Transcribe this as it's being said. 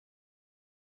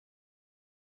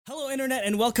Hello, Internet,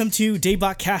 and welcome to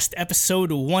Daybotcast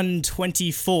episode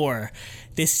 124.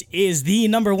 This is the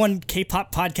number one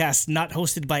K-pop podcast not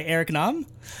hosted by Eric Nam.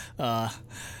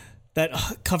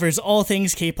 That covers all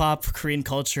things K-pop, Korean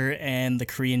culture, and the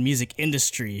Korean music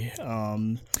industry.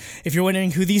 If you're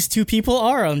wondering who these two people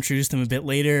are, I'll introduce them a bit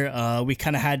later. We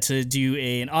kind of had to do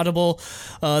an audible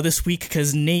this week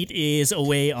because Nate is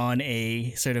away on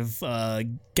a sort of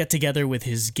get-together with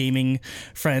his gaming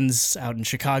friends out in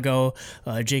Chicago.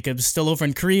 Jacob's still over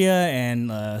in Korea,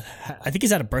 and I think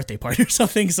he's at a birthday party or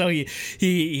something, so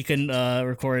he can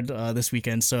record this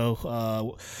weekend.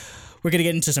 So we're going to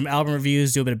get into some album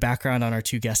reviews, do a bit of background on our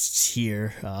two guests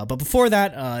here. But before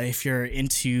that, if you're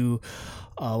into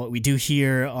what we do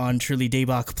here on Truly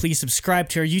Daybok, please subscribe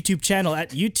to our YouTube channel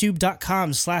at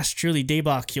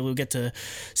youtube.com/trulydaybok. You'll get to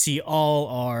see all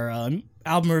our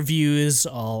album reviews,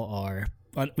 all our...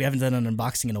 We haven't done an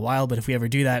unboxing in a while, but if we ever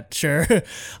do that, sure.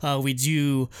 We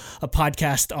do a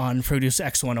podcast on Produce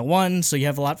X101, so you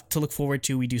have a lot to look forward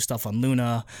to. We do stuff on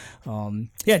Luna.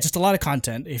 Just a lot of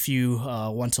content. If you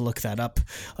want to look that up,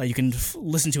 you can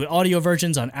listen to it audio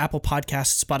versions on Apple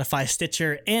Podcasts, Spotify,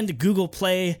 Stitcher, and Google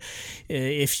Play.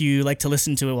 If you like to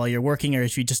listen to it while you're working, or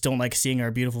if you just don't like seeing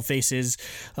our beautiful faces,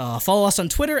 follow us on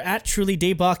Twitter at Truly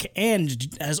Daybok,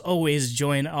 and as always,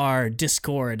 join our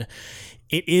Discord.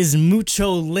 It is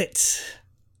mucho lit.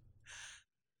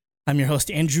 I'm your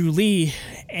host, Andrew Lee,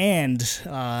 and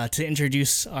to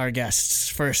introduce our guests,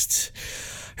 first,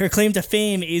 her claim to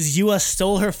fame is Yua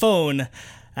stole her phone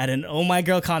at an Oh My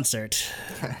Girl concert.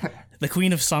 The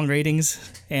queen of song ratings,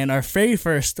 and our very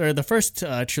first, or the first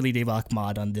Truly Daybok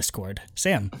mod on Discord,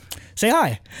 Sam. Say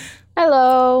hi.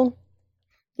 Hello.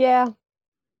 Yeah.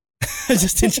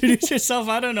 Just introduce yourself.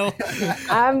 I don't know.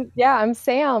 I'm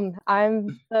Sam.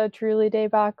 I'm the Truly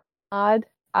Daybok mod.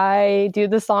 I do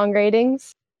the song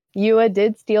ratings. Yua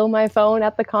did steal my phone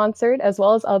at the concert, as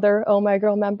well as other Oh My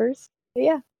Girl members. But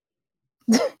yeah.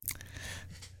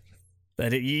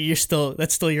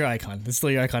 That's still your icon. That's still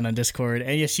your icon on Discord.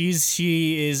 And yeah,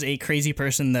 she is a crazy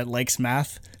person that likes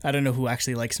math. I don't know who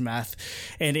actually likes math,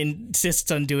 and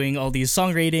insists on doing all these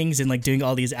song ratings and like doing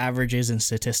all these averages and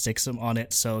statistics on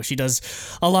it. So she does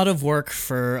a lot of work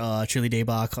for Truly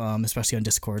Daybok, especially on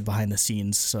Discord behind the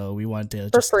scenes. So we want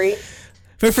to for free.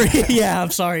 For free, yeah.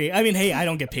 I'm sorry. I mean, hey, I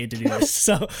don't get paid to do this,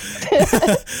 so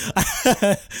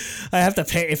I have to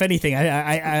pay. If anything,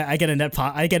 I get a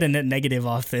net negative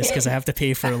off this because I have to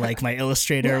pay for like my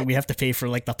Illustrator. We have to pay for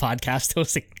like the podcast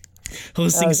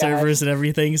hosting servers and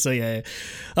everything. So yeah.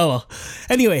 Oh well.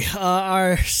 Anyway,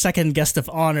 our second guest of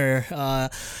honor,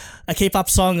 a K-pop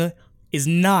song is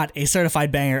not a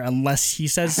certified banger unless he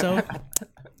says so.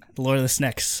 The Lord of the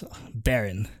Snacks,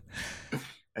 Baron.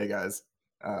 Hey guys.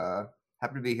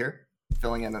 Happy to be here,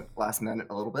 filling in at last minute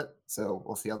a little bit, so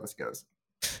we'll see how this goes.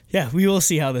 Yeah, we will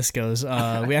see how this goes.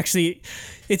 We actually,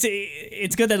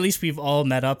 it's good that at least we've all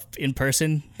met up in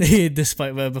person,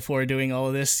 despite before doing all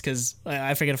of this, because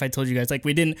I forget if I told you guys, like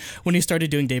when we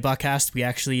started doing Daybotcast, we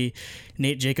actually,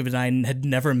 Nate, Jacob, and I had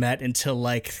never met until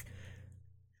like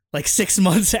 6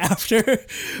 months after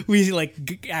we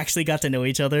actually got to know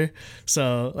each other.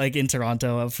 So like in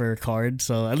Toronto for Card.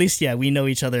 So at least, yeah, we know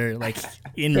each other like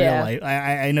in real life.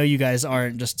 I know you guys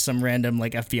aren't just some random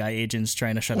like FBI agents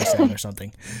trying to shut us down or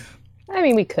something. I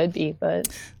mean, we could be, but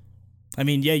I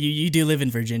mean, yeah, you do live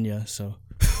in Virginia, so.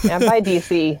 Yeah, I'm by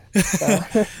DC. So.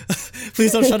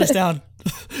 Please don't shut us down.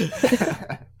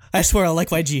 I swear I'll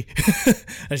like YG. I'm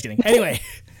just kidding. Anyway,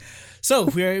 so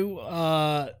we're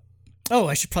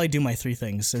I should probably do my three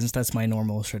things since that's my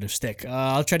normal sort of stick.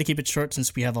 I'll try to keep it short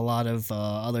since we have a lot of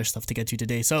other stuff to get to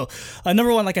today. So,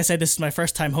 number one, like I said, this is my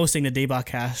first time hosting the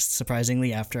Daybotcast,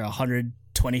 surprisingly, after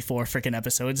 124 freaking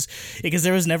episodes, because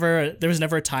there was never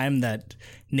a time that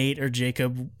Nate or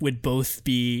Jacob would both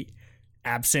be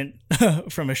absent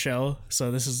from a show. So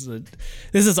this is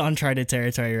uncharted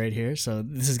territory right here. So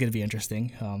this is going to be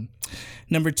interesting.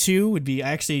 Number two would be,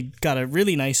 I actually got a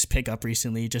really nice pickup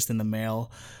recently, just in the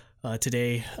mail.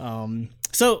 Today.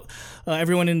 So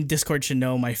everyone in Discord should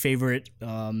know my favorite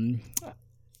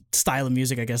style of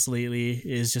music, I guess, lately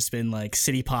is just been like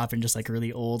city pop and just like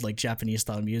really old like Japanese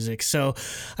style music. So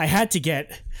I had to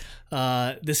get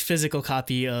this physical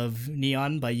copy of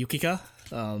Neon by Yukika.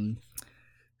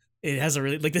 It has a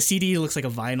really, like, the CD looks like a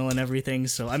vinyl and everything.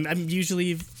 So I'm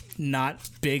usually not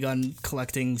big on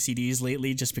collecting CDs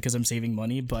lately just because I'm saving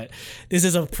money, but this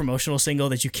is a promotional single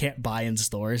that you can't buy in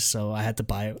stores, so I had to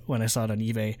buy it when I saw it on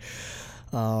eBay.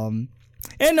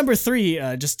 And number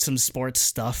 3, just some sports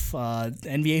stuff.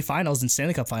 NBA Finals and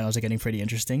Stanley Cup Finals are getting pretty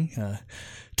interesting.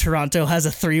 Toronto has a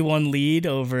 3-1 lead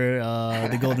over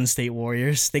the Golden State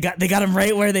Warriors. They got them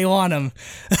right where they want them.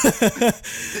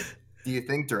 Do you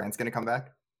think Durant's gonna come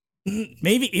back?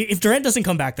 Maybe if Durant doesn't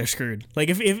come back, they're screwed. Like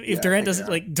if Durant doesn't,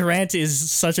 like Durant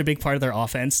is such a big part of their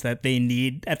offense that they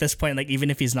need at this point. Like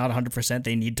even if he's not 100%,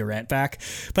 they need Durant back.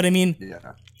 But I mean,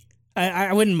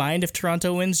 I wouldn't mind if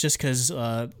Toronto wins just because,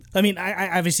 I mean,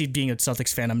 I obviously being a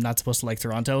Celtics fan, I'm not supposed to like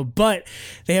Toronto, but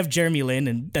they have Jeremy Lin,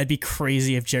 and that'd be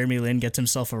crazy if Jeremy Lin gets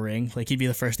himself a ring. Like, he'd be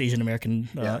the first Asian American.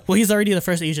 Well, he's already the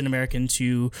first Asian American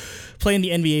to play in the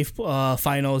NBA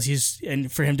Finals.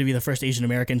 And for him to be the first Asian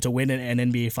American to win an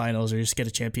NBA Finals or just get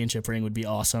a championship ring would be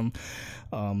awesome.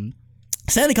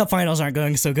 Stanley Cup Finals aren't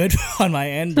going so good on my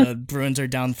end. The Bruins are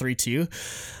down 3-2.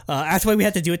 That's why we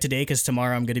had to do it today, because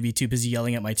tomorrow I'm going to be too busy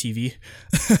yelling at my TV.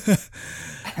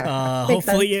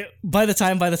 Hopefully, by the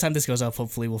time this goes up,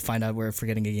 hopefully we'll find out if we're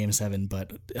getting a Game 7.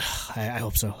 But I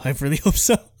hope so. I really hope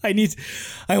so.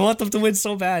 I want them to win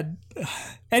so bad.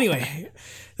 Anyway,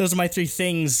 those are my 3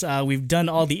 things. We've done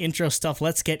all the intro stuff.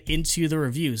 Let's get into the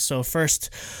reviews. So first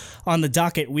on the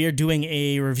docket, we are doing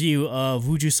a review of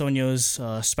Wooju Sonyo's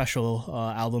special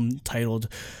album titled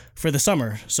For the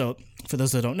Summer. So for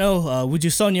those that don't know, Wooju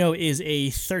Sonyo is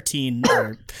a 13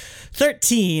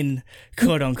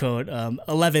 quote unquote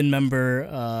 11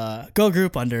 member girl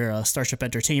group under Starship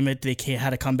Entertainment. They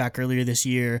had a comeback earlier this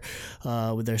year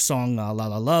with their song La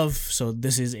La Love. So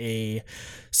this is a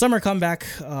summer comeback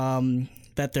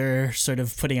that they're sort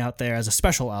of putting out there as a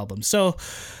special album. So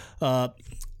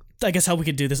I guess how we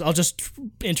could do this, I'll just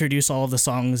introduce all of the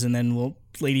songs, and then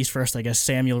ladies first, I guess.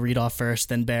 Sam, you'll read off first,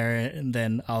 then Bear, and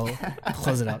then I'll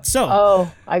close it out. So,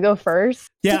 I go first.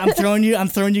 Yeah, I'm throwing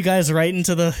you guys right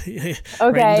into the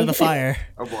right into the fire.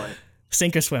 Oh boy,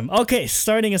 sink or swim. Okay,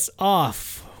 starting us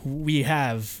off, we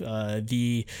have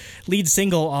the lead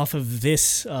single off of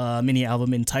this mini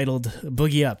album entitled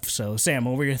Boogie Up. So, Sam,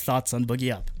 what were your thoughts on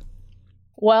Boogie Up?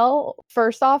 Well,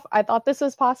 first off, I thought this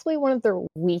was possibly one of their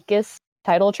weakest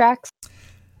title tracks.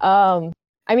 I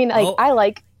mean, like,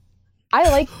 I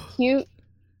like cute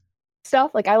stuff.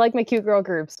 Like, I like my cute girl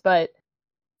groups, but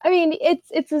I mean,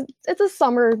 it's a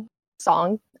summer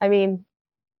song. I mean,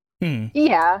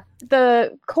 yeah,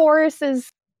 the chorus is,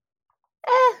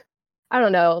 I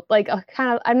don't know, like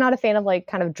I'm not a fan of like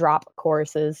kind of drop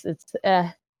choruses. It's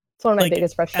one of my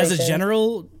biggest frustrations. As a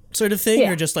general sort of thing,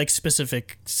 or just like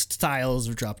specific styles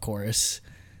of drop chorus?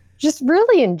 Just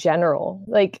really in general.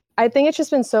 Like, I think it's just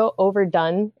been so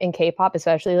overdone in K-pop,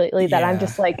 especially lately, that I'm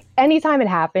just like, anytime it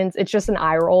happens, it's just an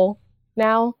eye roll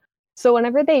now. So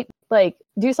whenever they like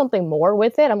do something more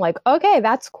with it, I'm like, okay,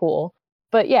 that's cool.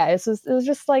 But yeah, it was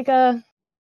just like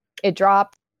it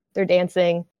dropped, they're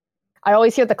dancing. I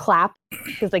always hear the clap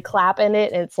because they clap in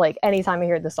it, and it's like anytime I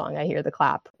hear the song, I hear the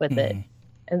clap with it.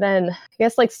 And then I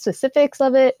guess like specifics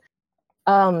of it,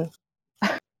 I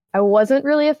wasn't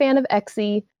really a fan of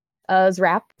EXI's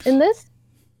rap in this,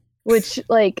 which,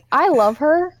 like, I love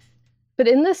her, but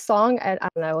in this song, I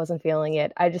don't know, I wasn't feeling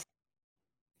it. I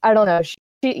don't know.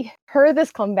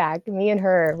 This comeback, me and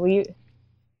her, we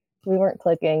weren't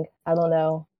clicking. I don't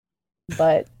know,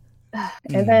 but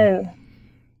and then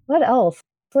what else?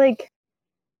 Like,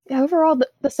 overall,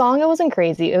 the song, it wasn't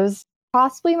crazy. It was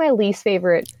possibly my least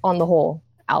favorite on the whole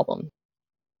album.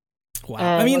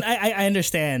 Wow. I mean, I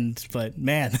understand, but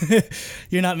man,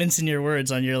 you're not mincing your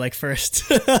words on your like first.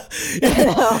 What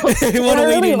a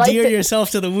way to endear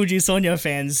yourself to the Wooju Sonyo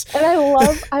fans. And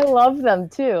I love them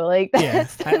too. Like,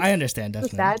 that's, I understand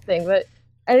definitely. The sad thing, but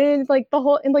I didn't like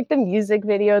the music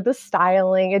video, the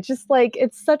styling. It's just like,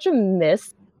 it's such a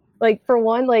miss. Like, for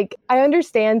one, like, I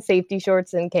understand safety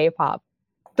shorts in K-pop,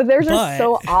 but they're just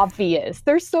so obvious.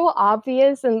 They're so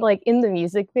obvious, and like in the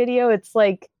music video, it's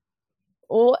like,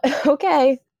 well,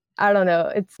 okay, I don't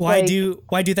know. It's why do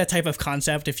that type of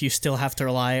concept if you still have to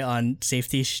rely on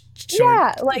safety short?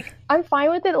 Yeah, like, I'm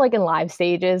fine with it, like in live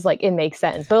stages, like it makes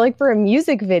sense. But like for a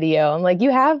music video, I'm like,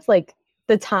 you have like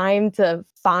the time to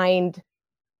find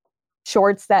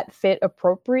shorts that fit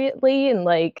appropriately, and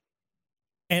like,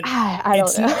 and I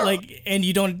don't know. Like, and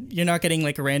you're not getting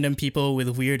like random people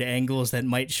with weird angles that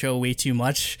might show way too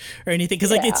much or anything,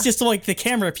 because like it's just like the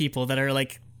camera people that are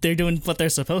like, they're doing what they're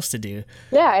supposed to do.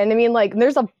 Yeah, and I mean, like,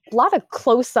 there's a lot of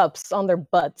close-ups on their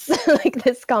butts, like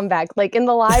this comeback. Like, in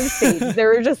the live stage, there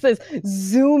were just this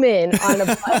zoom in on a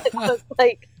butt. It was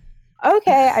like,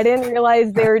 okay, I didn't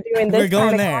realize they were doing this. We're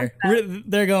going there.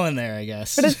 They're going there, I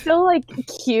guess. But it's still like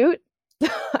cute.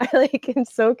 I like am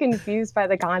so confused by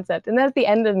the concept. And then at the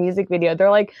end of the music video, they're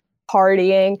like,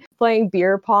 partying, playing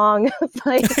beer pong. It's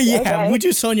like, Yeah, okay.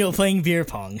 Wuju Sonyo playing beer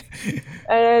pong.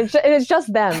 And it's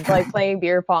just them like playing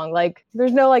beer pong. Like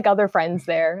there's no like other friends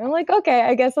there. I'm like, okay,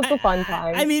 I guess it's a fun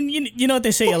time. I mean, you know what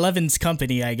they say, 11's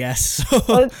company, I guess. So.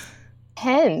 Well, it's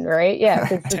 10, right? Yeah,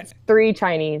 'cause it's 3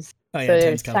 Chinese. Oh yeah, so 10's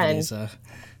there's company. 10. So.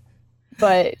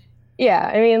 But yeah,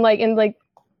 I mean, like in like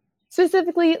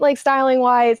specifically like styling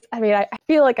wise, I mean, I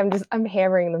feel like I'm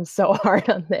hammering them so hard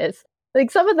on this. Like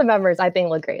some of the members I think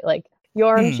look great. Like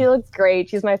Yorm, she looks great.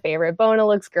 She's my favorite. Bona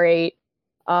looks great.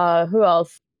 Who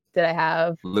else did I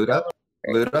have? Luda?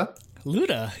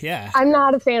 Luda, yeah. I'm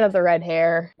not a fan of the red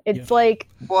hair. It's like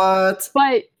What?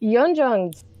 but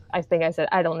Yeonjung's, I think I said,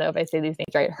 I don't know if I say these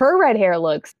names right. Her red hair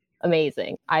looks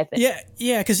amazing, I think.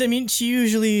 Yeah, because I mean, she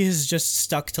usually is just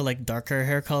stuck to like darker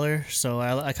hair color, so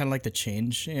I kind of like the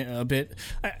change a bit.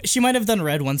 She might have done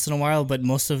red once in a while, but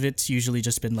most of it's usually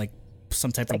just been like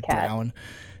some type of brown.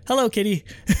 Hello, kitty.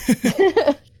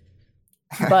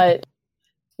 But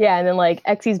yeah, and then like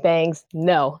Exy's bangs,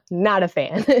 no, not a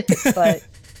fan. But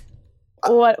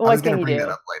what I was can gonna you bring do? that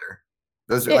up later.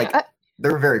 Those are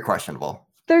they're very questionable.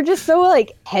 They're just so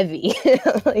like heavy.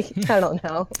 Like I don't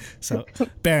know. So,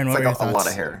 Baron, It's what like are your thoughts? a lot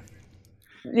of hair.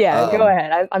 Yeah, go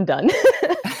ahead. I'm done.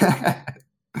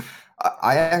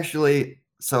 I actually,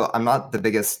 so I'm not the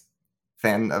biggest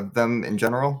fan of them in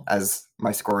general, as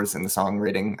my scores in the song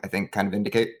rating, I think, kind of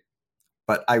indicate.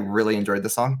 But I really enjoyed the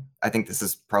song. I think this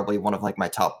is probably one of like my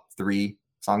top 3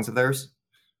 songs of theirs.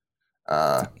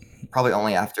 Probably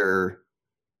only after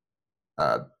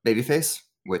Babyface,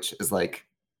 which is like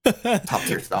top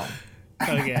tier song.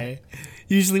 Okay.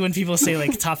 Usually when people say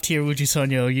like top tier Wuju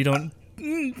Sonyo, you don't.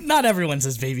 Not everyone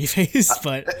says Babyface,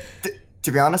 but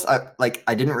to be honest,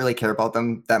 I didn't really care about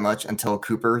them that much until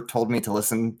Cooper told me to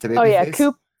listen to Babyface. Oh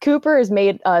yeah, Cooper has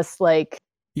made us like.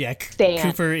 Yeah, stand.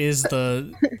 Cooper is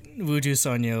the Wuju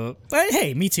Sonyo.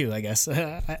 Hey, me too, I guess.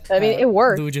 I mean, it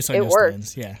worked. The Wuju Sonyo It worked.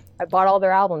 stands, yeah. I bought all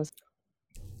their albums.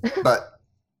 But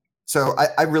so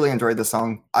I really enjoyed the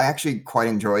song. I actually quite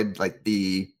enjoyed like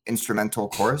the instrumental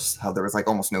chorus, how there was like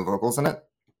almost no vocals in it.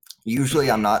 Usually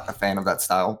I'm not a fan of that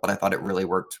style, but I thought it really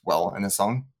worked well in this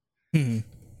song. And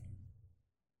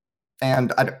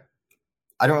I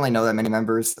don't really know that many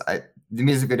members. The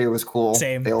music video was cool.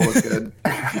 Same. They all look good.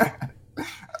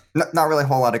 Not really a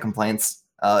whole lot of complaints.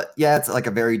 Yeah, it's like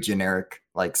a very generic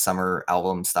like summer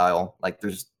album style. Like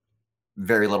there's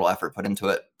very little effort put into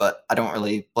it, but I don't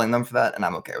really blame them for that, and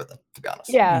I'm okay with it, to be honest.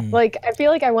 Yeah, like I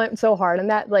feel like I went so hard on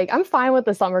that. Like I'm fine with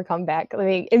the summer comeback. I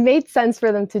mean, it made sense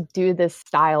for them to do this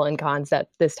style and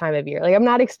concept this time of year. Like I'm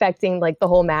not expecting like the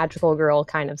whole magical girl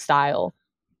kind of style.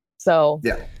 So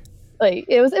yeah, like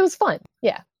it was fun.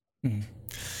 Yeah.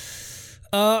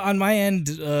 On my end,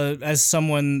 as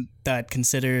someone that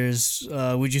considers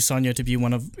Wuju Sonyo to be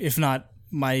one of, if not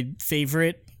my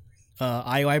favorite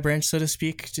IOI branch, so to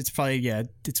speak, it's probably,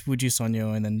 it's Wuju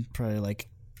Sonyo and then probably like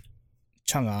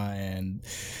Chang'e and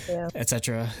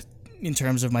etc. in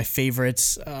terms of my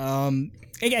favorites.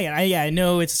 Again, I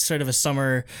know it's sort of a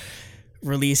summer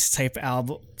release type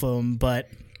album, but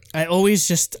I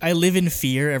live in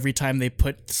fear every time they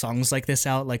put songs like this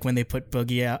out, like when they put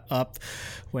Boogie up,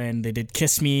 when they did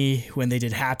Kiss Me, when they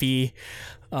did Happy.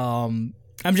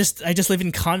 I just live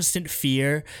in constant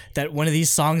fear that one of these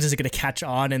songs is going to catch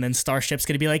on and then Starship's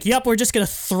going to be like, yep, we're just going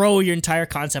to throw your entire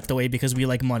concept away because we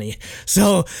like money.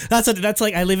 So that's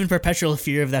like, I live in perpetual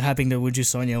fear of that happening to Wuju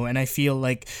Sonyo, and I feel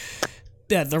like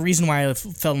the reason why I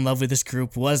fell in love with this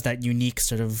group was that unique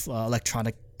sort of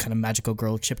electronic kind of magical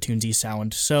girl chiptunesy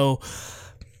sound. So,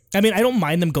 I mean, I don't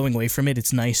mind them going away from it.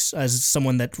 It's nice as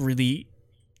someone that really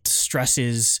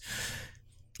stresses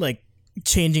like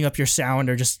changing up your sound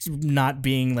or just not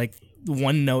being like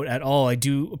one note at all. I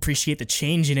do appreciate the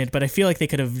change in it, but I feel like they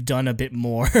could have done a bit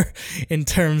more in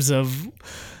terms of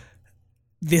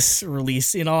this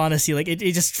release. In all honesty, like it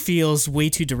just feels way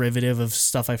too derivative of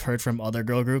stuff I've heard from other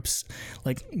girl groups.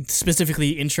 Like specifically,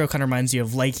 intro kind of reminds you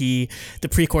of Likey. The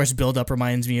pre-chorus build-up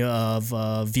reminds me of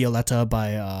Violetta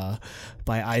by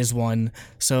IZ*ONE.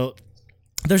 So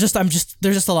there's just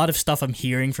a lot of stuff I'm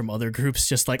hearing from other groups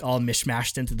just like all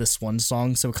mishmashed into this one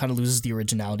song, so it kind of loses the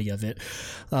originality of it.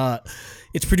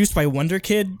 It's produced by Wonder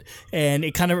Kid, and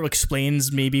it kind of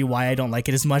explains maybe why I don't like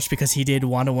it as much, because he did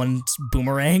 101's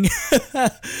Boomerang.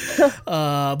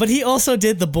 But he also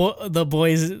did the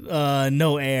boys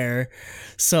No Air,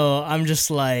 so I'm just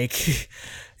like,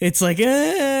 it's like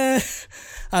I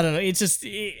don't know, it's just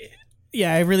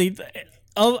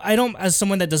I don't, as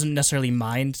someone that doesn't necessarily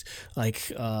mind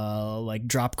like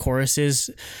drop choruses,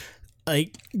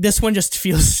 like this one just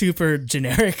feels super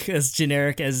generic as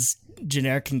generic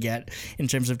can get in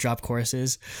terms of drop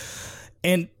choruses.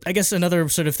 And I guess another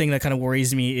sort of thing that kind of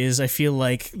worries me is I feel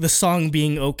like the song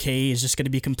being okay is just going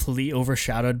to be completely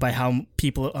overshadowed by how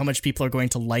much people are going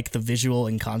to like the visual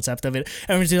and concept of it.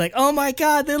 Everyone's like, "Oh my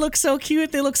god, they look so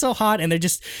cute, they look so hot," and they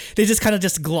just kind of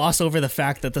just gloss over the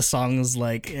fact that the song's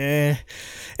like, eh.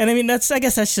 And I mean, I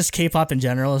guess that's just K-pop in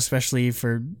general, especially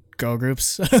for girl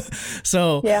groups.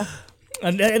 So Yeah.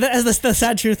 and the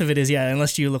sad truth of it is, yeah,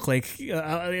 unless you look like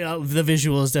the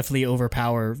visuals definitely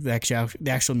overpower the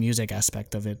actual music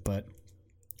aspect of it. But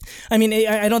I mean,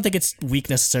 I don't think it's weak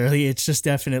necessarily. It's just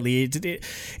definitely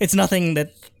it's nothing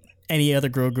that any other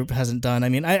girl group hasn't done. I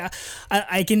mean,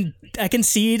 I can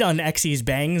concede on EXI's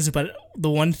bangs, but the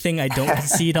one thing I don't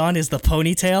concede on is the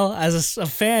ponytail. As a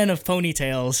fan of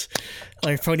ponytails,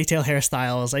 like ponytail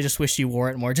hairstyles, I just wish you wore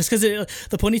it more. Just because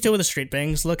the ponytail with the straight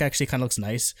bangs look actually kind of looks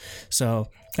nice. So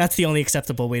that's the only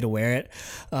acceptable way to wear it.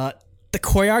 The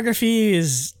choreography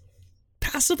is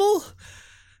passable.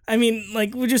 I mean,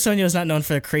 like, Wooju Sonyo is not known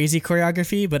for the crazy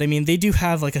choreography, but I mean, they do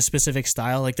have like a specific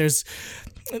style. Like, there's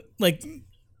like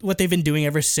what they've been doing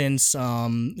ever since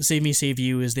Save Me Save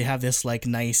You is they have this like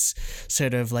nice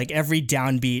sort of like every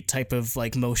downbeat type of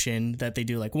like motion that they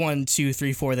do, like 1, 2,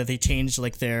 3, 4, that they change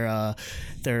like their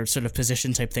sort of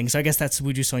position type thing. So I guess that's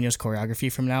Wooju Sonyo's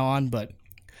choreography from now on. But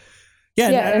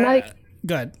yeah,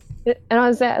 go ahead. And I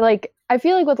was like, I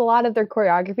feel like with a lot of their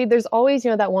choreography, there's always,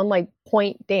 that one like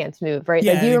point dance move, right?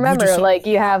 Yeah, like you remember, like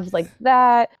you have like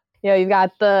that, you've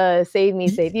got the Save Me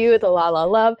Save You, the La La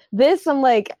Love. This, I'm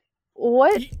like,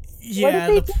 what? Yeah,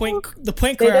 the point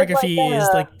choreography is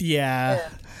like, yeah.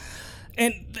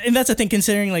 And that's the thing,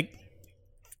 considering like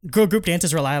girl group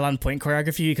dances rely a lot on point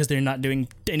choreography because they're not doing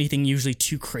anything usually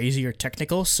too crazy or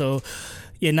technical. So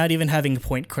yeah, not even having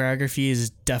point choreography is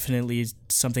definitely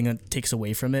something that takes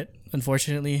away from it,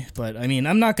 unfortunately. But I mean,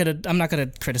 I'm not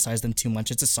gonna criticize them too much.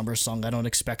 It's a summer song. I don't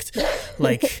expect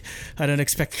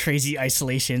crazy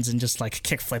isolations and just like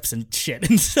kick flips and shit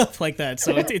and stuff like that.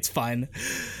 So it's fine.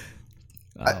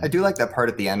 I do like that part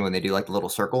at the end when they do like the little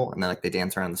circle and then like they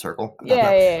dance around the circle.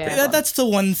 That's the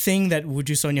one thing that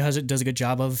Wooju Sonyo does a good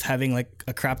job of. Having like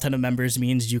a crap ton of members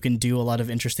means you can do a lot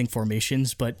of interesting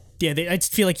formations. But yeah, I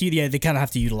just feel like they kind of have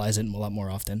to utilize it a lot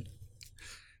more often.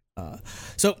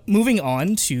 So moving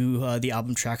on to the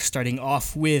album track, starting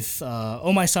off with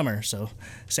 "Oh My Summer." So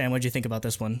Sam, what do you think about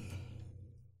this one?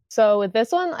 So with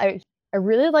this one, I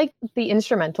really liked the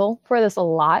instrumental for this a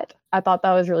lot. I thought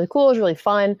that was really cool. It was really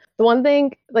fun. The one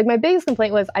thing, like my biggest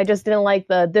complaint was I just didn't like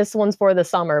this one's for the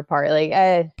summer part. Like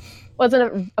I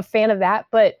wasn't a fan of that,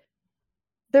 but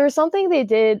there was something they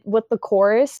did with the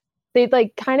chorus. They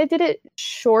like kind of did it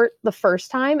short the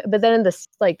first time, but then in the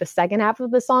second half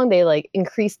of the song, they like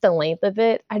increased the length of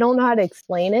it. I don't know how to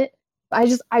explain it.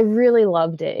 I really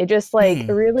loved it. It just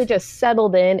it really just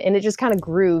settled in and it just kind of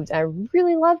grooved. I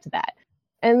really loved that.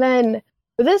 And then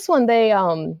for this one, they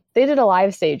did a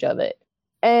live stage of it,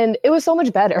 and it was so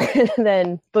much better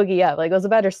than Boogie Up. Like it was a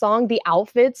better song. The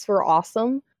outfits were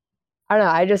awesome. I don't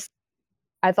know.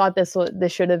 I thought this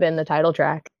should have been the title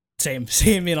track. Same.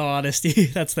 In all honesty,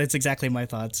 that's exactly my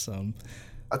thoughts.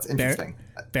 That's interesting.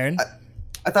 Baron,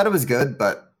 I thought it was good,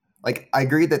 but like I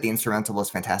agree that the instrumental was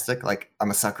fantastic. Like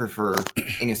I'm a sucker for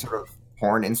any sort of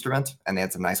horn instrument, and they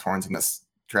had some nice horns in this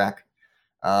track.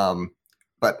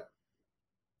 But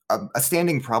a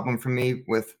standing problem for me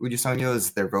with Wooju Sonyo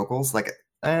is their vocals. Like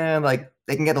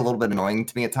they can get a little bit annoying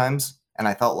to me at times. And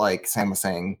I felt like Sam was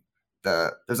saying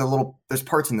there's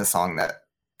parts in this song that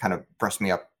kind of brushed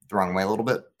me up the wrong way a little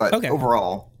bit. But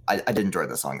overall, I did enjoy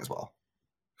the song as well.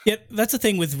 Yeah, that's the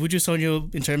thing with Wooju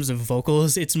Sonyo in terms of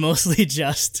vocals. It's mostly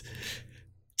just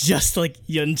like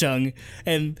Yeonjung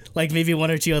and like maybe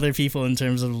one or two other people in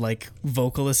terms of like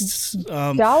vocalists.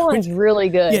 Daewon's really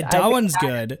good. Yeah, Daewon's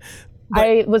good.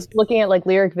 I was looking at like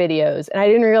lyric videos and I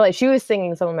didn't realize she was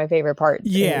singing some of my favorite parts.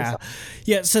 Yeah.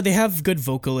 So they have good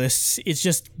vocalists. It's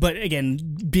just, but again,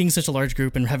 being such a large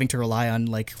group and having to rely on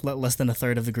like less than a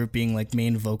third of the group being like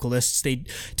main vocalists, they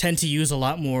tend to use a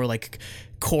lot more like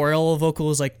choral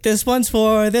vocals, like this one's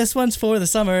for the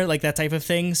summer, like that type of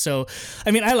thing. So,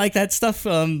 I mean, I like that stuff,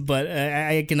 but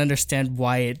I can understand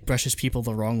why it brushes people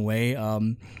the wrong way.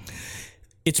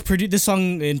 This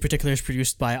song in particular is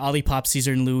produced by Olipop,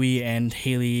 Caesar and Louis, and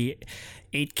Haley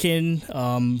Aitken.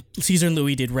 Caesar and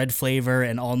Louis did Red Flavor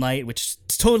and All Night, which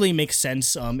totally makes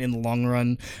sense in the long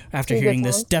run. After hearing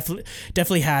this,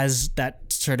 definitely has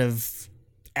that sort of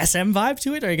SM vibe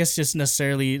to it, or I guess just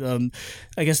necessarily,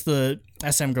 I guess the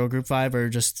SM girl group vibe, or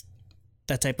just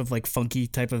that type of like funky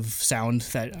type of sound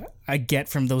that I get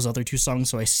from those other two songs.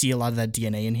 So I see a lot of that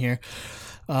DNA in here.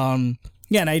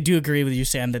 Yeah, and I do agree with you,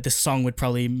 Sam, that this song would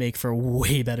probably make for a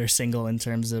way better single in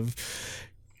terms of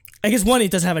I guess one, it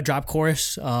doesn't have a drop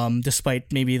chorus,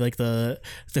 despite maybe like the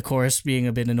chorus being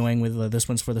a bit annoying with This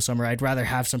One's for the Summer. I'd rather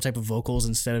have some type of vocals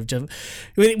instead of just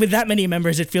with that many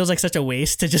members. It feels like such a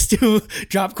waste to just do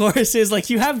drop choruses. Like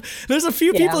there's a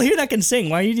few people here that can sing.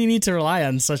 Why do you need to rely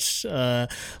on such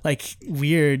like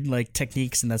weird like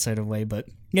techniques in that sort of way? But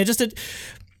yeah,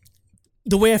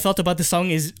 the way I felt about the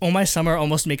song is "Oh My Summer"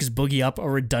 almost makes "Boogie Up" a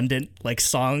redundant like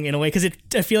song in a way, because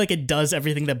I feel like it does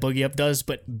everything that "Boogie Up" does,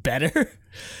 but better.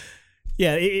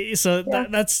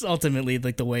 That's ultimately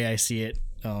like the way I see it.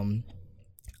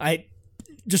 I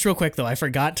just real quick though, I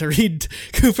forgot to read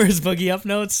Cooper's Boogie Up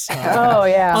notes.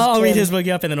 I'll read his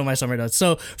Boogie Up and then "Oh My Summer" notes.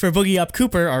 So for Boogie Up,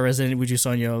 Cooper, our resident Would You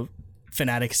Sonyo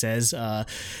fanatic, says,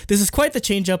 this is quite the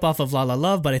change up off of La La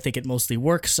Love, but I think it mostly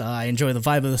works. I enjoy the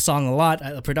vibe of the song a lot.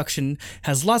 The production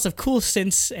has lots of cool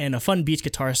synths and a fun beach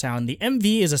guitar sound. The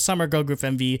MV is a summer girl group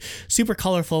MV, super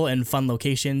colorful and fun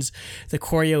locations. The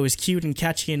choreo is cute and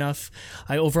catchy enough.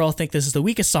 I overall think this is the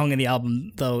weakest song in the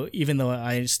album, though, even though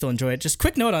I still enjoy it. Just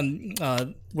quick note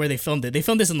on where they filmed it. They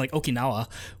filmed this in like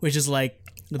Okinawa, which is like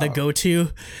the go-to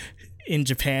in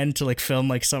Japan to like film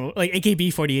like some like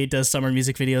AKB48 does summer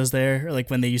music videos there, or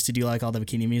like when they used to do like all the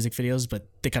bikini music videos, but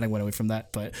they kind of went away from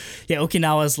that. But yeah,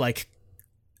 Okinawa's like,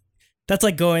 that's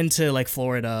like going to like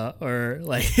Florida or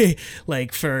like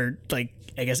like for like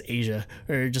I guess Asia,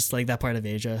 or just like that part of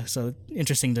Asia. So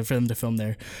interesting for them to film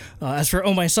there. As for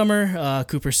 "Oh My Summer,"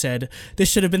 Cooper said, this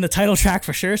should have been the title track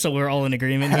for sure, so we're all in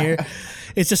agreement here.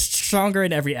 It's just stronger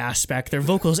in every aspect. Their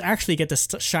vocals actually get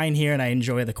to shine here, and I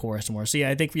enjoy the chorus more. So yeah,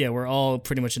 I think we're all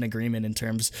pretty much in agreement in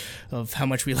terms of how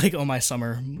much we like "Oh My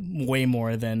Summer" way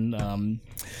more than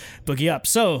Boogie Up.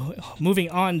 So moving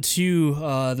on to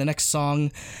the next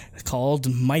song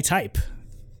called "My Type."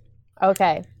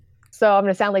 Okay. So I'm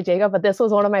going to sound like Jacob, but this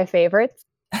was one of my favorites.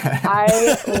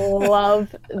 I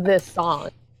love this song.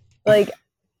 Like,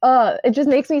 it just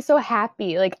makes me so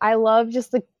happy. Like, I love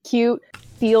just the cute,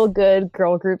 feel-good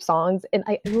girl group songs, and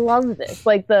I love this.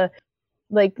 Like,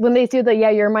 when they do the "Yeah,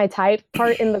 You're My Type"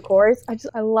 part in the chorus,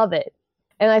 I love it.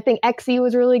 And I think XE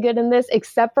was really good in this,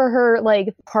 except for her,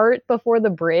 like, part before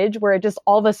the bridge, where it just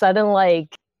all of a sudden,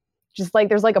 like, just like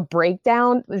there's like a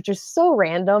breakdown. It's just so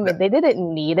random, and they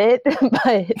didn't need it,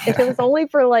 but it was only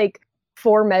for like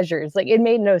 4 measures. Like, it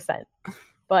made no sense,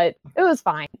 but it was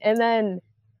fine. And then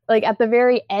like at the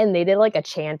very end, they did like a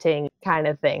chanting kind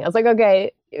of thing. I was like,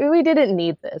 okay, we didn't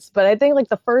need this. But I think like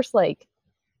the first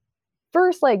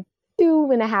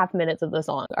 2.5 minutes of the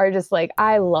song are just like,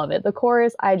 I love it. The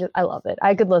chorus, I love it.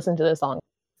 I could listen to this song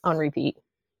on repeat.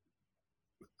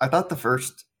 I thought the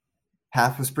first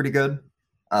half was pretty good.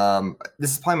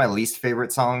 This is probably my least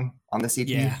favorite song on this EP.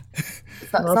 Yeah.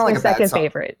 It's not like a second bad song.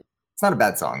 favorite. It's not a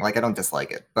bad song. Like, I don't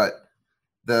dislike it, but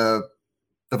the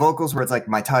vocals where it's like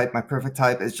 "my type, my perfect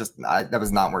type" is just that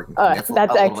was not working for me.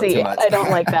 That's actually, I don't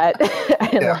like that. I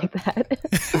didn't like that.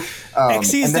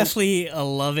 XE is definitely a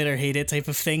love it or hate it type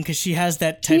of thing, because she has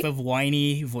that type of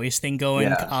whiny voice thing going,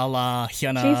 a la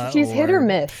Hyuna. She's hit or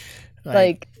miss.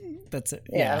 Like that's it.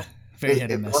 Yeah, very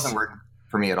hit or miss. It wasn't working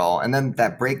for me at all. And then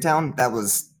that breakdown, that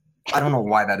was, I don't know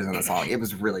why that is in the song. It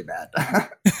was really bad.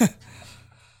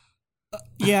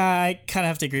 Yeah, I kind of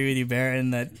have to agree with you,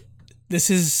 Baron, that this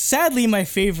is sadly my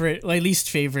favorite, my least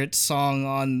favorite song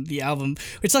on the album.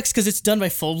 It sucks because it's done by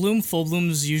Fullbloom.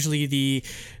 Fullbloom's usually the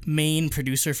main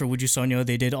producer for Would You Sonyo.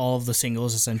 They did all of the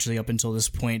singles essentially up until this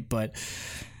point, but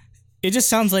it just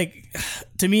sounds like,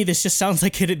 to me, this just sounds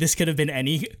like this could have been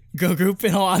any girl group,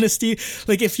 in all honesty.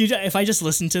 Like, if I just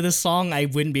listened to this song, I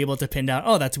wouldn't be able to pin down,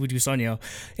 oh, that's Would You Sonyo,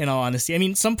 in all honesty. I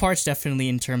mean, some parts definitely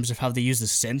in terms of how they use the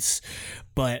synths,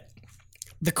 but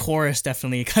the chorus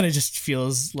definitely kind of just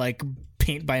feels like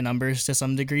paint by numbers to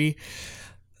some degree.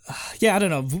 Yeah, I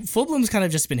don't know. Fullbloom's kind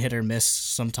of just been hit or miss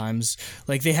sometimes.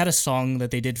 Like, they had a song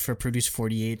that they did for Produce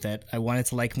 48 that I wanted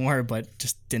to like more, but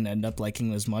just didn't end up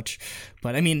liking as much.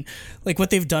 But I mean, like,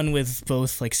 what they've done with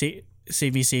both like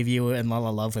Save Me, Save You and La La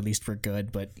Love at least were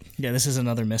good. But yeah, this is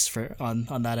another miss on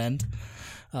that end.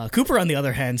 Cooper, on the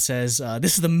other hand, says,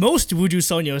 this is the most Would You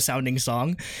Sonyo sounding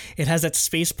song. It has that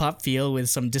space pop feel with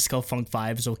some disco funk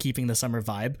vibes while keeping the summer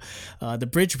vibe. The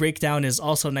bridge breakdown is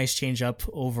also a nice change up.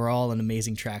 Overall, an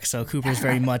amazing track. So Cooper's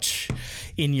very much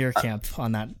in your camp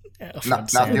on that. Not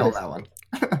feeling that one.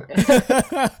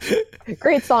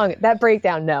 Great song. That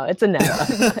breakdown, no, it's a no.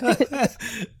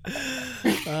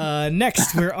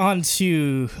 Next, we're on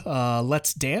to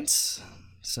Let's Dance.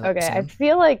 So, okay, I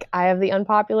feel like I have the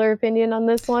unpopular opinion on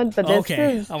this one, but I want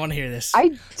to hear this.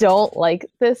 I don't like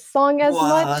this song as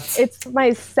much. It's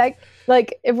my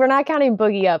like, if we're not counting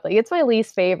Boogie Up, like, it's my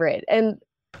least favorite. And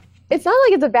it's not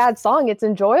like it's a bad song, it's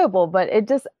enjoyable, but it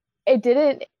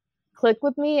didn't click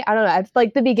with me. I don't know. It's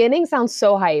like the beginning sounds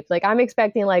so hype. Like I'm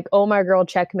expecting like, oh my girl,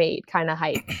 checkmate kind of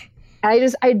hype.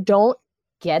 I don't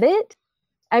get it.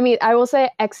 I mean, I will say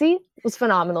Exy was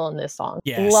phenomenal in this song.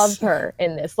 Yes. Loved her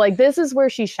in this. Like this is where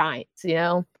she shines, you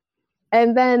know?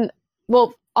 And then,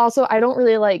 well, also I don't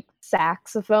really like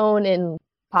saxophone in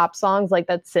pop songs, like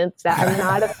that synth that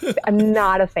I'm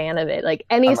not a fan of it. Like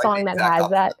any song that has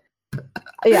that.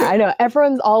 Yeah, I know.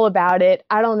 Everyone's all about it.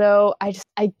 I don't know. I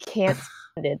can't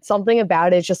stand it. Something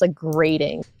about it is just like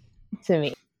grating to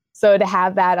me. So to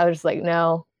have that, I was just like,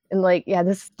 no. And like, yeah,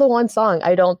 this is the one song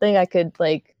I don't think I could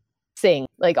like sing.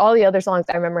 Like all the other songs,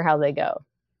 I remember how they go.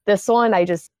 This one, I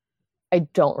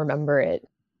don't remember it.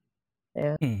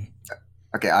 Yeah.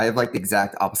 Okay, I have like the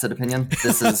exact opposite opinion.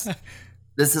 This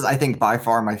is I think by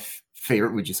far my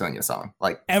favorite Wuju Sonyo song.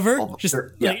 Like ever? Of all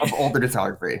the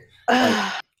discography.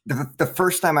 Like, the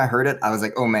first time I heard it, I was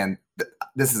like, oh man,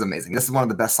 this is amazing. This is one of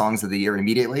the best songs of the year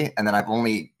immediately. And then I've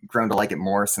only grown to like it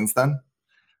more since then.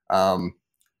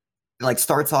 Like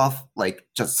starts off like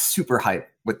just super hype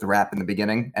with the rap in the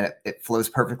beginning and it flows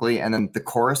perfectly. And then the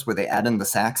chorus where they add in the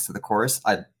sax to the chorus,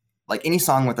 I like any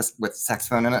song with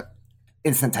saxophone in it,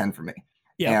 instant 10 for me.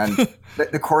 Yeah. And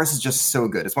the chorus is just so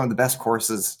good. It's one of the best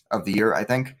choruses of the year, I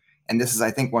think. And this is,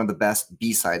 I think, one of the best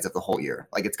B-sides of the whole year.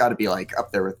 Like, it's got to be, like,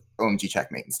 up there with OMG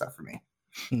Checkmate and stuff for me.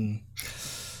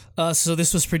 So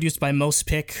this was produced by Most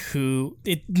Pick,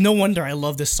 no wonder I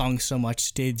love this song so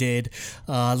much. They did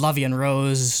La Vie en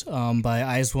Rose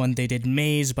by IZ*ONE. They did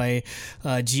Maze by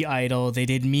G-Idol. They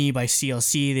did Me by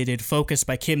CLC. They did Focus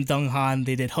by Kim Dong-han.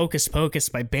 They did Hocus Pocus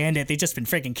by Bandit. They just been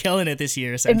freaking killing it this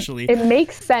year, essentially. It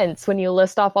makes sense when you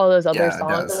list off all those other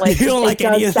songs. And, like, you don't like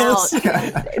any of those?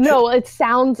 No, it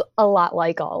sounds a lot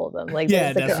like all of them. Like,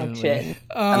 yeah, there's a definitely. connection.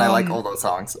 And I like all those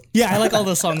songs. Yeah, I like all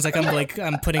those songs.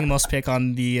 I'm putting Most Pick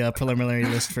on the preliminary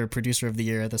list for producer of the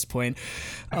year at this point.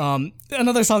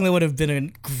 Another song that would have been a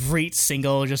great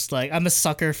single, just like I'm a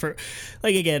sucker for,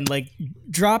 like, again, like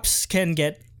drops can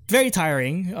get very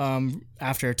tiring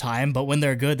after a time, but when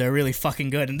they're good, they're really fucking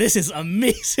good, and this is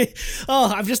amazing.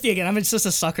 I'm just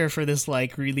a sucker for this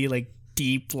like really like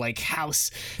deep like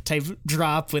house type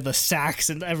drop with a sax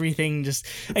and everything. Just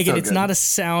again, it's not a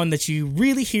sound that you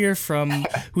really hear from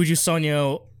Wuju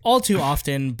Sonyo all too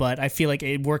often, but I feel like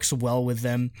it works well with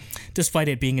them, despite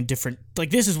it being a different.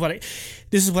 Like this is what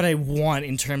I want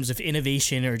in terms of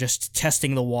innovation or just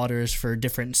testing the waters for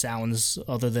different sounds,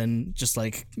 other than just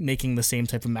like making the same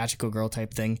type of magical girl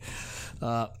type thing.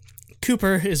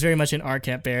 Cooper is very much in our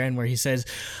camp, Baron, where he says,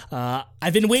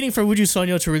 I've been waiting for Wuju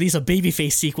Sonyo to release a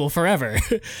Babyface sequel forever.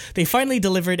 They finally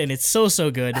delivered, and it's so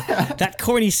good. That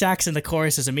corny sax in the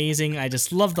chorus is amazing. I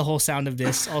just love the whole sound of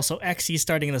this. Also, Exy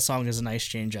starting in the song is a nice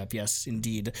change-up. Yes,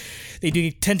 indeed. They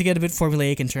do tend to get a bit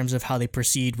formulaic in terms of how they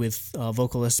proceed with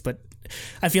vocalists, but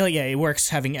I feel like, yeah, it works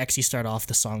having Exy start off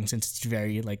the song, since it's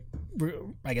very, like,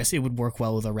 I guess it would work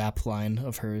well with a rap line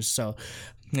of hers. So,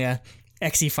 yeah,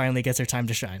 Exy finally gets her time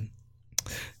to shine.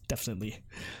 Definitely.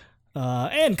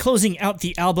 And closing out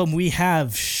the album, we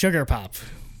have Sugar Pop.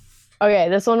 Okay,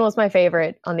 this one was my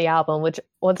favorite on the album, which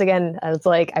once again, I was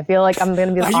like, I feel like I'm going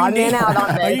to be the odd man out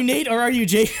on this. Are you Nate or are you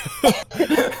Jake?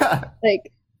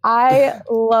 Like, I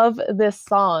love this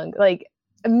song. Like,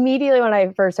 immediately when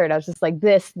I first heard it, I was just like,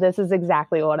 this is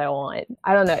exactly what I want.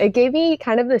 I don't know. It gave me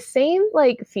kind of the same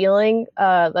like feeling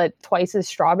that Twice as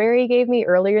Strawberry gave me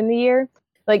earlier in the year.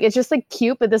 Like, it's just like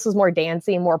cute, but this was more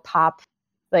dancey, more pop,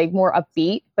 like more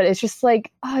upbeat, but it's just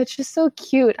like, it's just so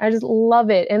cute. I just love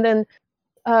it. And then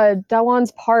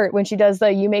Dawan's part when she does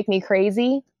the "You Make Me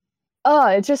Crazy,"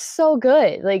 it's just so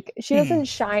good. Like, she doesn't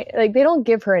shine, like they don't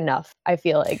give her enough, I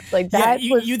feel like that.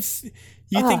 Yeah, you'd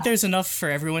think there's enough for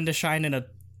everyone to shine in a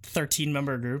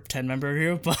 13-member group, 10-member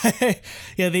group, but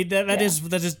yeah, that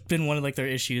has been one of like their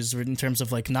issues in terms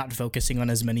of like not focusing on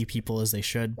as many people as they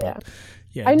should. But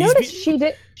yeah, I noticed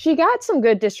she got some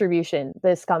good distribution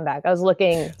this comeback. I was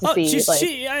looking to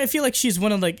see. I feel like she's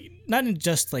one of like, not in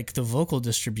just like the vocal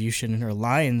distribution in her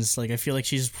lines. Like, I feel like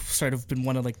she's sort of been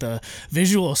one of like the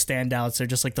visual standouts, or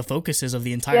just like the focuses of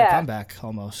the entire comeback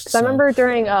almost. So I remember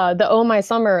during the Oh My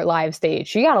Summer live stage,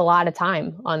 she got a lot of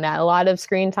time on that, a lot of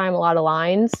screen time, a lot of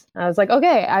lines. I was like,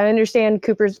 okay, I understand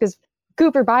Cooper's, because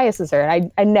Cooper biases her.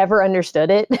 I never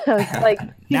understood it. I was like,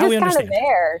 she's just kind of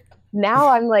there. Now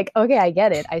I'm like, okay, I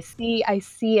get it. I see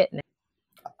it now.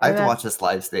 I have to watch this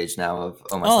live stage now of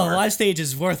Oh My Summer. The live stage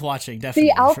is worth watching, definitely.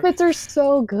 The outfits are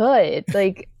so good.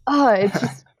 Like, it's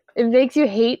just, it makes you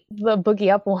hate the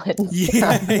Boogie Up ones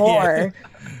more.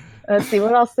 Let's see,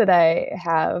 what else did I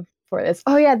have for this.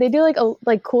 Oh yeah, they do like a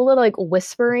like cool little like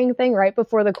whispering thing right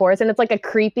before the chorus, and it's like a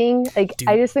creeping. Like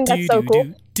I just think that's so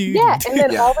cool. Yeah, and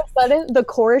then all of a sudden the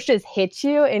chorus just hits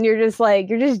you, and you're just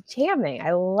jamming.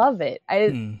 I love it.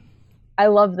 I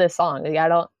love this song. Like, I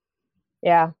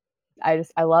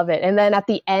love it. And then at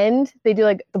the end, they do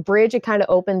like the bridge. It kind of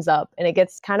opens up, and it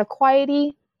gets kind of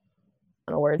quiety.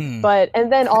 I don't know words, but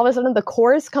and then all of a sudden the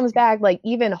chorus comes back like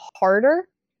even harder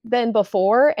than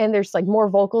before, and there's like more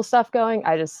vocal stuff going.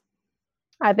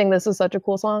 I think this was such a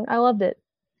cool song. I loved it,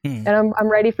 and I'm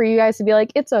ready for you guys to be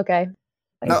like, it's okay.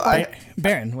 Like, No,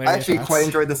 Baron, I actually quite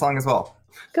enjoyed the song as well.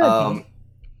 Good.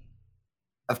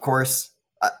 Of course,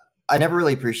 I never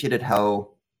really appreciated how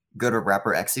good a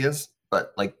rapper Exy is,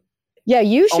 but like, yeah,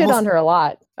 you shit on her a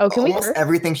lot. Oh, can we? Almost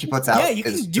everything she puts out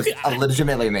is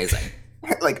legitimately amazing.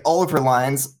 Like all of her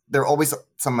lines, they're always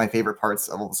some of my favorite parts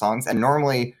of all the songs. And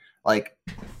normally, like,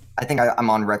 I think I'm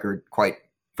on record quite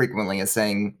frequently as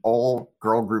saying all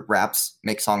girl group raps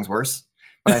make songs worse.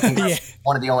 But I think that's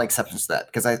one of the only exceptions to that,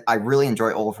 because I really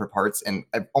enjoy all of her parts in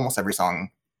almost every song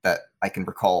that I can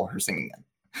recall her singing in.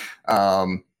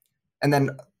 And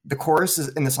then the chorus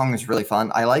in the song is really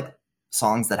fun. I like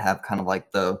songs that have kind of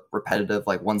like the repetitive,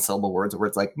 like one syllable words where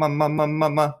it's like ma ma ma ma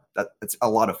ma. It's a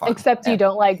lot of fun. Except you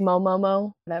don't like mo mo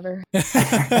mo, whatever.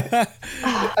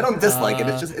 I don't dislike it.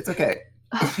 It's okay.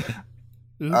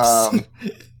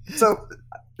 So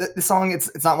the song,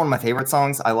 it's not one of my favorite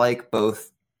songs. I like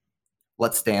both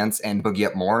Let's Dance and Boogie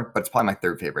Up more, but it's probably my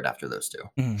third favorite after those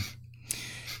two.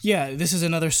 Yeah, this is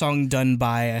another song done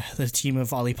by the team of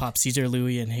Olipop, Caesar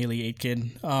Louis, and Haley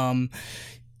Aitken.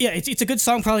 Yeah, it's a good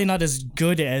song, probably not as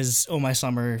good as Oh My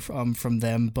Summer from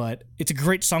them, but it's a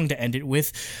great song to end it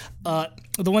with. The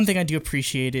one thing I do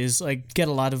appreciate is like get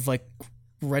a lot of like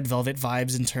Red Velvet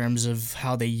vibes in terms of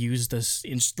how they use this,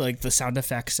 like the sound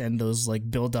effects and those like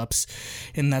build-ups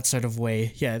in that sort of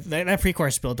way. Yeah, that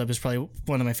pre-chorus build-up is probably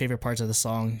one of my favorite parts of the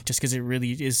song, just because it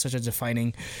really is such a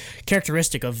defining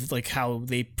characteristic of like how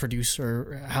they produce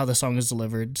or how the song is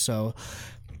delivered. So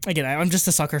again, I'm just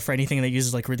a sucker for anything that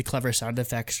uses like really clever sound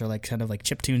effects or like kind of like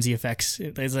chiptunesy effects.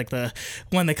 There's like the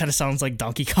one that kind of sounds like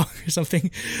Donkey Kong or something.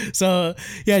 So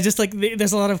yeah, just like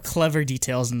there's a lot of clever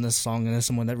details in this song, and as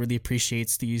someone that really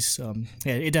appreciates these,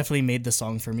 yeah, it definitely made the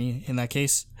song for me in that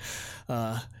case.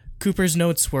 Cooper's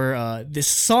notes were, this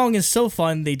song is so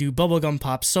fun, they do bubblegum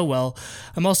pop so well.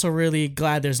 I'm also really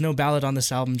glad there's no ballad on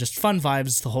this album, just fun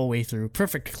vibes the whole way through.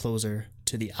 Perfect closer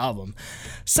to the album.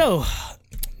 So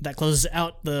that closes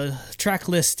out the track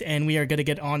list, and we are going to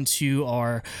get on to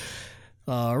our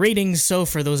ratings. So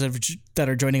for those that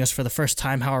are joining us for the first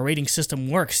time, how our rating system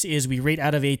works is we rate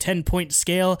out of a 10-point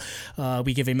scale.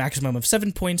 We give a maximum of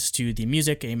 7 points to the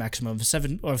music, a maximum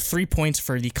of 3 points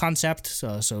for the concept,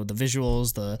 so the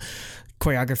visuals, the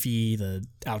choreography, the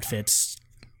outfits,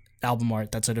 album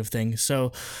art, that sort of thing.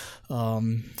 So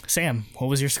Sam, what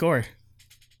was your score?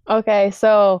 Okay,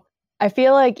 so I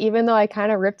feel like even though I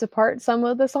kind of ripped apart some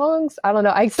of the songs, I don't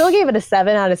know, I still gave it a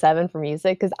 7 out of 7 for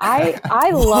music, because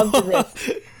I loved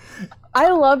this. I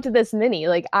loved this mini.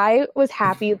 Like, I was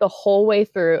happy the whole way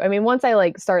through. I mean, once I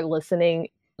like start listening,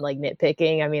 like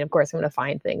nitpicking, I mean, of course I'm going to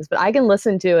find things, but I can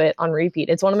listen to it on repeat.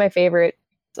 It's one of my favorites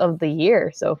of the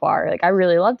year so far. Like, I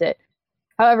really loved it.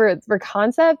 However, for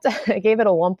concept, I gave it a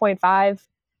 1.5.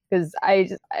 Because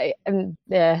it's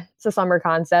a summer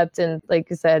concept, and like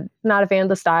you said, not a fan of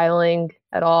the styling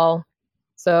at all.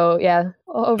 So yeah,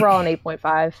 overall an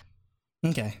 8.5.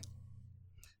 Okay.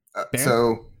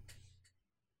 So,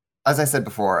 as I said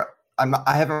before,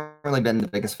 I haven't really been the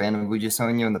biggest fan of Wuju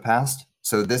Sonyu in the past.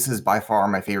 So this is by far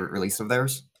my favorite release of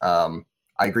theirs. I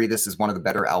agree, this is one of the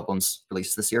better albums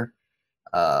released this year,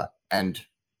 and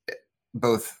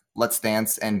both Let's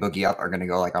Dance and Boogie Up are going to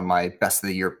go like on my best of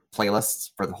the year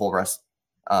playlists for the whole rest.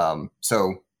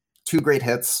 So 2 great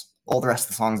hits. All the rest of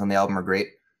the songs on the album are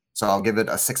great. So I'll give it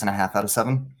a 6.5 out of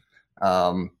 7.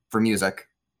 For music,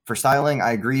 for styling,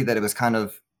 I agree that it was kind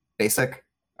of basic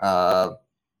and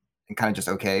kind of just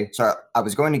okay. So I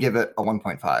was going to give it a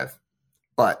 1.5,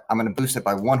 but I'm going to boost it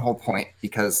by 1 whole point,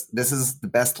 because this is the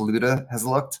best Luda has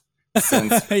looked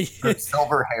since her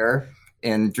silver hair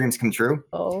in Dreams Come True.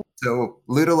 Oh. So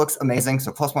Luda looks amazing,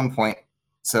 so plus 1 point.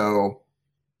 So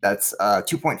that's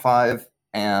 2.5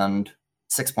 and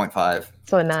 6.5.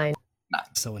 So a 9.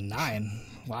 So a 9.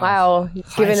 Wow,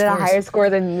 giving it a higher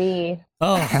score than me.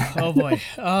 Oh boy.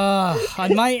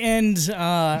 On my end,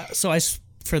 so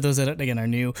for those that again are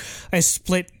new, I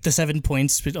split the 7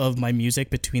 points of my music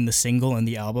between the single and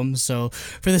the album. So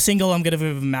for the single, I'm gonna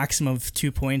give a maximum of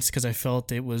 2 points, because I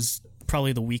felt it was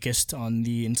probably the weakest on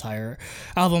the entire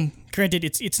album. Granted,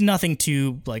 it's nothing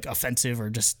too like offensive or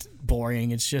just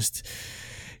boring. It's just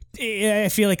I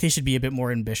feel like they should be a bit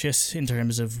more ambitious in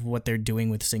terms of what they're doing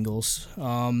with singles.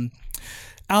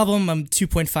 Album, I'm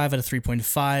 2.5 out of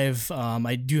 3.5.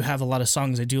 I do have a lot of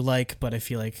songs I do like, but I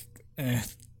feel like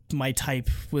My Type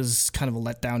was kind of a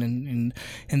letdown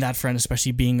in that front,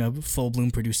 especially being a full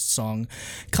bloom produced song.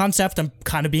 Concept, I'm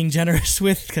kind of being generous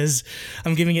with because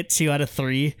I'm giving it 2 out of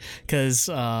 3 because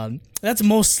that's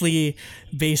mostly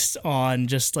based on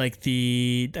just like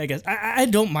I guess I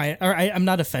don't mind, or I'm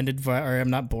not offended by, or I'm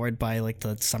not bored by like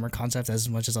the summer concept as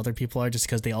much as other people are, just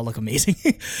because they all look amazing.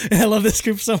 And I love this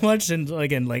group so much. And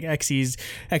again, like Exy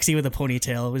with a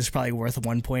ponytail was probably worth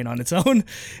 1 point on its own,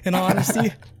 in all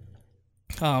honesty.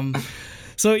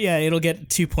 So yeah, it'll get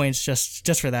 2 points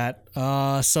just for that.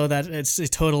 So that it's a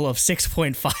total of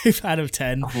 6.5 out of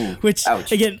 10, which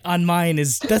ouch. Again on mine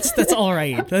is that's all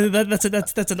right.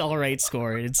 That's an all right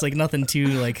score. It's like nothing too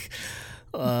like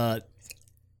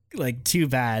too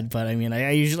bad, but I mean,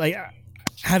 I usually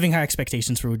having high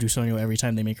expectations for Would You Sonyo every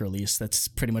time they make a release. That's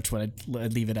pretty much what I'd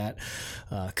leave it at.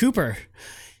 Cooper.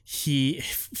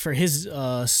 For his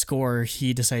score,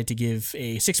 he decided to give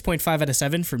a 6.5 out of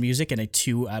 7 for music and a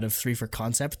 2 out of 3 for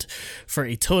concept, for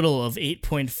a total of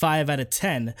 8.5 out of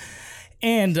 10.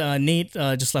 And Nate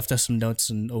just left us some notes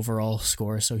and overall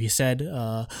score. So he said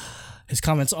his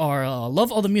comments are,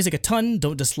 love all the music a ton,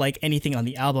 don't dislike anything on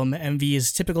the album. MV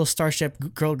is typical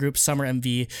Starship girl group summer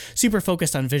MV, super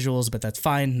focused on visuals, but that's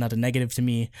fine, not a negative to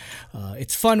me.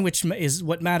 It's fun, which is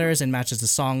what matters and matches the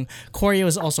song. Choreo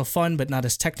is also fun, but not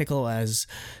as technical as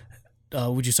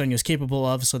Would You Sonyo is capable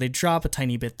of, so they drop a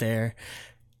tiny bit there.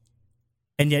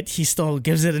 And yet he still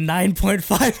gives it a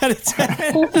 9.5 out of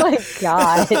 10. Oh my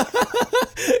god.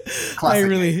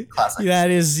 Classic.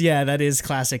 That is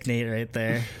classic Nate right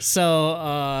there.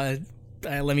 So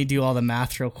let me do all the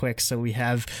math real quick. So we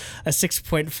have a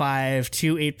 6.5,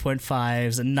 2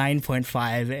 8.5s, a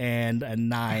 9.5, and a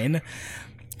 9.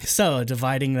 So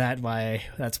dividing that by,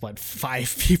 that's what,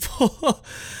 5 people.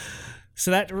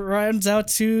 So that rounds out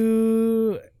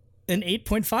to an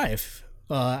 8.5.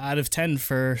 Out of 10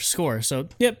 for score. So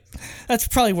yep, that's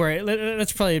probably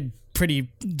a pretty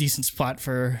decent spot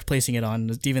for placing it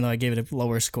on, even though I gave it a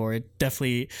lower score. It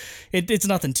definitely it's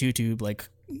nothing too like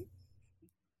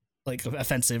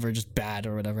offensive or just bad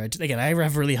or whatever. I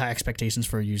have really high expectations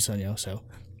for Yu Sonyo.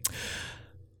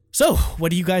 So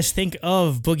what do you guys think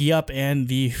of Boogie Up and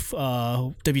the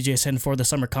WJSN for the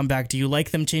summer comeback? Do you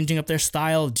like them changing up their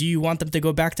style? Do you want them to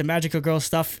go back to Magical Girl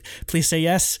stuff? Please say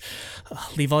yes.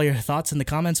 Leave all your thoughts in the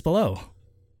comments below.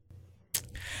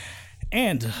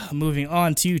 And moving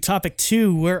on to topic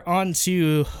 2, we're on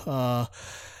to not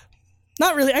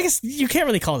really, I guess you can't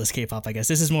really call this K-pop, I guess.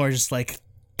 This is more just like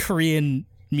Korean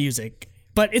music.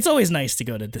 But it's always nice to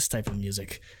go to this type of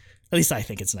music. At least I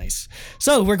think it's nice.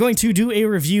 So we're going to do a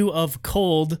review of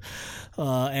Cold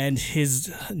and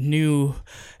his new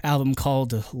album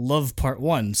called Love Part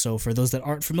 1. So for those that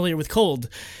aren't familiar with Cold,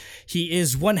 he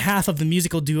is one half of the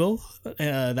musical duo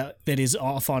that is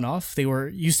Off on Off. They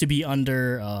used to be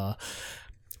under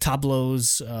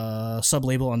Tableau's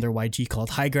sub-label under YG called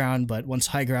High Ground, but once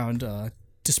High Ground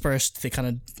dispersed, they kind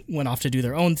of went off to do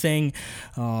their own thing.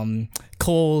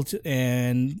 Cold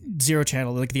and Zero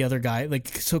Channel, like the other guy,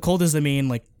 so Cold is the main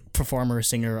like performer,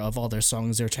 singer of all their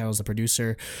songs. Zero Channel is the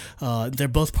producer. They're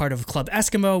both part of Club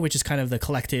Eskimo, which is kind of the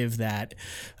collective that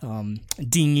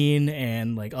Dingin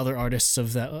and like other artists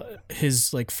of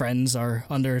his like friends are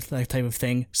under, that type of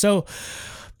thing. So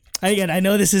again, I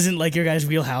know this isn't like your guys'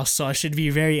 wheelhouse, so I should be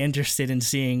very interested in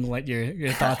seeing what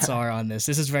your thoughts are on this.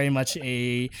 This is very much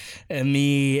a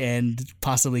me and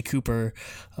possibly Cooper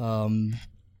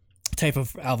type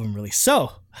of album release.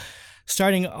 So,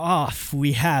 starting off,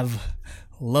 we have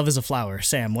Love is a Flower.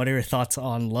 Sam, what are your thoughts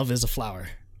on Love is a Flower?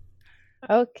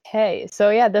 Okay, so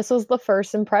yeah, this was the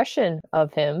first impression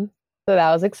of him. So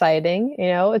that was exciting. You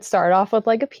know, it started off with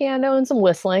like a piano and some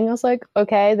whistling. I was like,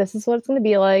 okay, this is what it's going to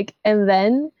be like. And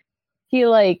then he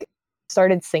like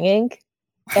started singing,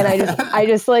 and I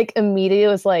just like immediately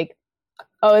was like,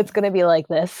 oh, it's gonna be like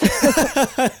this.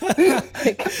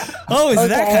 Like, oh, is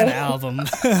that kind of album?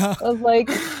 I was like,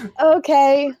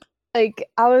 okay. Like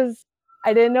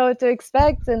I didn't know what to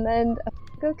expect, and then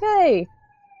okay.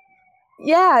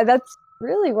 Yeah, that's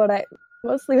really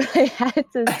mostly what I had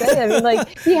to say. I mean,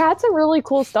 like, he had some really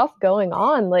cool stuff going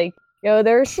on. Like, you know,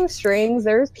 there's some strings,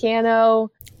 there's piano.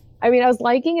 I mean, I was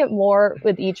liking it more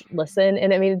with each listen,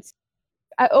 and I mean, it's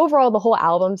overall the whole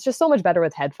album's just so much better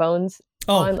with headphones.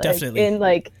 Oh, definitely. And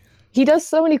like, he does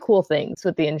so many cool things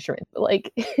with the instrument,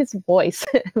 like his voice,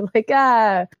 like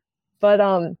But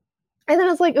and then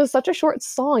it's like it was such a short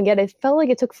song, yet it felt like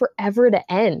it took forever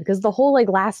to end because the whole like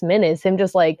last minute is him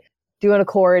just like doing a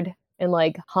chord and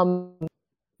like hum.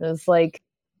 It was like,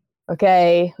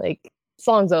 okay, like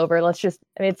song's over. Let's just.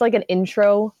 I mean, it's like an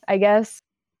intro, I guess.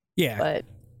 Yeah. But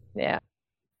yeah,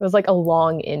 it was like a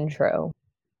long intro.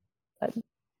 But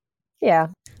yeah.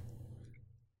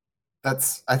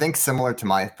 That's, I think, similar to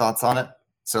my thoughts on it.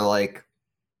 So like,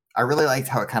 I really liked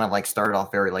how it kind of like started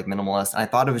off very like minimalist, and I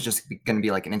thought it was just going to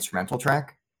be like an instrumental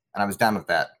track, and I was down with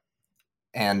that.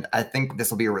 And I think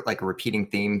this will be like a repeating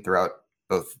theme throughout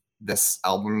both this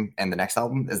album and the next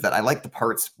album, is that I like the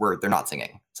parts where they're not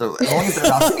singing. So as long as they're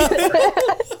not singing,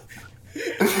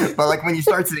 but like when you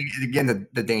start singing, it get into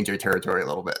the danger territory a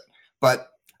little bit.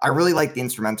 But I really like the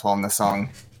instrumental on this song.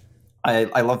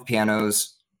 I love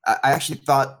pianos. I actually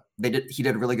thought he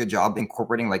did a really good job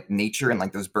incorporating like nature and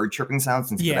like those bird chirping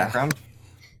sounds into the background.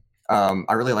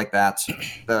 I really like that.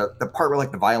 The part where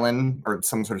like the violin or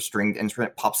some sort of stringed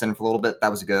instrument pops in for a little bit, that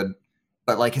was good.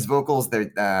 But like his vocals,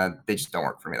 they just don't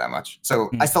work for me that much.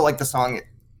 So I still like the song.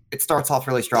 It starts off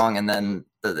really strong, and then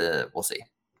we'll see.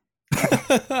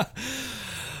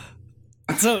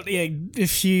 So yeah,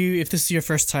 if this is your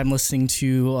first time listening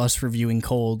to us reviewing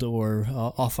Cold or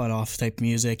Off on Off type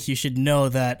music, you should know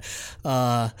that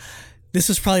this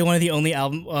was probably one of the only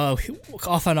album.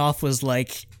 Off on Off was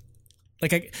like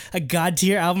a god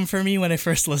tier album for me when I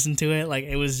first listened to it. Like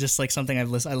it was just like something I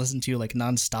listened to like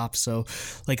nonstop. So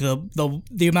like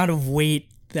the amount of weight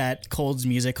that Cold's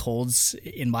music holds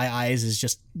in my eyes is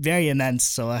just very immense.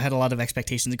 So I had a lot of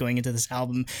expectations going into this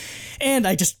album, and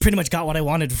I just pretty much got what I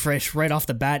wanted right off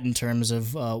the bat in terms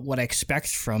of what I expect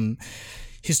from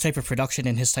his type of production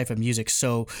and his type of music.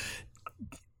 So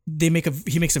he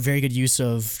makes a very good use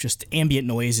of just ambient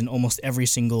noise in almost every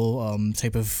single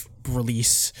type of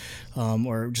release,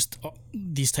 or just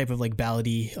these type of like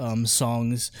ballady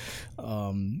songs.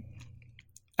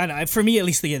 And for me, at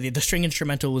least, the string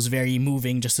instrumental was very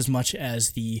moving, just as much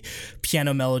as the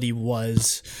piano melody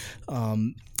was.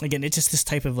 Again, it's just this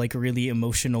type of like really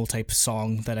emotional type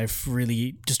song that I've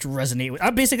really just resonate with.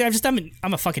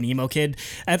 I'm a fucking emo kid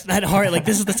at heart. Like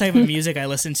this is the type of music I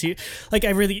listen to. Like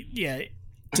I really,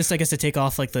 just I guess to take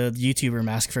off like the YouTuber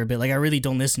mask for a bit, like I really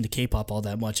don't listen to K-pop all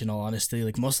that much in all honesty.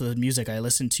 Like most of the music I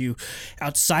listen to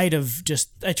outside of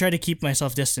I try to keep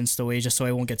myself distanced away just so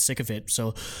I won't get sick of it.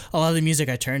 So a lot of the music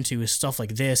I turn to is stuff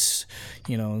like this,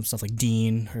 stuff like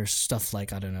Dean, or stuff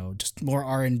like, I don't know, just more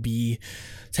R&B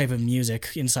type of music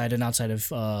inside and outside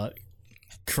of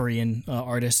Korean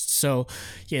artists. So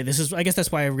yeah, I guess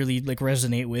that's why I really like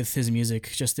resonate with his music.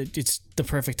 Just it's the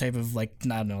perfect type of like,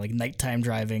 I don't know, like nighttime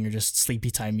driving or just sleepy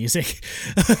time music.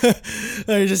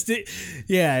 Or just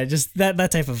that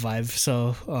type of vibe.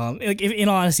 So like in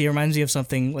all honesty, it reminds me of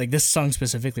something like this song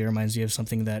specifically reminds me of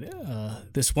something that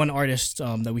this one artist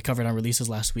that we covered on releases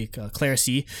last week, Clara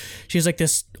C. She's like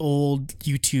this old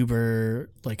YouTuber,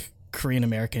 like Korean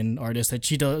American artist, that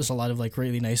she does a lot of like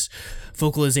really nice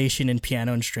vocalization and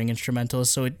piano and string instrumentals.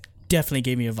 So it definitely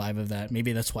gave me a vibe of that.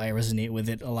 Maybe that's why I resonate with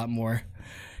it a lot more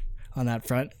on that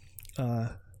front.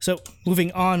 So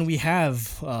moving on, we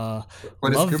have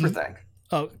what does Cooper think?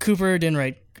 Oh, Cooper didn't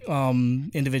write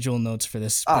individual notes for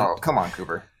this. Oh, come on,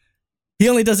 Cooper. He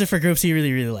only does it for groups he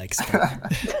really, really likes.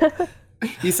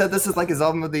 He said this is like his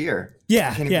album of the year.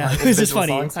 Yeah. It's just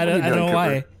funny. I don't know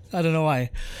why. I don't know why.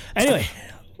 Anyway,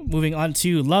 moving on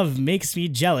to Love Makes Me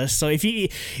Jealous. So if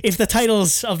the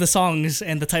titles of the songs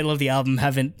and the title of the album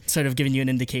haven't sort of given you an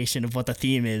indication of what the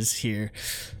theme is here,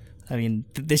 I mean,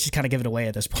 they should kind of give it away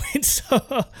at this point.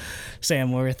 So,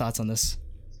 Sam, what are your thoughts on this?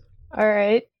 All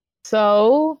right.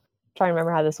 So, trying to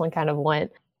remember how this one kind of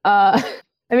went. I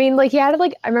mean, like he had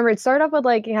like, I remember it started off with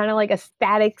like kind of like a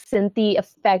static synthy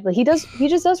effect. Like he just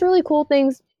does really cool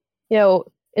things,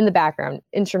 in the background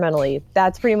instrumentally.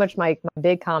 That's pretty much my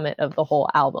big comment of the whole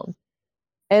album.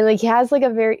 And like he has like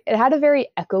it had a very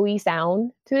echoey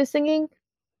sound to his singing,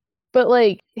 but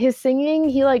like his singing,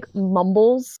 he like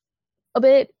mumbles a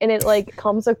bit and it like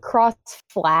comes across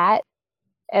flat,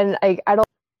 and I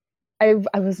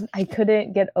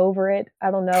couldn't get over it.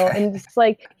 I don't know. And it's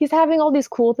like he's having all these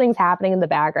cool things happening in the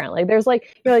background. Like there's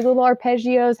like like little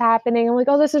arpeggios happening. I'm like,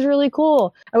 oh, this is really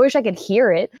cool. I wish I could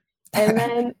hear it. And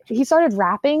then he started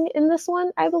rapping in this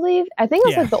one, I believe. I think it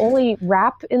was like the only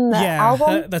rap in the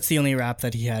album. That's the only rap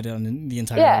that he had on the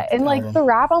entire and like album. the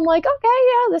rap, I'm like, okay,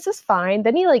 yeah, this is fine.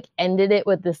 Then he like ended it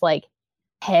with this like,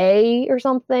 hey, or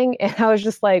something. And I was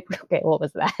just like, okay, what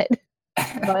was that?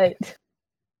 But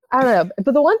I don't know.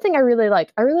 But the one thing I really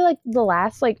like the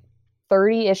last like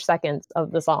 30-ish seconds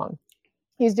of the song.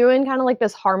 He's doing kind of like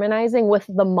this harmonizing with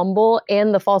the mumble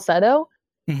and the falsetto.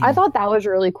 I thought that was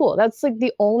really cool. That's like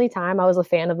the only time I was a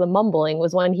fan of the mumbling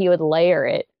was when he would layer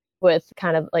it with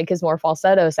kind of like his more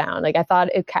falsetto sound. Like I thought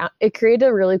it created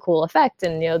a really cool effect,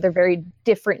 and they're very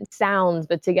different sounds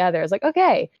but together. It's like,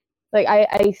 okay, like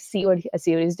I see what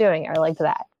he's doing. I liked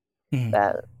that.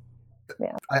 That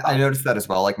yeah. I noticed that as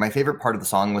well. Like my favorite part of the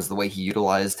song was the way he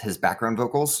utilized his background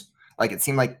vocals. Like it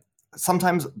seemed like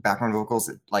sometimes background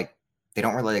vocals like they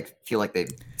don't really like feel like they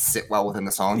sit well within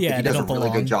the song. Yeah, he does a really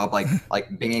good job like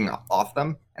binging off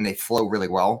them, and they flow really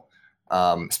well.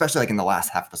 Especially like in the last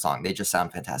half of the song, they just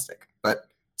sound fantastic. But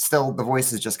still, the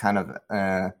voice is just kind of.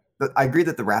 I agree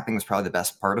that the rapping was probably the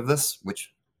best part of this,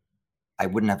 which I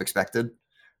wouldn't have expected.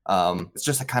 It's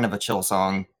just a kind of a chill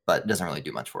song, but it doesn't really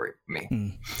do much for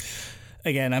me.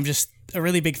 Again, I'm just a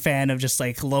really big fan of just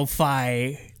like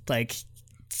lo-fi, like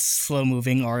slow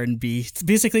moving R&B. It's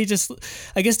basically just,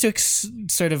 I guess, to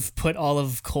sort of put all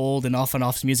of Cold and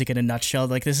Off music in a nutshell.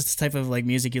 Like this is the type of like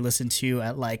music you listen to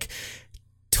at like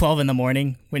 12 in the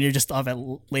morning when you're just up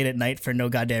late at night for no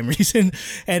goddamn reason,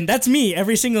 and that's me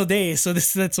every single day. So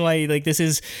that's why like this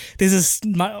is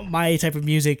my type of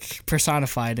music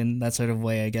personified in that sort of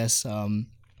way, I guess.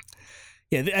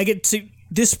 Yeah, I get to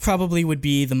this probably would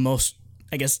be the most,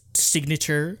 I guess,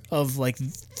 signature of like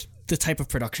the type of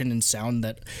production and sound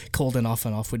that Cold and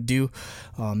Off would do.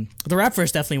 The rap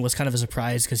verse definitely was kind of a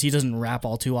surprise because he doesn't rap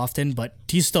all too often, but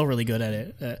he's still really good at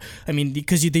it. I mean,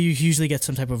 because they usually get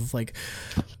some type of like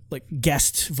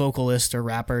guest vocalist or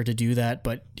rapper to do that,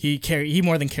 but he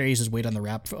more than carries his weight on the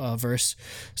rap verse.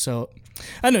 So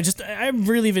I don't know, just I've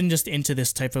really been just into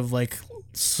this type of like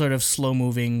sort of slow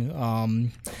moving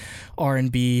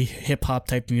R&B hip hop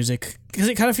type music, because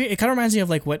it kind of reminds me of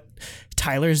like what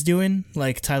Tyler's doing,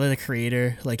 like Tyler the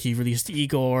Creator. Like he released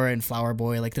Igor and Flower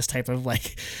Boy, like this type of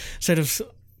like sort of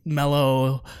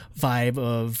mellow vibe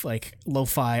of like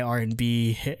lo-fi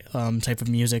R&B type of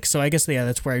music. So I guess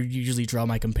that's where I usually draw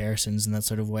my comparisons in that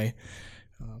sort of way.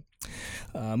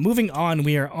 Moving on,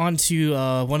 we are on to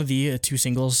one of the two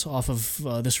singles off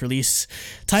of this release,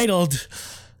 titled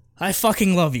I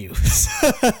Fucking Love You.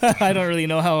 I don't really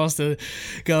know how else to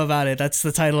go about it. That's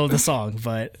the title of the song,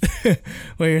 but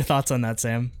what are your thoughts on that,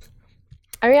 Sam?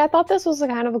 I mean, I thought this was a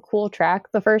kind of a cool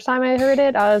track. The first time I heard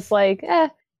it, I was like,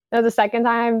 No, the second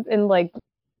time and like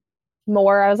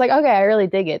more, I was like, okay, I really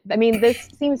dig it. I mean, this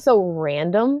seems so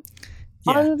random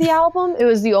on the album. It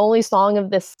was the only song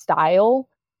of this style,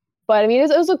 but I mean,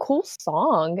 it was a cool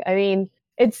song. I mean,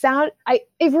 it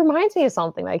reminds me of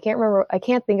something. I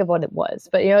can't think of what it was,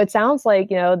 but it sounds like,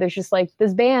 there's just like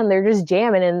this band, they're just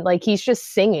jamming and like he's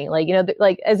just singing, like,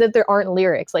 like as if there aren't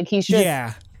lyrics, like he's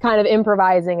just kind of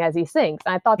improvising as he sings.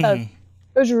 And I thought that it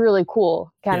was really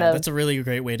cool. That's a really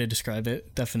great way to describe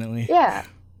it. Definitely. Yeah.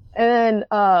 And then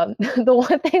the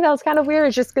one thing that was kind of weird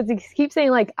is just because he keeps saying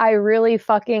like, I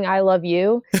love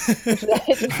you.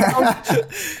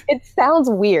 It sounds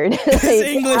weird. His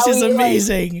English is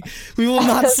amazing. We will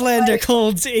not slander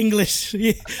Cold's English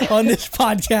on this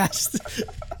podcast.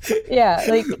 Yeah,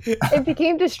 like it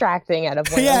became distracting at a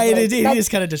point. Yeah, it is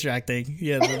kind of distracting.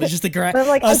 Yeah, it's just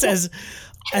us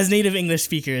as native English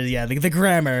speakers. Yeah, the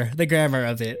grammar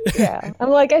of it. Yeah,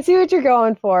 I'm like, I see what you're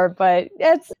going for, but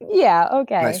it's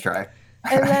okay. Nice try.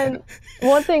 And then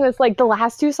one thing was like the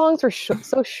last two songs were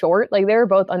so short, like they were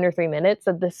both under 3 minutes.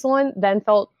 So this one then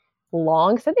felt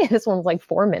long. So I think this one's like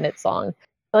 4 minute song.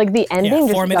 Like the ending,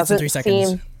 4 minutes and 3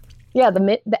 seconds.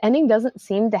 The ending doesn't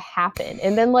seem to happen.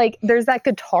 And then like there's that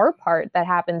guitar part that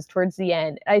happens towards the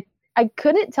end. I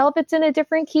couldn't tell if it's in a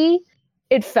different key.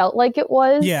 It felt like it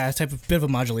was. Yeah, a type of bit of a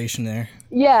modulation there.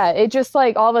 Yeah, it just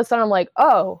like all of a sudden I'm like,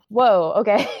 oh, whoa,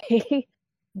 okay.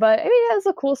 But I mean, it was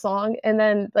a cool song. And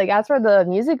then like as for the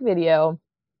music video,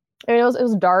 I mean, it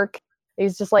was dark.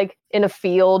 He's just like in a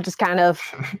field, just kind of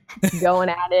going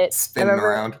at it, spinning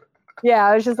around. Yeah,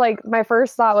 I was just like, my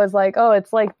first thought was like, oh,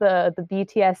 it's like the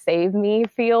BTS Save Me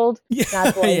field. Yeah,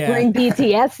 not to like bring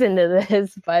BTS into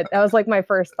this, but that was like my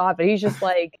first thought. But he's just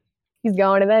like, he's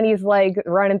going, and then he's like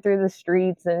running through the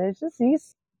streets, and it's just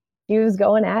he was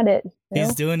going at it.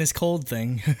 He's doing his Cold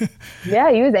thing.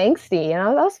 Yeah, he was angsty, and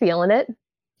I was feeling it.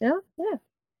 Yeah.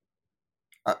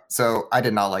 So I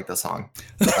did not like the song.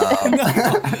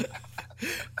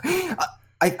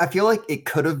 I feel like it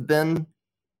could have been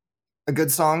a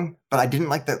good song, but I didn't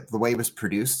like the way it was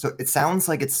produced. So it sounds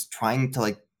like it's trying to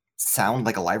like sound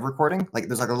like a live recording. Like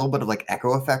there's like a little bit of like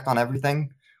echo effect on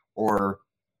everything, or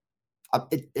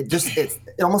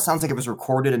it almost sounds like it was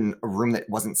recorded in a room that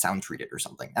wasn't sound treated or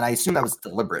something. And I assume that was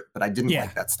deliberate, but I didn't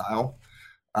like that style.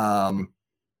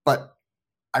 But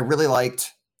I really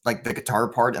liked like the guitar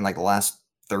part and like the last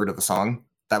third of the song.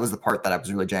 That was the part that I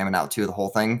was really jamming out to the whole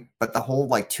thing. But the whole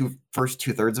like first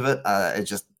 2/3 of it, I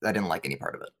didn't like any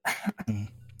part of it.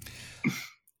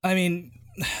 I mean,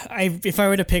 if I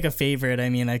were to pick a favorite, I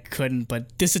mean, I couldn't,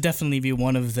 but this would definitely be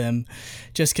one of them,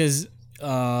 just because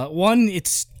one,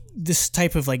 it's this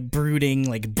type of like brooding,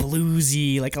 like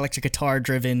bluesy, like electric guitar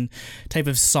driven type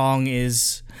of song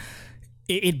is.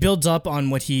 It builds up on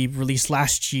what he released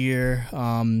last year.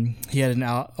 He had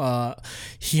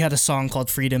a song called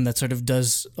Freedom that sort of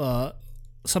does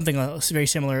something very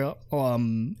similar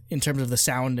in terms of the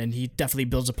sound, and he definitely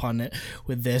builds upon it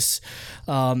with this.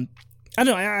 I don't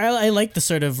know. I like the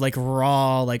sort of like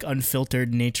raw, like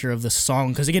unfiltered nature of the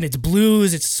song because again, it's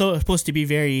blues. It's supposed to be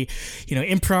very,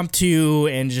 impromptu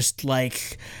and just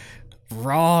like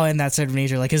raw in that sort of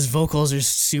nature. Like his vocals are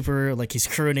super, like he's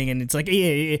crooning, and it's like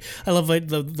I love like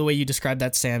the way you describe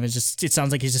that, Sam. It's just, it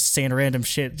sounds like he's just saying random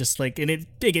shit, just like, and it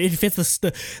fits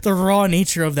the raw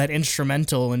nature of that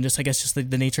instrumental, and just I guess just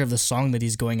the nature of the song that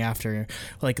he's going after,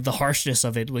 like the harshness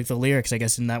of it, like the lyrics, I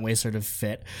guess in that way sort of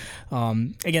fit.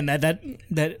 Again,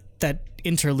 that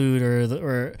interlude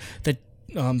or that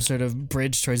sort of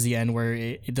bridge towards the end where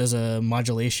it does a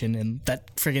modulation, and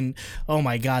that friggin', oh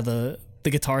my god, the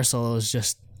guitar solo is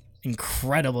just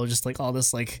incredible. Just like all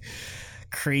this like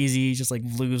crazy, just like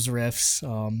blues riffs.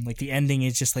 Like the ending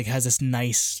is just like has this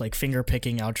nice like finger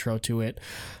picking outro to it.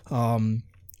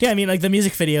 Yeah, I mean, like the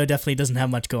music video definitely doesn't have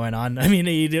much going on. I mean,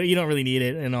 you don't really need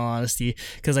it in all honesty,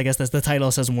 because I guess that's the title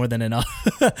says more than enough.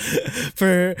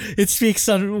 It speaks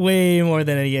on way more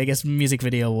than any, I guess, music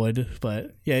video would.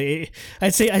 But yeah,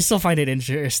 I'd say I still find it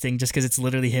interesting just because it's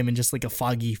literally him in just like a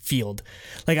foggy field.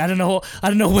 Like I don't know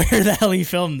where the hell he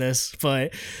filmed this,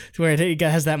 but where it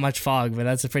has that much fog. But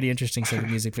that's a pretty interesting sort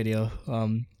of music video.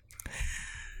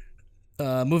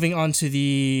 Moving on to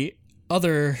the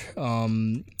other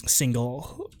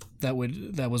single that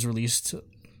was released.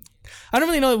 I don't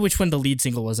really know which one the lead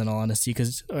single was in all honesty,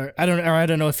 because I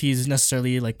don't know if he's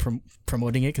necessarily like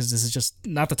promoting it, because this is just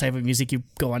not the type of music you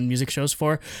go on music shows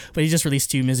for. But he just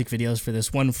released 2 music videos for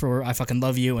this, one for I Fucking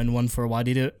Love You and one for Why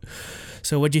Did It.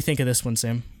 So what do you think of this one,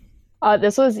 Sam?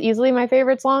 This was easily my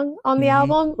favorite song on the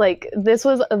album. Like, this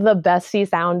was the best he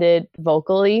sounded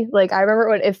vocally. Like, I remember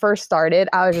when it first started,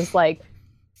 I was just like,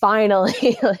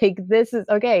 finally, like, this is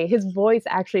okay. His voice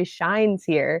actually shines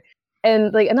here.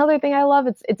 And like another thing I love,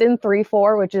 it's in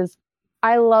 3/4, which is,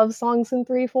 I love songs in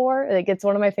 3/4. Like, it's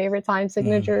one of my favorite time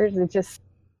signatures. It just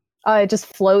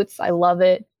floats. I love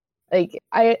it. Like,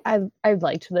 I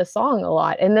liked this song a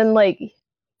lot. And then like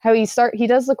how he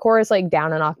does the chorus like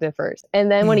down an octave first,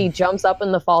 and then when he jumps up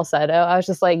in the falsetto, I was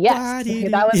just like, yes,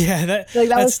 that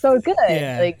was so good.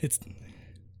 Yeah, like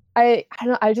I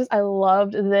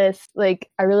loved this. Like,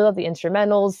 I really love the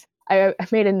instrumentals. I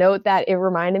made a note that it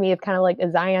reminded me of kind of like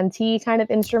a Zion T kind of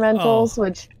instrumentals,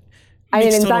 which I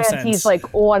mean, Zion T is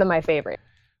like one of my favorites.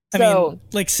 I mean,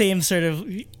 like same sort of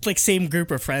like same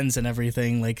group of friends and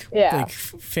everything, like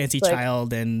Fancy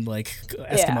Child and like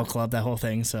Eskimo Club, that whole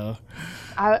thing. So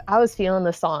I was feeling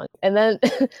the song, and then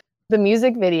the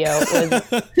music video was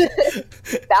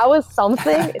that was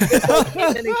something. It just like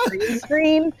came in a green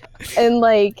screen, and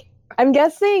like I'm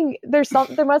guessing there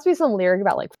must be some lyric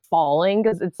about like falling,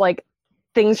 because it's like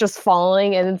things just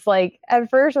falling, and it's like at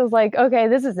first I was like, okay,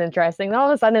 this is interesting. Then all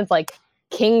of a sudden it's like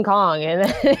King Kong, and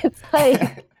it's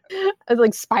like it's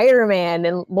like Spider-Man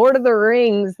and Lord of the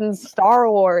Rings and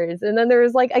Star Wars, and then there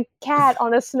was like a cat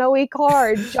on a snowy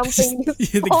car jumping.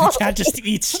 The cat just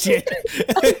eats shit.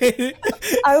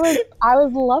 I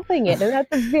was loving it, and at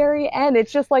the very end,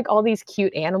 it's just like all these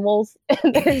cute animals,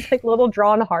 and there's like little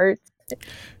drawn hearts.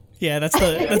 Yeah, that's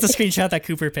a screenshot that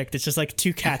Cooper picked. It's just like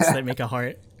 2 cats that make a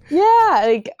heart. Yeah,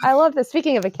 like I love this.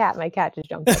 Speaking of a cat, my cat just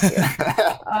jumped up here.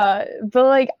 But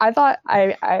like I thought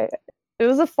it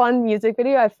was a fun music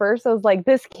video. At first, I was like,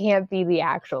 this can't be the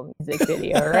actual music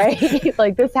video, right?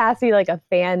 Like, this has to be like a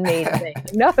fan-made thing.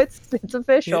 No, it's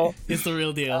official. It's the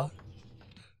real deal.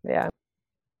 Yeah.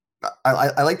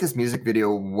 I like this music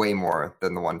video way more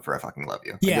than the one for I Fucking Love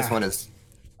You. Yeah. Like, this one is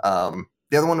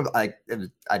the other one I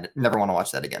never want to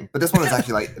watch that again. But this one is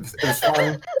actually like it was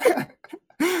fun.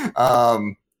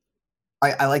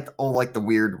 I like all like the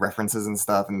weird references and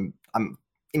stuff, and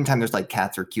anytime there's like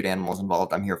cats or cute animals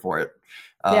involved, I'm here for it.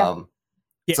 So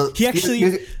he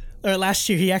actually last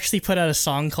year he actually put out a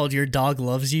song called Your Dog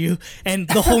Loves You, and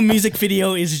the whole music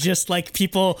video is just like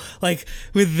people like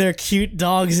with their cute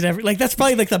dogs and everything. Like, that's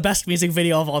probably like the best music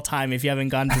video of all time if you haven't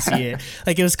gone to see it.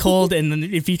 Like, it was cold, and then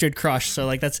it featured Crush, so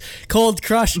like that's cold,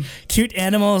 Crush, cute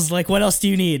animals. Like, what else do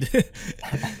you need?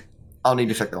 I'll need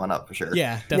to check that one out for sure.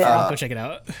 Yeah, definitely go check it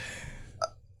out.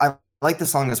 I like the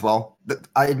song as well.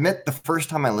 I admit the first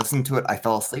time I listened to it, I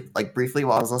fell asleep like briefly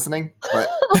while I was listening. But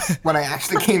when I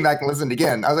actually came back and listened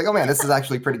again, I was like, oh man, this is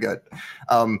actually pretty good.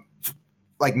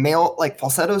 like male like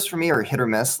falsettos for me are hit or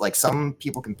miss. Like some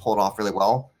people can pull it off really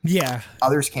well. Yeah.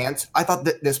 Others can't. I thought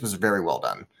that this was very well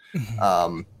done.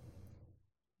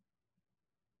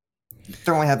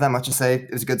 Don't really have that much to say.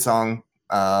 It was a good song.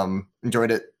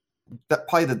 Enjoyed it.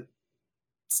 Probably the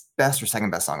best or second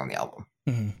best song on the album.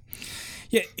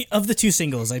 Yeah, of the two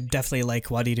singles, I definitely like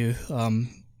Wadidu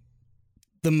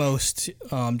the most,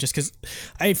 just because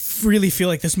I really feel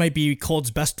like this might be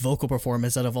Cold's best vocal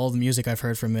performance out of all the music I've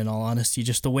heard from him, in all honesty.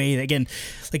 Just the way, again,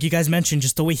 like you guys mentioned,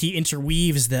 just the way he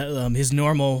interweaves his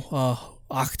normal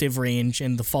octave range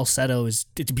and the falsetto it's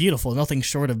beautiful. Nothing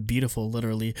short of beautiful,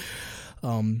 literally.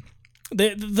 I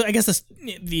guess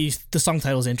the song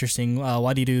title is interesting.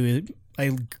 Wadidu,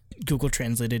 I Google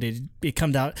translated it. It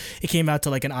came out to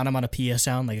like an onomatopoeia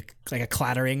sound, like a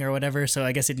clattering or whatever. So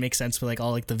I guess it makes sense with like all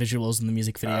like the visuals in the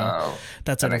music video.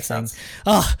 That sort of thing.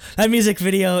 Oh, that music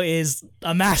video is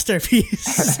a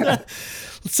masterpiece.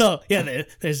 So yeah,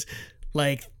 there's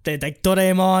like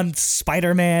Doraemon,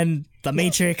 Spider-Man, The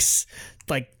Matrix,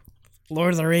 like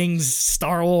Lord of the Rings,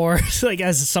 Star Wars. Like,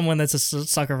 as someone that's a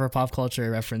sucker for pop culture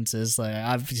references, like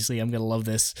obviously I'm gonna love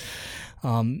this.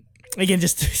 Again,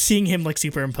 just seeing him like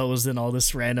superimposed and all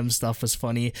this random stuff was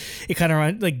funny. It kind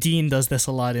of like Dean does this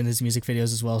a lot in his music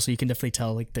videos as well, so you can definitely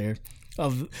tell like they're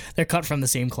cut from the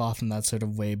same cloth in that sort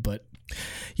of way. But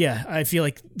yeah, I feel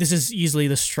like this is easily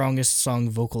the strongest song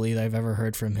vocally that I've ever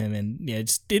heard from him, and yeah,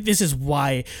 this is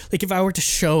why. Like, if I were to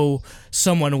show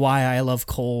someone why I love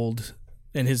Cold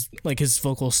and his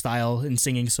vocal style and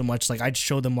singing so much, like I'd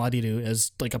show them Wadidu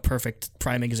as like a perfect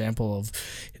prime example of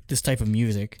this type of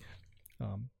music.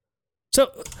 So,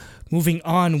 moving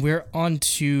on, we're on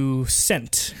to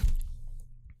Scent.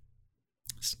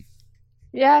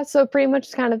 Yeah, so pretty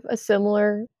much kind of a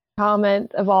similar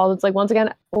comment of all. It's like, once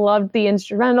again, loved the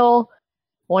instrumental.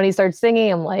 When he starts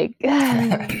singing, I'm like,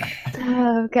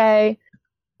 okay.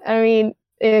 I mean,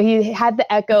 he had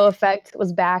the echo effect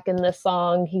was back in this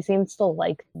song. He seems to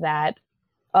like that.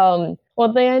 One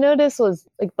thing I noticed was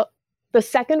like the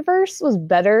second verse was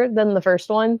better than the first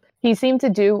one. He seemed to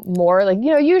do more, like,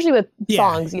 usually with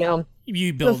songs,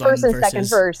 you build the first on and verses. second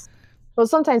verse. Well,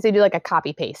 sometimes they do like a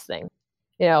copy paste thing,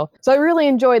 So I really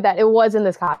enjoyed that. It was in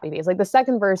this copy paste. Like the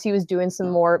second verse, he was doing some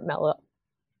more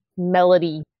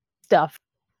melody stuff,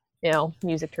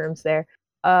 music terms there.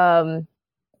 And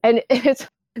this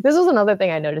was another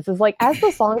thing I noticed is like, as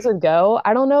the songs would go,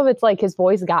 I don't know if it's like his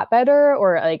voice got better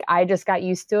or like I just got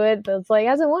used to it. But it's like,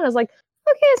 as it went, I was like,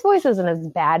 okay, his voice isn't as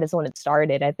bad as when it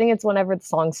started. I think it's whenever the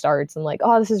song starts and like,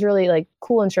 oh, this is really like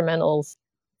cool instrumentals.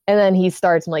 And then he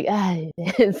starts, I'm like,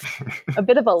 it's a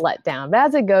bit of a letdown. But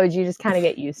as it goes, you just kind of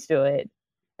get used to it.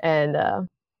 And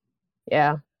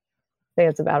yeah, I think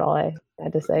that's about all I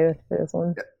had to say for this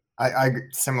one. I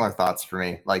similar thoughts for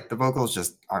me. Like the vocals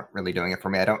just aren't really doing it for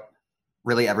me. I don't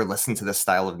really ever listen to this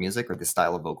style of music or this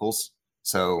style of vocals.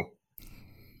 So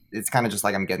it's kind of just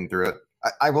like I'm getting through it.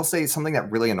 I will say something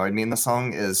that really annoyed me in the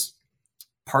song is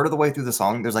part of the way through the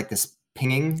song, there's like this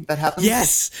pinging that happens.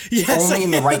 Yes. Only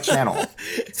in the right channel.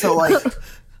 So like,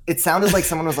 it sounded like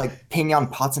someone was like pinging on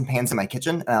pots and pans in my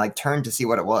kitchen, and I like turned to see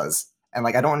what it was. And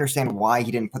like, I don't understand why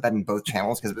he didn't put that in both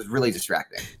channels because it was really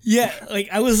distracting. Yeah, like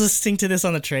I was listening to this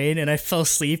on the train and I fell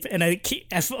asleep and I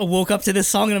woke up to this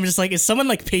song and I'm just like, is someone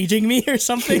like paging me or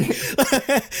something?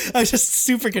 I was just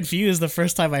super confused the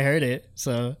first time I heard it.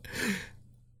 So,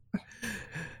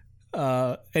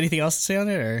 anything else to say on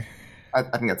it? Or I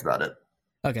think that's about it.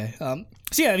 Okay. So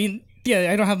yeah, I mean,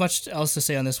 I don't have much else to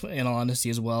say on this, in all honesty,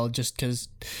 as well. Just because,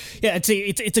 yeah,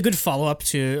 it's a good follow up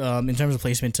to in terms of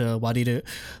placement to Wadidu.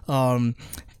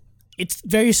 It's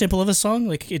very simple of a song.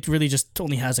 Like it really just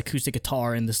only has acoustic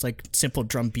guitar and this like simple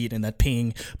drum beat and that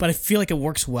ping. But I feel like it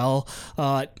works well.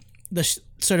 The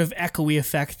sort of echoey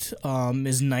effect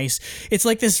is nice. It's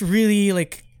like this really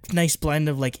like nice blend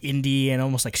of like indie and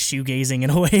almost like shoegazing in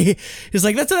a way. It's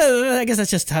like I guess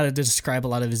that's just how to describe a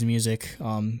lot of his music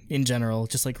in general,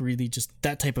 just like really just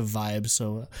that type of vibe.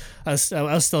 So I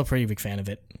was still a pretty big fan of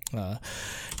it.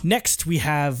 Next we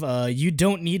have You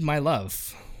Don't Need My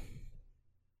Love.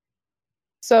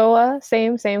 So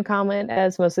same comment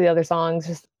as most of the other songs,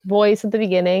 just voice at the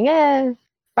beginning.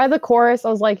 By the chorus I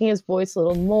was liking his voice a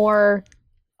little more.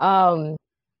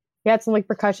 He had some like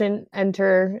percussion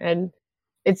enter, and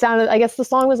it sounded, I guess the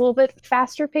song was a little bit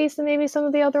faster paced than maybe some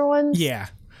of the other ones. Yeah.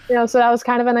 So that was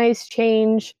kind of a nice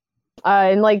change.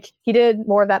 And like he did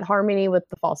more of that harmony with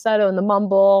the falsetto and the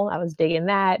mumble. I was digging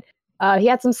that. He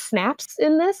had some snaps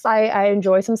in this. I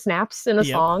enjoy some snaps in a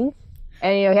song.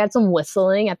 And he had some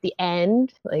whistling at the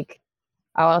end. Like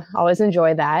I always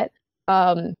enjoy that.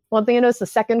 One thing I noticed, the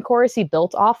second chorus he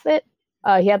built off it.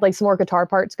 He had like some more guitar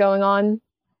parts going on.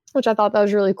 which I thought that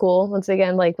was really cool. Once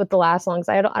again, like with the last songs,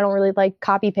 I don't really like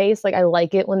copy paste. Like I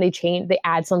like it when they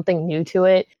add something new to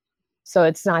it, so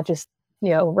it's not just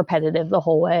repetitive the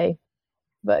whole way.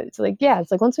 But it's like, yeah,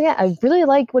 it's like once again, I really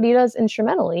like what he does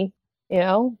instrumentally,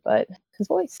 but his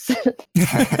voice.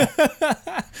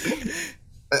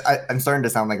 I'm starting to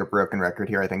sound like a broken record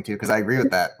here, I think, too, because I agree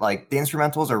with that. Like, the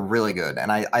instrumentals are really good,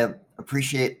 and I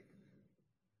appreciate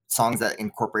songs that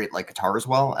incorporate like guitar as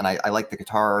well. And I like the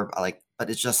guitar, but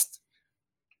it's just,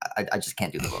 I just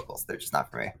can't do the vocals. They're just not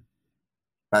for me.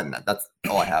 But that's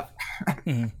all I have.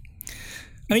 Mm-hmm.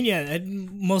 I mean, yeah,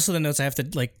 most of the notes I have to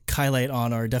like highlight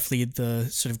on are definitely the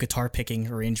sort of guitar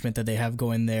picking arrangement that they have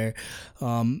going there,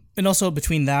 and also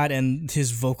between that and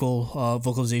his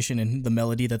vocalization and the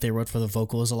melody that they wrote for the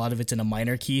vocals, a lot of it's in a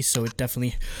minor key, so it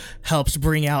definitely helps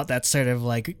bring out that sort of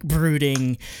like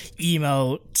brooding,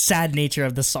 emo, sad nature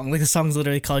of the song. Like the song's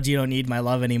literally called "You Don't Need My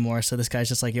Love Anymore," so this guy's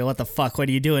just like, yo, what the fuck? What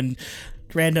are you doing,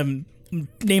 random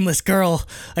nameless girl?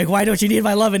 Like, why don't you need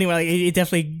my love anymore? Like, it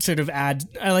definitely sort of adds.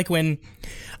 I like when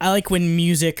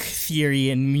music theory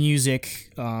and music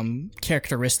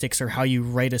characteristics or how you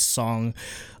write a song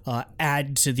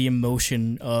add to the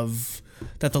emotion of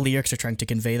that the lyrics are trying to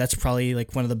convey. That's probably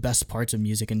like one of the best parts of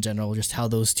music in general, just how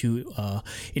those two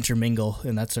intermingle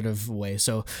in that sort of way.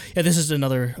 So yeah, this is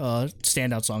another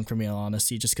standout song for me, in all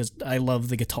honesty, just because I love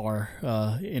the guitar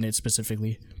in it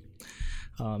specifically.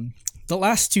 The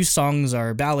last two songs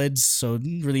are ballads, so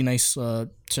really nice sort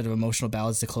of emotional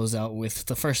ballads to close out with.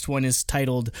 The first one is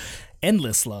titled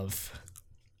Endless Love.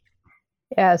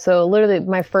 Yeah, so literally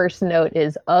my first note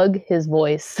is ugh, his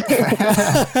voice.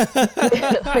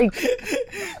 Like,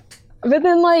 but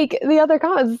then like the other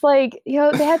comments, it's like,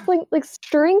 they had like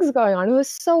strings going on. It was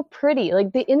so pretty.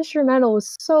 Like the instrumental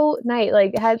was so nice.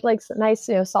 Like it had like nice,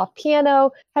 soft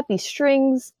piano, had these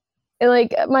strings. And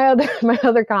like my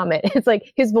other comment, it's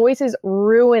like his voice is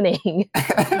ruining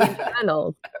the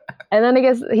channels. And then I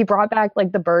guess he brought back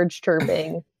like the birds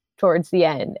chirping towards the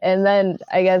end. And then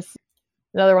I guess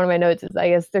another one of my notes is I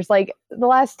guess there's like the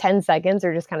last 10 seconds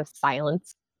are just kind of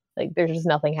silence. Like there's just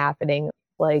nothing happening.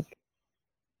 Like,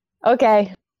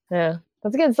 okay. Yeah.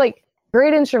 Once again, it's like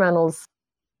great instrumentals.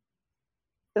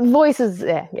 Voices,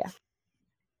 yeah.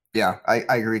 Yeah, I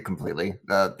agree completely.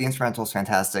 The instrumental is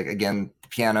fantastic. Again, the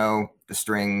piano, the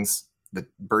strings, the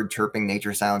bird chirping,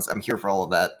 nature sounds. I'm here for all of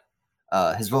that.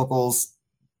 His vocals,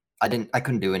 I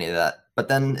couldn't do any of that. But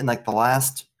then in like the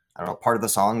last, I don't know, part of the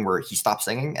song where he stops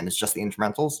singing and it's just the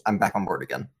instrumentals, I'm back on board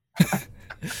again.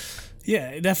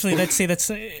 Yeah, definitely. Let's say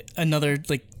that's another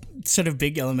like sort of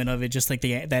big element of it, just like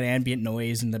that ambient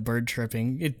noise and the bird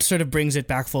chirping. It sort of brings it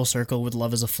back full circle with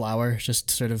Love Is a Flower, just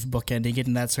sort of bookending it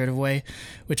in that sort of way,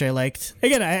 which I liked.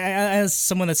 Again, I as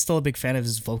someone that's still a big fan of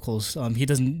his vocals, he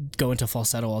doesn't go into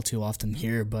falsetto all too often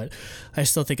here, but I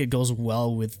still think it goes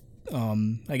well with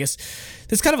I guess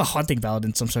it's kind of a haunting ballad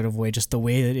in some sort of way, just the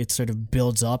way that it sort of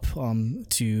builds up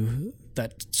to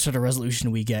that sort of resolution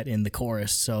we get in the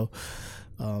chorus. So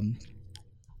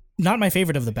not my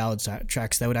favorite of the ballad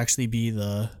tracks. That would actually be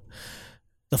the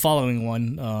following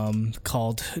one,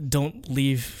 called "Don't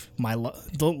Leave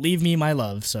Me, My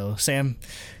Love." So Sam,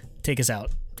 take us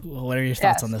out. What are your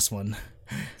thoughts on this one?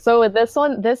 So with this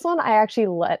one I actually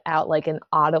let out like an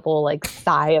audible like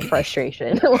sigh of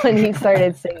frustration when he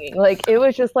started singing. Like it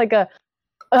was just like a,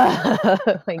 oh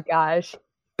my gosh.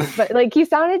 But like he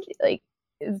sounded like,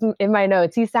 in my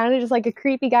notes, he sounded just like a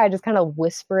creepy guy just kind of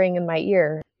whispering in my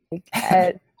ear.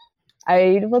 Like,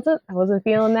 I wasn't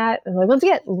feeling that. And like once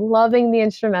again, loving the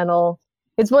instrumental.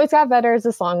 His voice got better as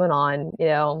the song went on.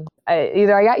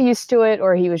 Either I got used to it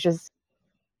or he was just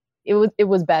it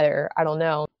was better. I don't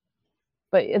know.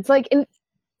 But it's like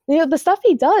the stuff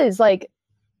he does, like,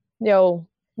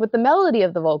 with the melody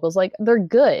of the vocals, like they're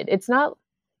good. It's not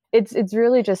it's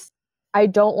really just I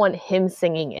don't want him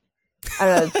singing it. I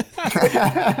don't know.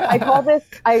 I call this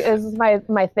is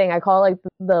my thing. I call it like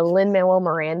the Lin-Manuel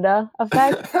Miranda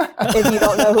effect. If you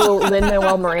don't know who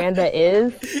Lin-Manuel Miranda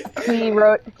is, he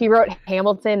wrote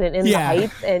Hamilton and In the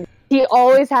Heights, and he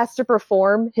always has to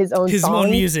perform his own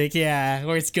own music, yeah,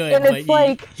 where it's good, and but it's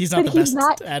like he's not the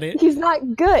best at it. He's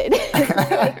not good.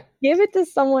 Like, give it to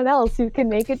someone else who can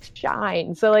make it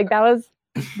shine. So like that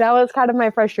was kind of my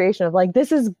frustration of like,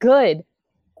 this is good.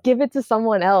 Give it to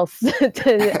someone else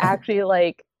to actually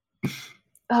like,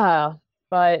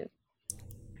 but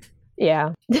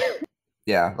yeah.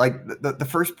 Yeah, like the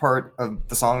first part of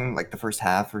the song, like the first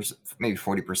half or maybe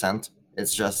 40%,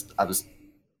 it's just, I was,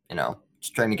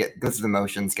 just trying to go through the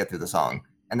motions, get through the song.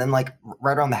 And then like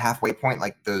right around the halfway point,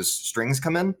 like those strings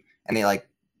come in and they like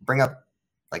bring up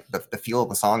like the feel of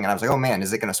the song. And I was like, oh man,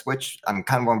 is it going to switch? I'm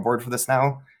kind of on board for this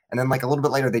now. And then like a little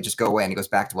bit later, they just go away and he goes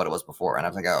back to what it was before. And I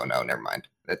was like, oh no, never mind.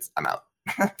 I'm out.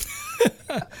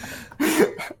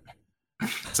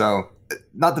 So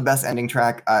not the best ending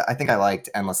track. I think I liked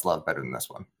Endless Love better than this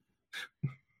one.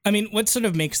 I mean, what sort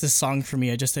of makes this song for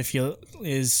me, I feel,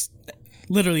 is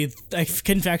literally, I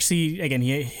can actually, again,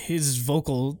 his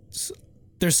vocals,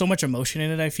 there's so much emotion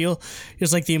in it, I feel.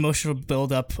 It's like the emotional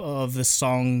buildup of the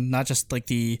song, not just like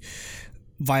the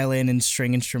violin and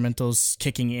string instrumentals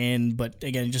kicking in, but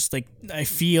again, just like, I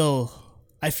feel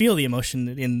the emotion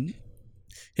in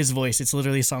his voice. It's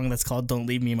literally a song that's called Don't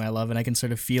Leave Me, My Love, and I can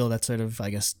sort of feel that sort of, I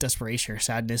guess, desperation or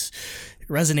sadness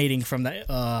resonating from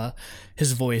that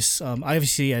his voice.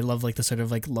 Obviously, I love like the sort of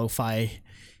like lo-fi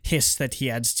hiss that he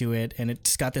adds to it, and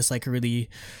it's got this like really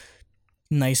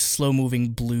nice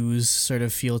slow-moving blues sort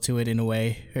of feel to it in a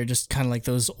way, or just kind of like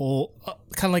those old,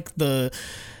 kind of like the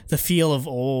feel of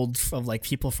old, of like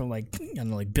people from like, I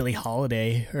don't know, like Billie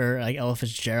Holiday or like Ella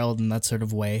Fitzgerald in that sort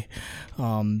of way.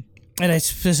 And I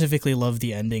specifically love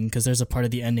the ending, because there's a part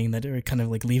of the ending that it kind of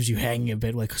like leaves you hanging a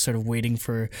bit, like sort of waiting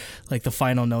for like the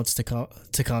final notes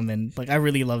to come in. Like I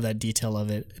really love that detail of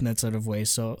it in that sort of way.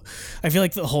 So I feel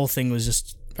like the whole thing was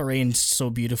just arranged so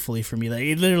beautifully for me that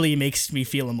it literally makes me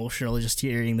feel emotional just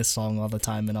hearing this song all the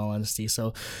time, in all honesty.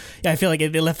 So yeah, I feel like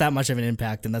it left that much of an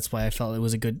impact, and that's why I felt it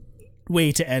was a good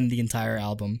way to end the entire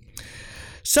album.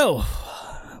 So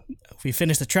we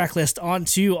finished the track list, on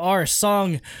to our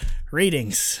song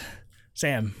ratings.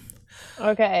 Sam.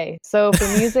 Okay, so for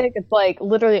music, it's like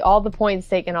literally all the points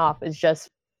taken off is just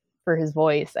for his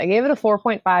voice. I gave it a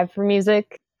 4.5 for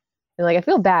music. And like I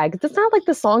feel bad because it's not like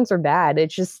the songs are bad.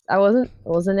 It's just I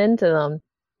wasn't into them.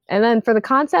 And then for the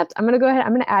concept, I'm gonna go ahead.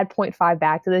 I'm gonna add 0.5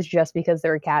 back to this just because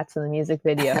there were cats in the music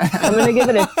video. I'm gonna give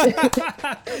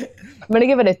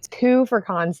it a 2 for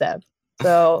concept.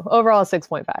 So overall,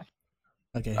 6.5.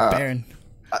 Okay, Baron.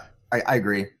 I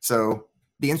agree. So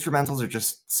the instrumentals are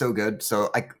just so good. So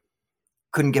I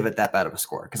couldn't give it that bad of a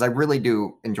score, because I really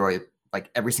do enjoy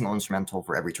like every single instrumental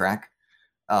for every track.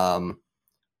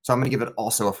 So I'm going to give it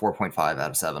also a 4.5 out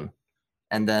of 7.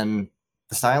 And then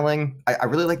the styling, I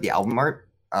really like the album art.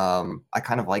 I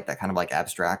kind of like that kind of like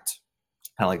abstract,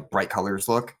 kind of like bright colors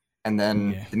look. And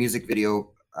then the music video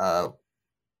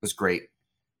was great.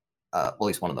 Well, at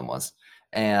least one of them was.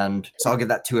 And so I'll give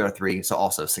that 2 out of 3. So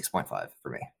also 6.5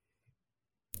 for me.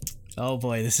 Oh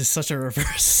boy, this is such a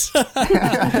reverse.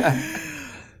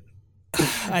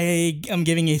 I am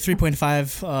giving a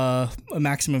 3.5, a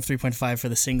maximum of 3.5 for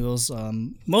the singles,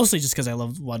 mostly just because I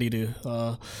love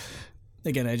Wadiru.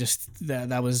 Again,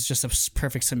 that was just a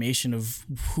perfect summation of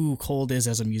who Cold is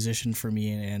as a musician for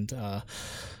me, and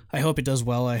I hope it does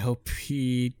well. I hope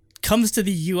he comes to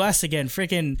the U.S. again.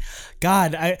 Freaking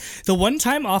God, the one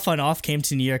time Off on Off came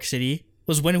to New York City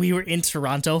was when we were in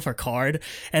Toronto for Card,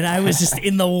 and I was just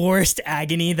in the worst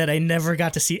agony that I never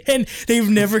got to see, and they've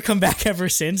never come back ever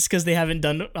since, because they haven't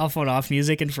done Off on Off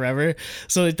music in forever.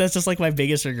 So that's just like my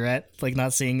biggest regret, like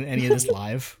not seeing any of this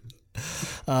live.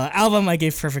 Album, I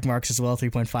gave perfect marks as well,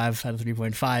 3.5 out of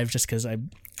 3.5, just because I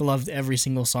loved every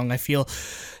single song. I feel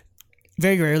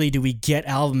very rarely do we get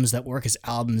albums that work as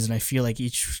albums, and I feel like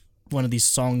each one of these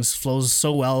songs flows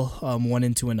so well one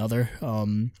into another,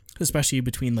 especially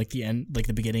between like the end, like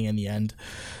the beginning and the end.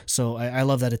 So I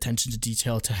love that attention to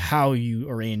detail to how you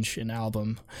arrange an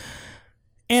album.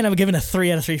 And I'm giving a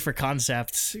 3 out of 3 for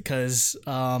concept, because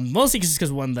mostly just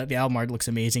because one, that the album art looks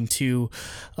amazing. Two,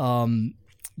 again,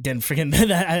 freaking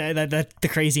that the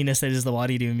craziness that is the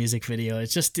Wadiru music video.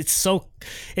 It's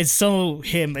so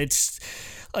him. It's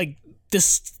like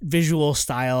this visual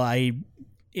style.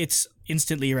 It's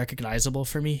instantly recognizable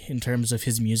for me in terms of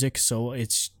his music. So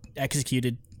it's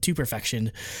executed to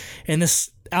perfection, and this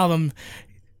album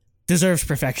deserves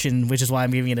perfection, which is why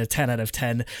I'm giving it a 10 out of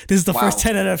 10. This is the first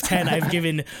 10 out of 10 I've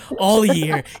given all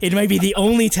year. It might be the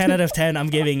only 10 out of 10 I'm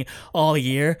giving all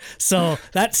year. So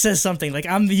that says something. Like,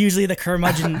 I'm usually the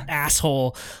curmudgeon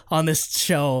asshole on this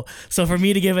show. So for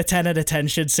me to give a 10 out of 10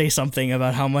 should say something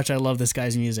about how much I love this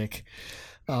guy's music.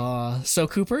 So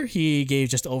Cooper, he gave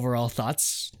just overall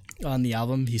thoughts on the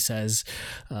album. He says,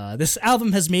 this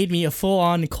album has made me a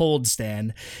full-on Cold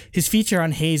stan. His feature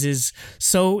on Haze's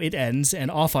So It Ends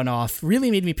and Off on Off really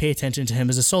made me pay attention to him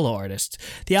as a solo artist.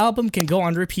 The album can go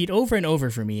on repeat over and over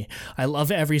for me. I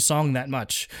love every song that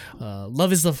much.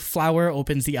 Love is the Flower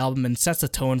opens the album and sets the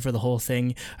tone for the whole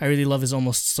thing. I really love his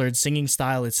almost slurred singing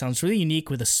style. It sounds really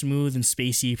unique with a smooth and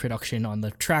spacey production on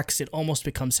the tracks. It almost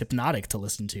becomes hypnotic to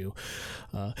listen to.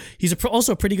 He's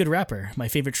also a pretty good rapper. My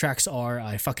favorite tracks are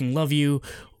I Fucking Love You,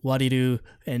 Wadiru,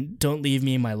 and Don't Leave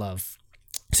Me, My Love.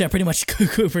 So yeah, pretty much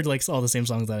Cooper likes all the same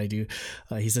songs that I do.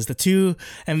 He says the two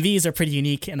MVs are pretty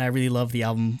unique, and I really love the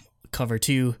album cover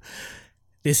too.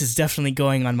 This is definitely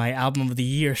going on my album of the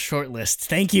year shortlist.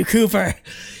 Thank you, Cooper.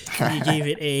 He gave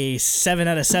it a 7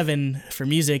 out of 7 for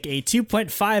music, a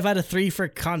 2.5 out of 3 for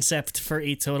concept, for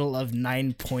a total of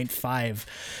 9.5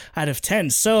 out of 10.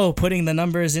 So putting the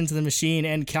numbers into the machine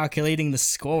and calculating the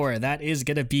score, that is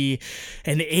going to be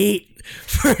an 8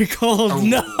 for Cold. Oh.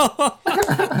 No.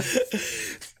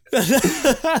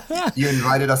 You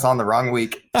invited us on the wrong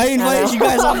week. I invited you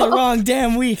guys on the wrong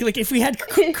damn week. Like if we had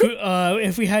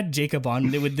Jacob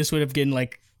on, this would have been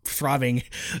like throbbing.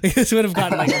 Like, this would have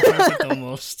gotten like perfect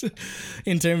almost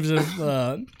in terms of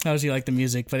how does he like the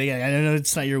music. But yeah, I know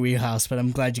it's not your wheelhouse, but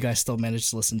I'm glad you guys still managed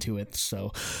to listen to it.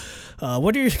 So,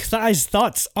 what are your guys'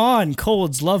 thoughts on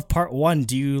Cold's Love Part 1?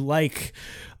 Do you like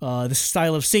the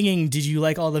style of singing? Did you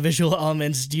like all the visual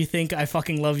elements? Do you think I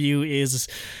Fucking Love You is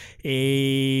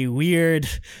a weird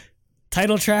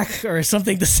title track or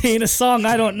something to say in a song?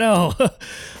 I don't know.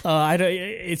 I don't.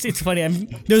 It's funny.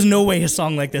 There's no way a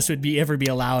song like this would ever be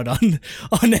allowed on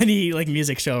any like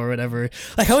music show or whatever.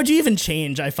 Like, how would you even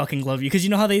change "I Fucking Love You"? Because you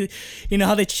know how they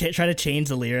try to change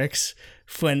the lyrics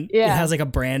when it has like a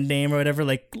brand name or whatever.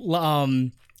 Like what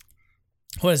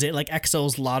is it? Like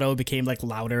EXO's Lotto became like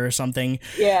Louder or something.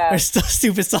 Yeah. Or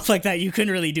stupid stuff like that. You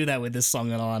couldn't really do that with this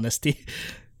song, in all honesty.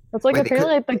 It's like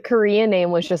apparently like the Korean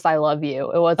name was just "I love you."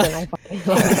 It wasn't "I fucking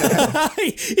love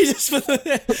you."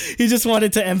 he just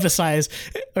wanted to emphasize,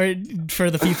 or for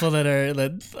the people that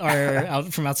are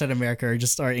out from outside America or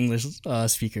just our English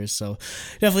speakers. So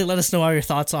definitely let us know all your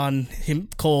thoughts on him,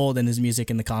 Cold, and his music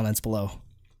in the comments below.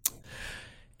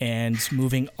 And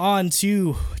moving on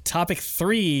to topic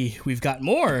 3, we've got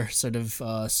more sort of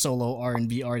solo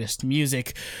R&B artist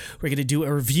music. We're going to do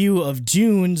a review of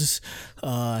June's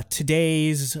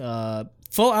today's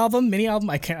full album, mini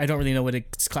album. I don't really know what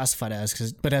it's classified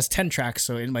as, but it has 10 tracks,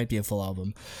 so it might be a full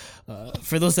album.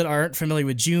 For those that aren't familiar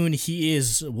with June, he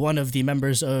is one of the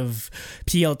members of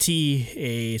PLT,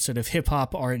 a sort of hip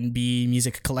hop R&B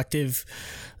music collective.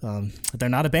 They're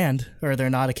not a band, or they're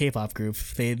not a K-pop group.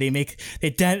 They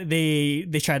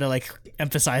try to like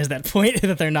emphasize that point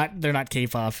that they're not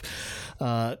K-pop.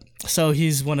 So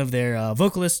he's one of their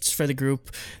vocalists for the group.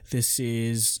 This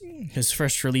is his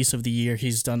first release of the year.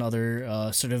 He's done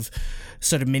other sort of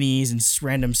minis and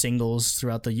random singles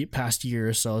throughout the past year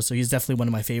or so. So he's definitely one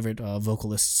of my favorite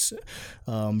vocalists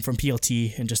from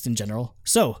PLT and just in general.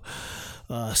 So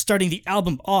starting the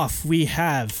album off, we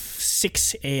have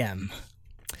 6 a.m.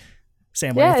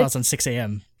 Sam, what are your thoughts on 6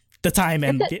 a.m.? The time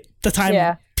and the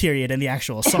time period and the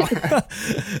actual song.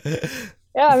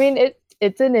 Yeah, I mean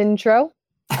it's an intro.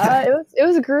 It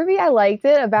was groovy. I liked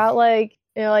it. About like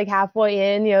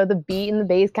halfway in, the beat and the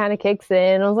bass kind of kicks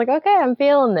in. I was like, okay, I'm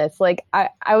feeling this. Like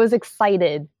I was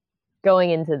excited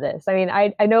going into this. I mean,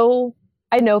 I know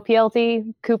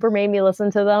PLT. Cooper made me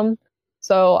listen to them,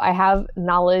 so I have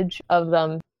knowledge of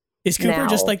them. Is Cooper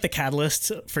just like the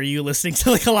catalyst for you listening to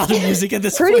like a lot of music at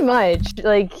this Pretty point? much,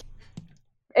 like,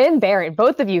 and Barrett,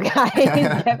 both of you guys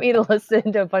get me to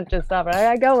listen to a bunch of stuff, and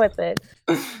I go with it.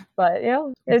 But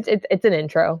it's an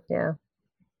intro, yeah.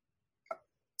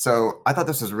 So I thought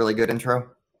this was a really good intro,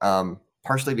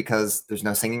 partially because there's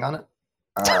no singing on it.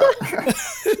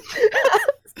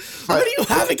 What do you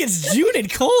have against June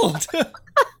and Cold?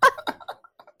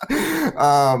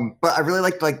 But I really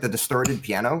liked like the distorted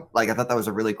piano. Like I thought that was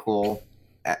a really cool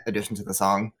addition to the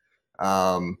song.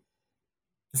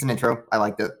 It's an intro. I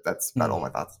liked it. That's about all my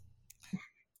thoughts.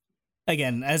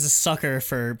 Again, as a sucker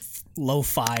for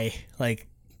lo-fi like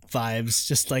vibes,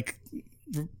 just like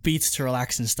beats to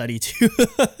relax and study to.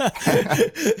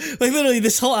 Like literally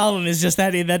this whole album is just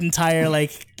that entire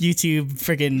like YouTube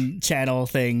freaking channel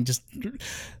thing. Just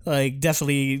like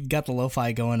definitely got the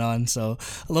lo-fi going on. So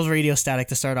I love Radio Static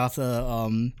to start off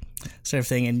the sort of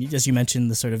thing, and as you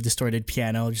mentioned, the sort of distorted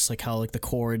piano, just like how like the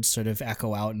chords sort of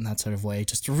echo out in that sort of way.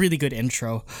 Just a really good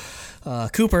intro.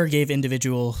 Cooper gave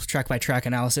individual track by track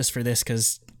analysis for this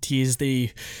because he's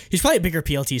probably a bigger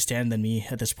PLT stan than me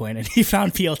at this point, and he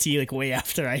found PLT like way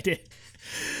after I did.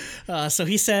 So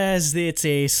he says it's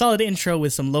a solid intro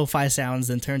with some lo-fi sounds,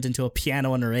 then turns into a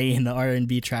piano and array in the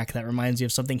R&B track that reminds you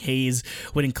of something Hayes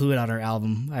would include on her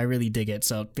album. I really dig it.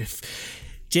 So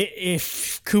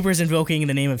if Cooper's invoking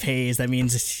the name of Hayes, that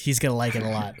means he's gonna like it a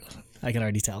lot. I can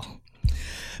already tell.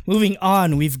 Moving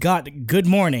on, we've got Good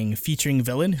Morning featuring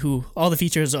Villain, who all the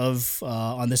features of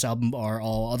on this album are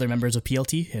all other members of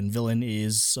PLT, and Villain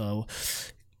is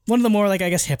one of the more like I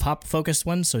guess hip hop focused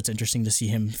ones. So it's interesting to see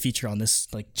him feature on this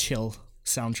like chill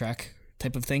soundtrack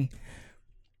type of thing.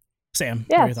 Sam,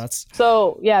 Yeah. what are your thoughts?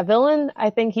 So yeah, Villain, I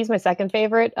think he's my second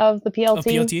favorite of the PLT. Oh,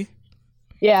 PLT?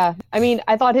 Yeah, I mean,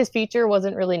 I thought his feature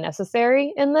wasn't really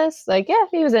necessary in this. Like, yeah,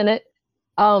 he was in it.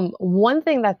 One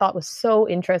thing that I thought was so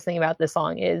interesting about this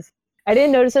song is I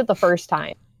didn't notice it the first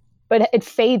time, but it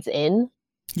fades in,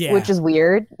 Yeah. which is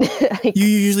weird. Like,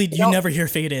 You never hear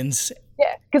fade-ins.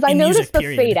 yeah, because I in noticed music, the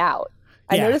period. fade out.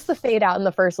 I Yeah. noticed the fade out in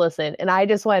the first listen, and I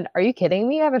just went, "Are you kidding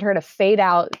me? I haven't heard a fade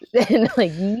out in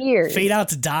like years." Fade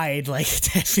outs died like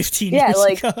 10, 15 Yeah, years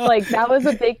like ago. like that was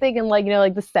a big thing in like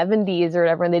like the 70s or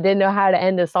whatever, and they didn't know how to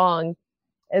end a song.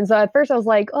 And so at first I was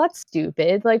like, "Oh, that's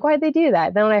stupid. Like, why'd they do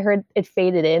that?" Then when I heard it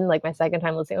faded in, like my second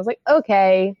time listening, I was like,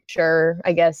 "Okay, sure.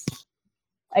 I guess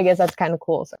that's kind of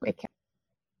cool." So I make it.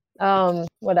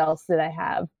 What else did I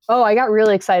have? Oh, I got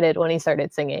really excited when he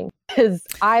started singing because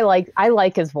I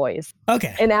like his voice.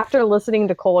 Okay. And after listening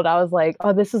to Cold, I was like,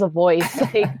 "Oh, this is a voice.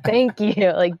 Like, thank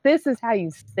you. Like, this is how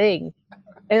you sing."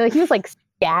 And like he was like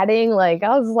scatting. Like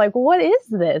I was like, "What is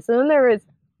this?" And then there's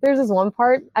this one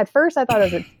part. At first, I thought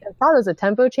it was a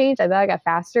tempo change. I thought I got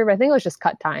faster, but I think it was just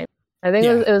cut time. I think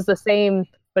it was the same,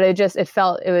 but it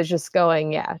was just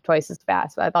going twice as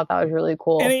fast. But I thought that was really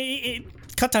cool. And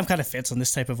cut time kind of fits on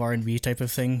this type of R&B type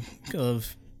of thing,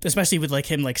 especially with like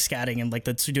him like scatting and like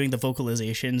doing the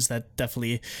vocalizations. That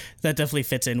definitely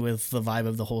fits in with the vibe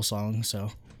of the whole song.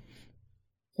 So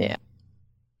yeah,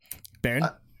 Baron,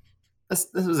 this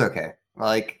was okay.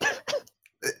 Like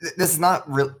this is not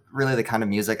really the kind of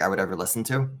music I would ever listen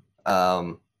to.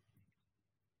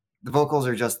 The vocals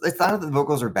are just, it's not that the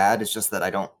vocals are bad, it's just that I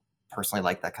don't personally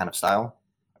like that kind of style.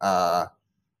 I'm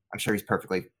sure he's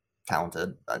perfectly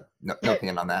talented. No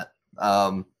opinion on that.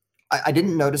 I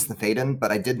didn't notice the fade in,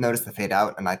 but I did notice the fade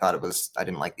out, and I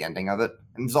didn't like the ending of it.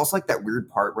 And there's also like that weird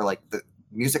part where like the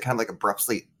music kind of like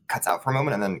abruptly cuts out for a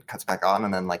moment and then cuts back on,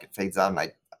 and then like it fades out, and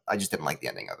I just didn't like the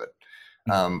ending of it.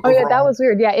 Yeah, that was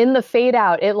weird. Yeah, in the fade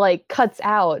out, it like cuts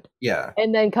out. Yeah.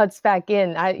 And then cuts back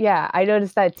in. I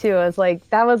noticed that too. I was like,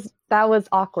 that was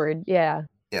awkward. Yeah.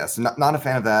 Yeah, so not a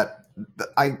fan of that.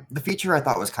 The feature I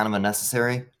thought was kind of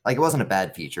unnecessary. Like it wasn't a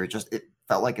bad feature. It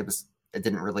felt like it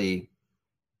didn't really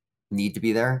need to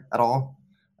be there at all.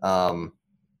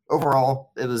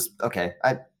 Overall, it was okay.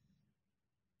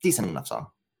 Decent enough song.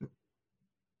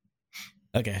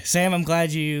 Okay, Sam, I'm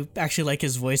glad you actually like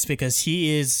his voice because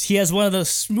he has one of the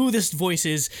smoothest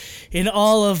voices in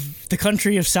all of the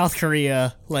country of South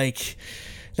Korea. Like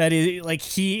that is like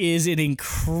he is an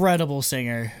incredible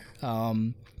singer.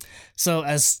 So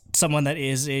as someone that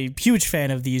is a huge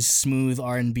fan of these smooth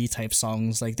R&B type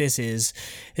songs, like this is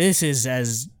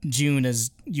as June as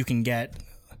you can get.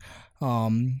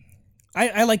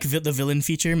 I like the villain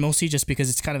feature mostly just because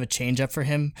it's kind of a change up for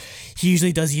him. He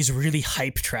usually does these really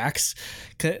hype tracks.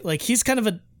 Like he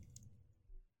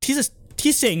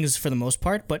sings for the most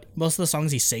part, but most of the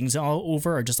songs he sings all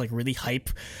over are just like really hype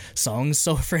songs.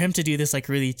 So for him to do this like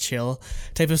really chill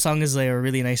type of song is like a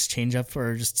really nice change up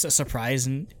or just a surprise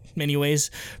in many ways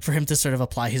for him to sort of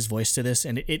apply his voice to this,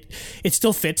 and it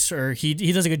still fits, or he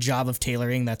does a good job of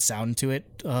tailoring that sound to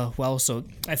it well. So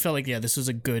I felt like this was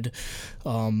a good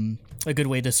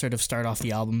way to sort of start off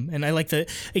the album. And I like the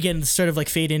sort of like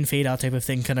fade in fade out type of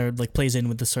thing kind of like plays in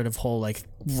with the sort of whole like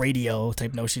radio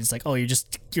type notion. It's like, oh,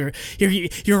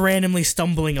 you're randomly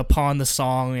stumbling upon the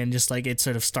song and just like it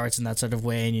sort of starts in that sort of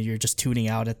way and you're just tuning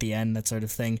out at the end, that sort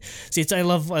of thing. See, I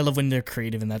love when they're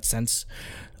creative in that sense.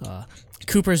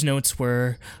 Cooper's notes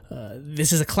were,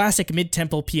 this is a classic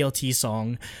mid-tempo PLT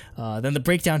song. Then the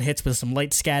breakdown hits with some light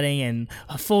scatting and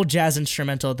a full jazz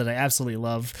instrumental that I absolutely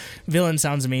love. Villain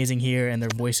sounds amazing here, and their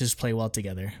voices play well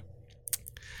together.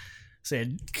 So yeah,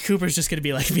 Cooper's just gonna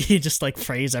be like me, just like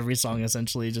praise every song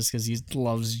essentially, just because he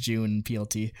loves June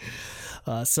PLT.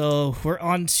 So we're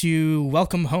on to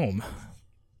Welcome Home.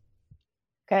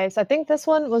 Okay, so I think this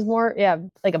one was more,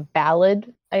 like a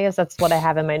ballad. I guess that's what I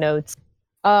have in my notes.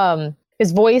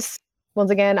 His voice,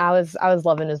 once again, I was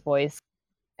loving his voice,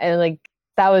 and like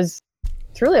that's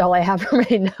really all I have for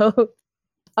my notes.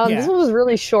 This one was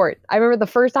really short. I remember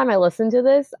the first time I listened to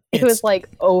this, it was like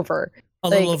over a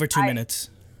little over 2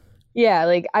 minutes. Yeah,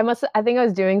 like I think I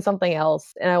was doing something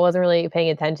else and I wasn't really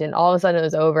paying attention. All of a sudden it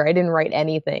was over. I didn't write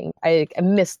anything. I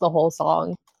missed the whole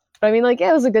song. But I mean, like,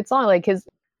 it was a good song. Like his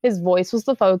voice was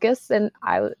the focus, and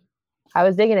I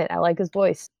was digging it. I like his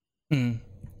voice. Mm.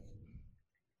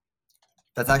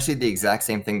 That's actually the exact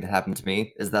same thing that happened to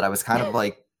me, is that I was kind of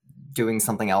like doing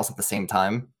something else at the same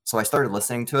time. So I started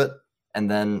listening to it, and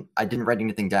then I didn't write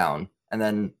anything down. And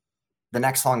then the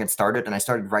next song had started, and I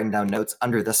started writing down notes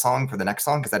under this song for the next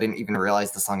song because I didn't even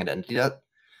realize the song had ended yet.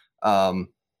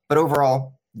 But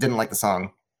overall, didn't like the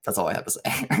song. That's all I have to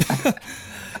say.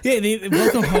 Yeah, the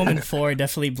Welcome Home and 4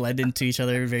 definitely blend into each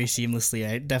other very seamlessly.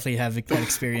 I definitely have that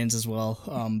experience as well.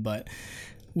 But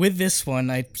with this one,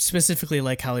 I specifically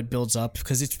like how it builds up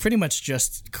because it's pretty much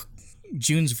just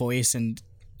June's voice and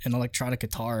an electronic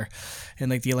guitar,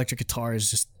 and like the electric guitar is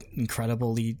just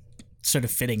incredibly sort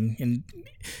of fitting. And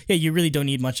yeah, you really don't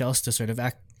need much else to sort of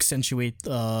accentuate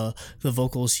the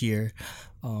vocals here.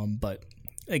 But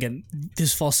again,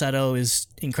 this falsetto is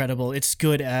incredible. It's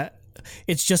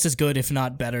just as good, if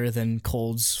not better, than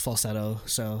Cold's falsetto.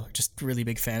 So just really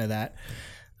big fan of that.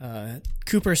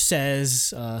 Cooper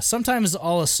says, sometimes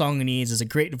all a song needs is a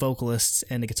great vocalist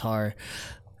and a guitar.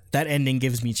 That ending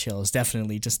gives me chills.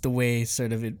 Definitely. Just the way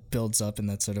sort of it builds up in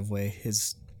that sort of way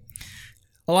is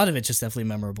a lot of it's just definitely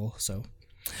memorable. So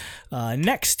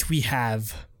next we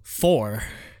have 4.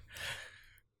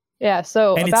 Yeah,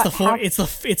 so and it's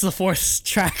the fourth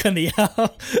track on the album.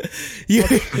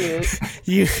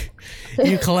 you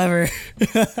clever.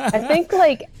 I think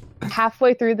like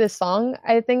halfway through this song,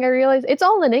 I realized it's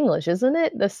all in English, isn't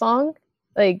it? The song,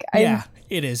 like yeah,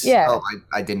 it is. Yeah. Oh,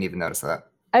 I didn't even notice that.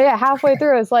 Yeah, halfway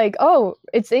through, I was like, oh,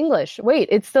 it's English. Wait,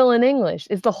 it's still in English.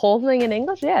 Is the whole thing in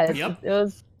English? Yeah, it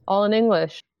was all in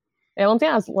English. And one thing,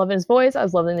 I was loving his voice. I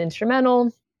was loving the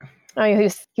instrumental. He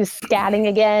was scatting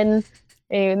again.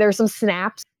 And there were some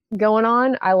snaps going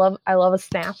on. I love a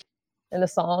snap in a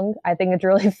song. I think it's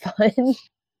really fun.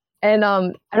 And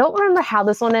I don't remember how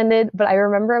this one ended, but I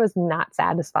remember I was not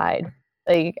satisfied.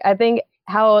 Like, I think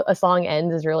how a song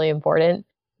ends is really important.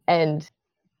 And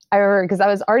I remember because I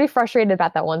was already frustrated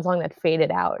about that one song that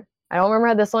faded out. I don't remember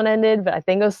how this one ended, but I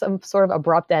think it was some sort of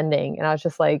abrupt ending. And I was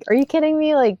just like, are you kidding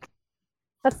me? Like,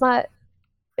 that's not,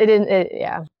 it didn't,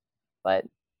 yeah. But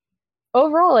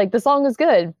overall, like, the song was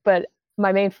good, but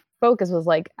my main focus was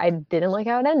like, I didn't like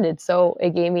how it ended. So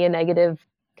it gave me a negative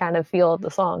kind of feel of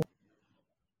the song.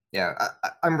 Yeah,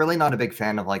 I'm really not a big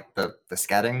fan of like the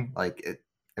scatting. Like it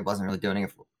wasn't really doing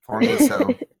it for me.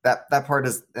 So that part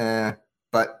is,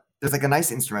 but there's like a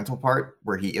nice instrumental part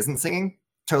where he isn't singing.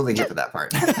 Totally here for that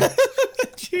part.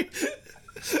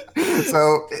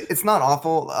 So it's not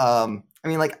awful. I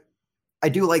mean, like I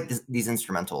do like these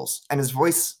instrumentals, and his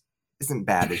voice isn't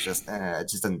bad. It's just it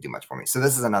just doesn't do much for me. So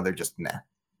this is another just meh.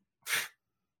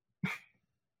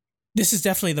 This is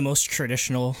definitely the most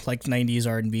traditional, like 90s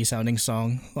R&B sounding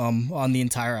song on the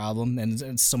entire album, and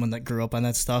it's someone that grew up on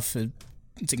that stuff.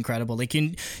 It's incredible. Like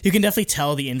you can definitely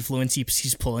tell the influence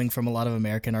he's pulling from a lot of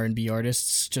American R&B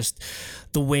artists. Just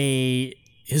the way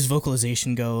his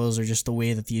vocalization goes, or just the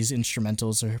way that these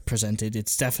instrumentals are presented.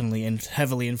 It's definitely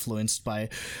heavily influenced by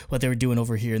what they were doing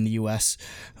over here in the U.S.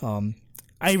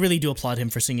 I really do applaud him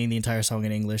for singing the entire song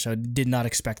in English. I did not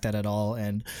expect that at all,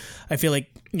 and I feel like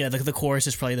the chorus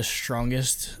is probably the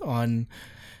strongest on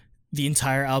the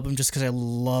entire album, just because I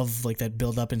love like that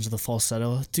build up into the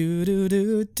falsetto. Do do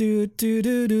do do do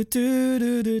do do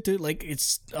do do do. Like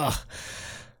it's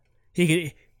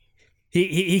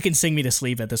he can sing me to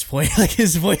sleep at this point. Like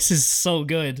his voice is so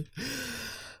good.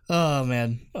 Oh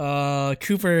man.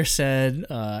 Cooper said,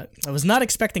 I was not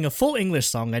expecting a full English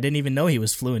song. I didn't even know he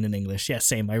was fluent in English. Yeah,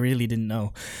 same. I really didn't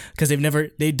know. Because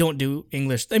they don't do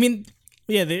English. I mean,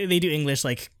 yeah, they do English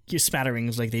like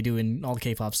smatterings like they do in all the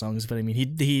K-pop songs, but I mean,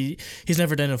 he's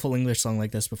never done a full English song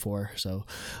like this before. So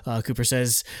Cooper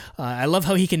says, I love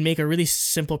how he can make a really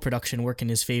simple production work in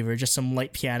his favor, just some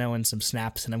light piano and some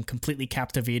snaps, and I'm completely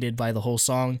captivated by the whole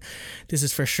song. This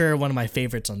is for sure one of my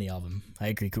favorites on the album. I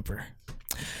agree, Cooper.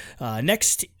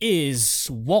 Next is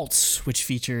Waltz, which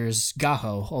features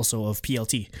Gaho, also of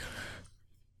PLT.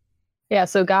 Yeah,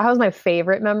 so Gaho's my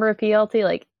favorite member of PLT,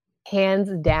 like hands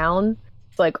down.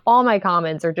 So, like, all my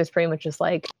comments are just pretty much just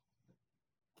like,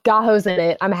 Gaho's in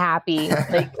it. I'm happy.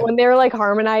 Like when they were like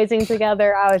harmonizing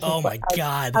together, I was just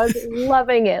God, I was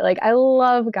loving it. Like I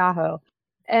love Gaho.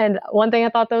 And one thing I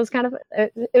thought that was kind of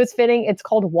it was fitting. It's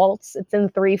called Waltz. It's in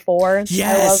 3/4.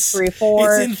 Yes, I love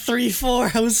 3/4. It's in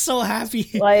 3/4. I was so happy.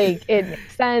 Like it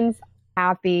makes sense.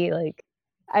 Happy. Like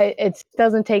it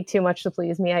doesn't take too much to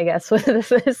please me, I guess, with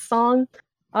this song.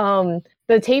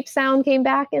 The tape sound came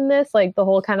back in this, like the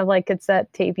whole kind of like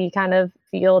cassette tapey kind of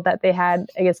feel that they had,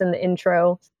 I guess, in the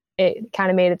intro. It kind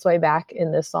of made its way back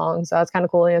in this song, so that's kind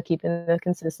of cool. Keeping the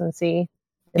consistency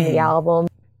in the album.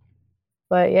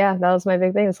 But yeah, that was my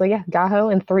big thing. So yeah,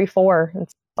 Gaho and 3/4.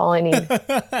 That's all I need.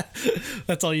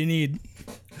 That's all you need.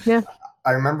 Yeah.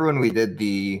 I remember when we did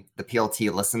the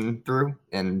PLT listen through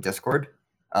in Discord.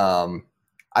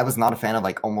 I was not a fan of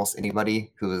like almost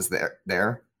anybody who was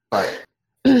there, but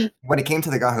when it came to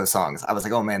the Gaho songs, I was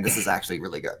like, oh man, this is actually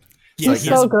really good. Yeah, he's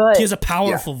so good. He has a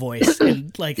powerful voice,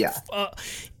 and like, yeah.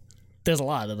 There's a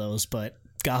lot of those, but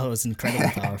Gaho is incredibly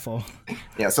powerful.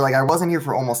 Yeah, so like I wasn't here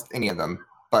for almost any of them,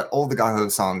 but all the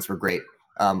Gaho songs were great.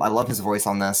 I love his voice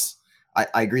on this. I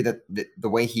agree that the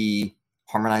way he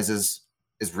harmonizes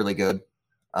is really good.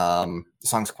 The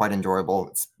song's quite enjoyable.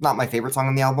 It's not my favorite song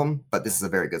on the album, but this is a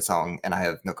very good song, and I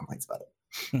have no complaints about it.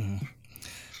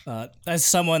 Mm-hmm. As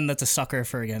someone that's a sucker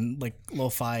for, again, like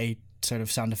lo-fi sort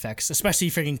of sound effects, especially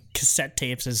freaking cassette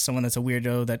tapes, as someone that's a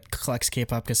weirdo that collects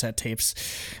K-pop cassette tapes,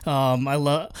 I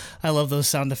love those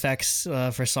sound effects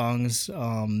for songs.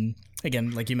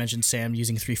 Again, like you mentioned, Sam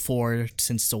using 3/4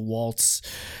 since it's a waltz.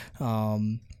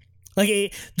 The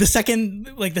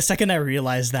second I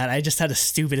realized that, I just had the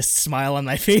stupidest smile on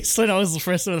my face when I was the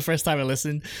first time I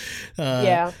listened.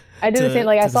 Yeah, I did the same.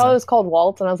 Like I saw it was called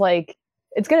Waltz, and I was like,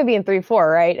 "It's gonna be in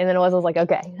 3/4, right?" And then I was like,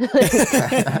 "Okay,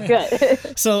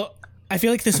 good." So I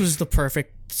feel like this was the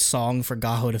perfect song for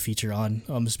Gaho to feature on,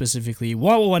 specifically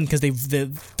one because the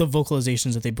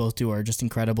vocalizations that they both do are just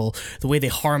incredible. The way they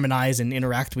harmonize and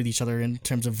interact with each other in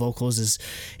terms of vocals is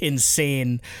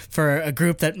insane for a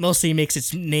group that mostly makes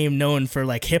its name known for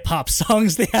like hip hop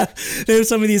songs. They have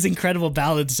some of these incredible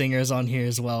ballad singers on here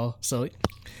as well. So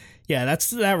yeah,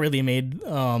 that really made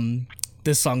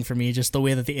this song for me, just the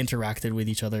way that they interacted with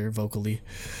each other vocally.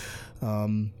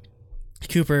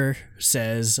 Cooper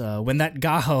says, when that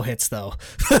Gaho hits, though.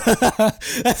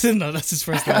 That's his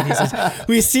first line. He says,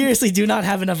 we seriously do not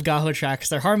have enough Gaho tracks.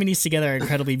 Their harmonies together are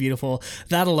incredibly beautiful.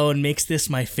 That alone makes this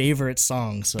my favorite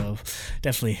song. So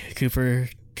definitely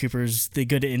Cooper's the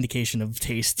good indication of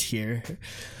taste here.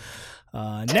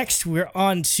 Next, we're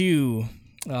on to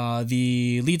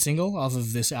the lead single off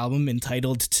of this album,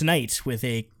 entitled Tonight, with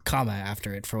a comma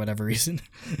after it for whatever reason.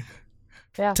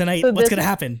 Yeah. Tonight, so what's gonna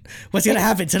happen? What's gonna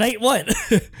happen tonight? What?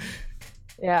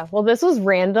 Yeah. Well, this was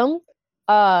random.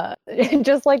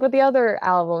 Just like with the other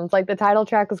albums, like the title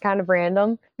track was kind of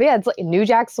random. But yeah, it's like New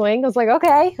Jack Swing. I was like,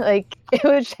 okay, like it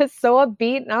was just so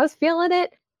upbeat, and I was feeling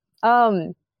it.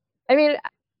 I mean,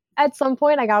 at some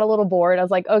point, I got a little bored. I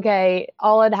was like, okay,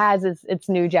 all it has is it's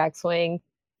New Jack Swing,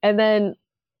 and then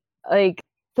like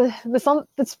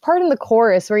this part in the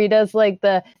chorus where he does like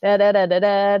the da da da da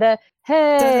da da.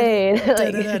 Hey,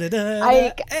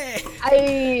 like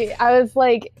I was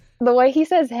like, the way he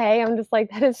says hey, I'm just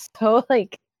like, that is so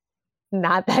like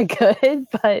not that good,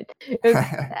 but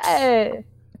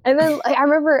and then like, I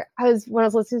remember when I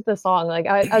was listening to the song, like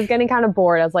I was getting kind of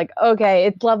bored. I was like, okay,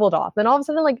 it's leveled off. Then all of a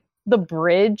sudden, like the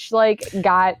bridge like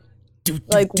got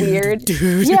like weird.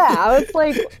 Yeah, I was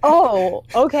like, oh,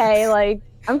 okay, like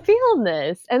I'm feeling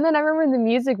this. And then I remember in the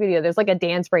music video, there's like a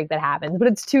dance break that happens, but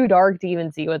it's too dark to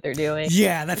even see what they're doing.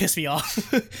 Yeah, that pissed me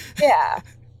off. Yeah.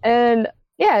 And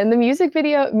the music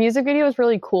video was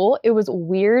really cool. It was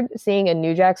weird seeing a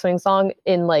New Jack Swing song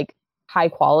in like high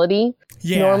quality.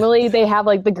 Yeah. Normally they have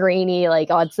like the grainy, like,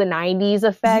 oh, it's the 90s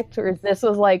effect, or this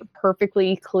was like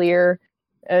perfectly clear.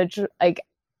 Like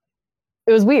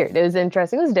it was weird. It was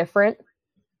interesting. It was different.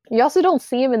 You also don't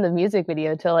see him in the music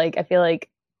video till like, I feel like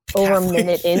over a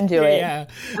minute into it. Yeah.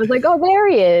 I was like, oh, there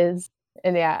he is.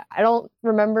 And yeah, I don't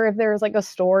remember if there was like a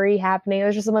story happening. It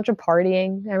was just a bunch of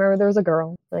partying. I remember there was a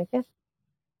girl. Like, yeah,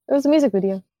 it was a music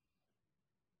video.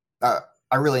 I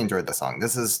really enjoyed the song.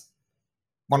 This is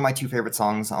one of my two favorite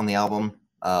songs on the album.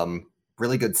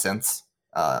 Really good synths,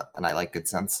 and I like good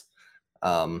synths.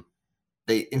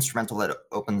 The instrumental that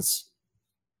opens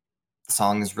the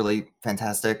song is really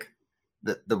fantastic.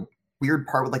 The weird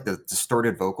part with like the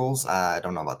distorted vocals, I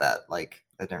don't know about that. Like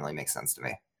that didn't really make sense to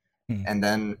me. And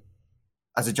then,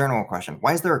 as a general question,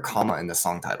 why is there a comma in the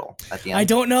song title at the end? I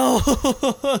don't know.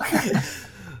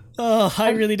 Oh, I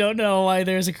really don't know why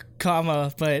there's a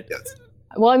comma, but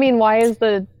well, I mean, why is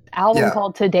the album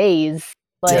called Today's?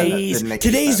 Like,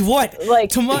 today's what? Like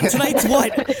tonight's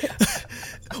what?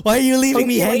 Why are you leaving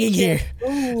me hanging here?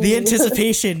 Ooh. The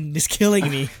anticipation is killing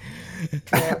me.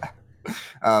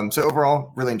 So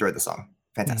overall, really enjoyed the song.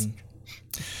 Fantastic.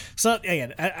 So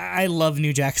again, I love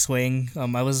New Jack Swing.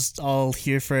 I was all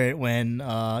here for it when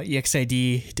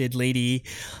EXID did Lady.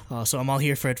 So I'm all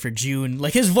here for it for June.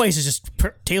 Like his voice is just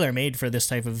tailor made for this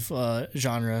type of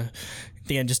genre.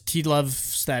 Again, just he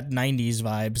loves that 90s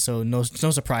vibe. So no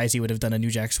surprise he would have done a New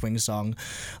Jack Swing song.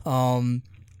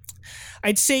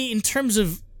 I'd say in terms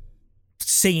of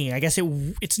singing, I guess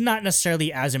it's not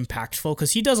necessarily as impactful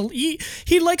because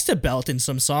he likes to belt in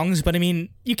some songs, but I mean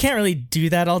you can't really do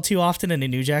that all too often in a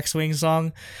New Jack Swing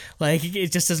song. Like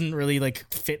it just doesn't really like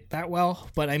fit that well.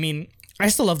 But I mean I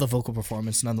still love the vocal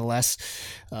performance nonetheless.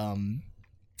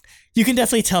 You can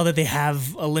definitely tell that they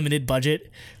have a limited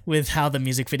budget with how the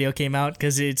music video came out,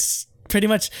 because it's pretty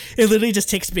much, it literally just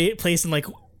takes place in like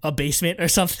a basement or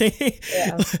something.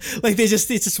 Yeah. Like it's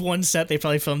just one set they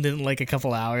probably filmed in like a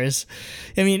couple hours.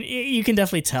 I mean, you can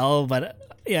definitely tell, but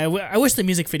yeah, I wish the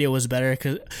music video was better,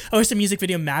 because I wish the music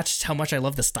video matched how much I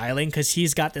love the styling, because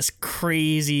he's got this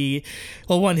crazy,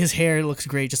 well, one, his hair looks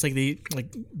great, just like the like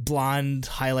blonde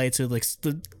highlights with like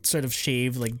the sort of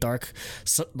shaved like dark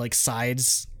like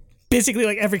sides. Basically,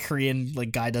 like every Korean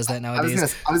like guy does that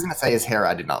nowadays. I was gonna say his hair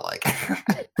I did not like.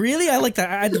 Really? I like that.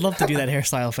 I'd love to do that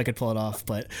hairstyle if I could pull it off,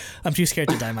 but I'm too scared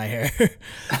to dye my hair.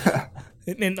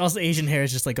 And also Asian hair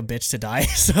is just like a bitch to dye.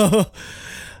 So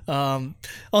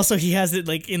also he has it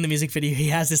like in the music video, he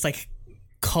has this like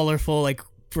colorful like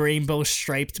rainbow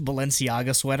striped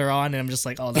Balenciaga sweater on, and I'm just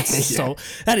like, oh, that's Yeah.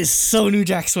 that is so New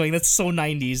Jack Swing. That's so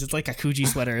 90s. It's like a Coogee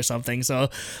sweater or something. So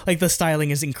like the styling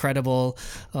is incredible.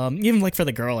 Even like for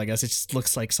the girl, I guess it just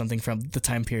looks like something from the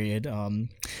time period.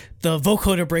 The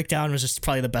vocoder breakdown was just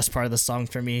probably the best part of the song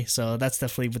for me. So that's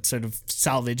definitely what sort of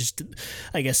salvaged,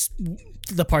 I guess,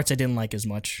 the parts I didn't like as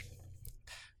much.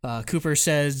 Cooper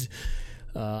says,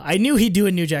 I knew he'd do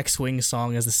a New Jack Swing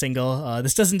song as a single.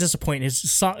 This doesn't disappoint.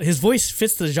 His voice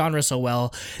fits the genre so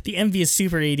well. The MV is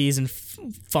super 80s and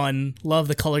fun. Love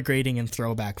the color grading and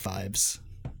throwback vibes.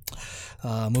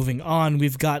 Moving on,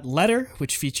 we've got Letter,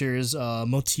 which features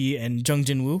Moti and Jung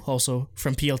Jin-woo, also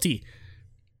from PLT.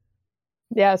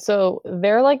 Yeah, so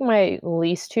they're like my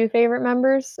least two favorite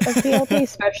members of PLT,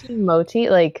 especially Moti.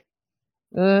 Like,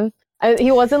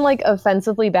 he wasn't like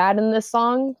offensively bad in this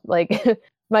song. Like,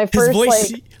 my His first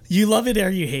voice, like, you love it or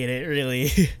you hate it,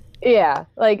 really. yeah,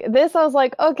 like this, I was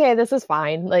like, okay, this is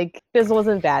fine. Like, this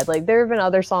wasn't bad. Like, there have been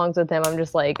other songs with him. I'm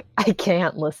just like, I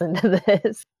can't listen to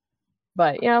this.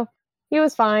 But he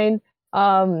was fine.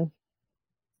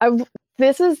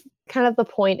 This is kind of the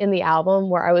point in the album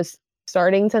where I was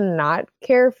starting to not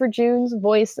care for June's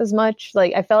voice as much.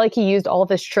 Like, I felt like he used all of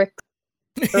his tricks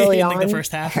early in on. like the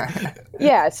first half.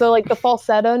 Yeah, so like the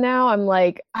falsetto now, I'm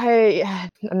like, I'm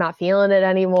not feeling it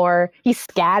anymore. He's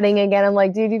scatting again. I'm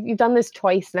like, dude, you've done this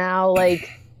twice now. Like,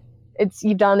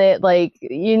 you've done it. Like,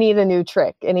 you need a new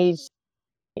trick. And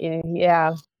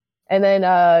yeah. And then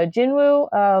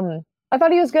Jinwoo, I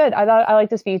thought he was good. I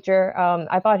liked his feature.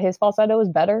 I thought his falsetto was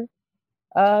better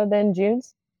than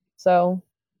June's. So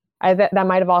that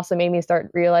might have also made me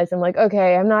start realizing, like,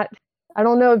 okay, I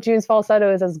don't know if June's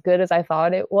falsetto is as good as I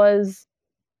thought it was,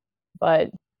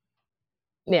 but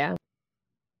yeah.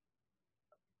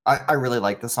 I really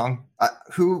like the song.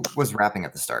 Who was rapping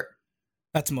at the start?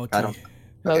 That's Moti. I don't.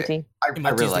 Moti. I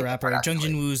Moti's really the like rapper. that, Jung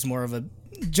actually. Jin-woo's more of a...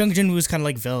 Jung Jin-woo's kind of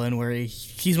like Villain, where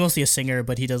he's mostly a singer,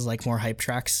 but he does like more hype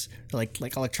tracks, like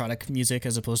electronic music,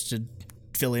 as opposed to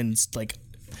Villain's like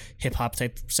hip hop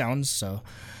type sounds. So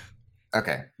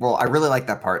Okay. Well, I really like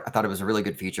that part. I thought it was a really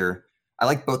good feature. I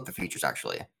like both the features,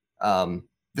 actually.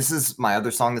 This is my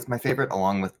other song that's my favorite,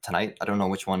 along with Tonight. I don't know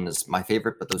which one is my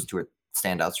favorite, but those two are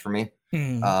standouts for me.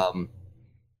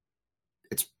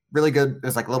 It's really good.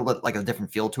 There's like a little bit like a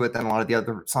different feel to it than a lot of the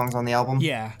other songs on the album.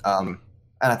 yeah, And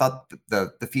I thought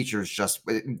the features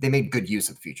they made good use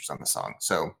of the features on the song.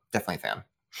 So definitely a fan.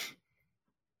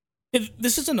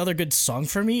 this is another good song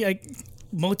for me.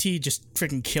 Moti just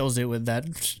freaking kills it with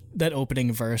that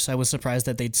opening verse. I was surprised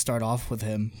that they'd start off with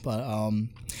him, but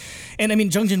and I mean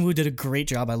Jung Jin-woo did a great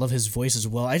job. I love his voice as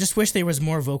well. I just wish there was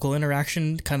more vocal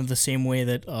interaction, kind of the same way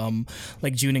that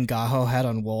like June and Gaho had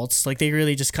on Waltz. Like they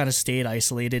really just kind of stayed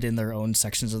isolated in their own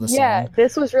sections of the Yeah, song.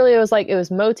 this was really, it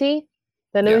was Moti,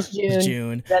 then it was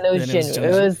June, then it was Jinwoo.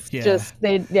 It was just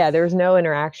there was no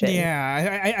interaction.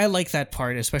 Yeah, I like that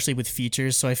part, especially with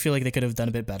features. So I feel like they could have done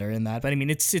a bit better in that. But I mean,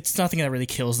 it's nothing that really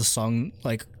kills the song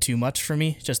like too much for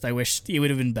me. Just I wish it would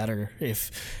have been better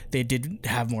if they did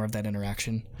have more of that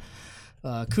interaction.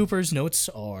 Cooper's notes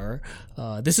are,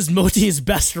 this is Moti's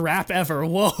best rap ever.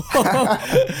 Whoa.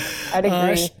 I'd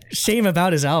agree. Shame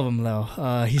about his album, though.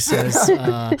 He says,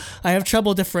 I have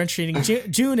trouble differentiating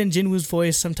June and Jinwoo's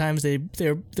voice. Sometimes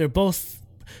they're both,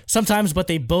 sometimes, but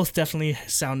they both definitely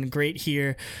sound great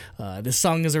here. This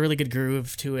song has a really good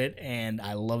groove to it, and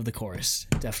I love the chorus.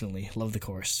 Definitely love the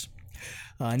chorus.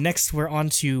 Next, we're on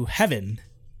to Heaven.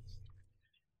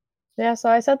 Yeah, so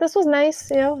I said this was nice.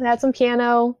 It had some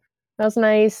piano. That was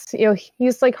nice.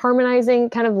 He's like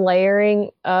harmonizing, kind of layering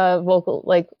vocal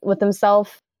like with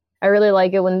himself. I really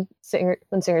like it when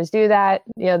singers do that.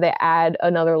 They add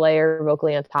another layer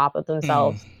vocally on top of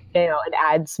themselves. It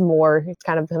adds more. It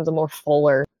kind of becomes a more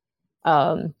fuller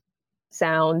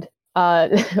sound.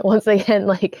 Once again,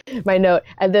 like my note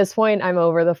at this point, I'm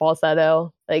over the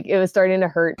falsetto. Like it was starting to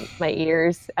hurt my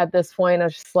ears at this point. I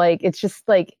was just like, it's just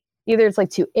like either it's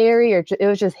like too airy or it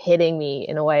was just hitting me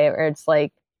in a way where it's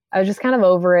like I was just kind of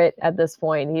over it at this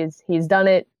point. He's done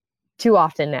it too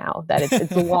often now that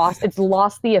it's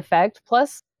lost the effect.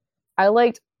 Plus, I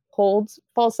liked Cold's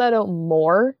falsetto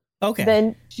more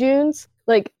than June's.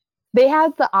 Like, they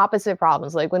had the opposite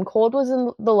problems. Like, when Cold was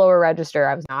in the lower register,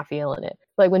 I was not feeling it.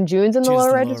 Like, when June's in the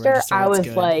lower register, I was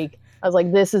like,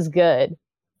 this is good.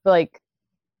 But like,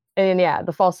 and yeah,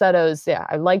 the falsettos, yeah,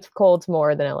 I liked Cold's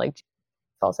more than I liked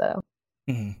falsetto.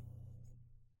 Mm-hmm.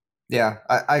 Yeah,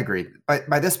 I agree.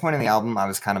 By this point in the album, I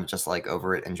was kind of just like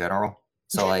over it in general.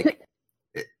 So like,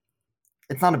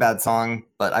 it's not a bad song,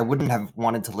 but I wouldn't have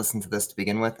wanted to listen to this to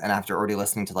begin with. And after already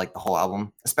listening to like the whole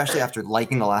album, especially after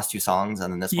liking the last two songs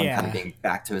and then this one kind of being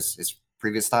back to his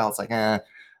previous style, it's like, I'm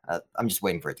just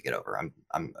waiting for it to get over.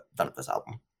 I'm done with this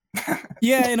album.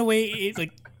 Yeah, in a way,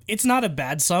 it's not a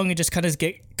bad song. It just kind of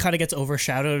gets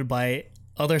overshadowed by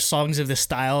other songs of this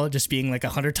style just being like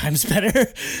 100 times better.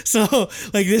 So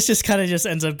like this just kind of just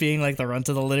ends up being like the runt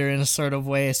of the litter in a sort of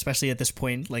way, especially at this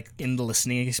point, like in the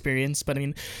listening experience. But I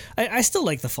mean, I still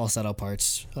like the falsetto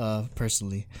parts,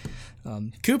 personally.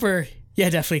 Cooper, yeah,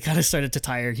 definitely kind of started to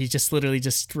tire. He just literally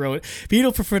just wrote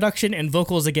beautiful production and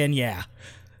vocals again. Yeah.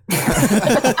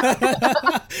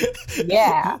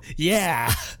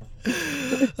 Yeah.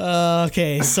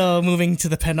 Okay, so moving to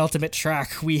the penultimate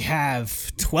track, we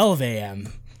have 12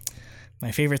 a.m. My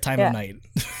favorite time of night.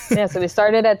 Yeah, so we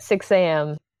started at 6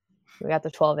 a.m. We got to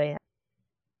 12 a.m.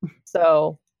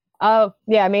 So, I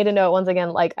made a note once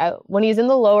again, like when he's in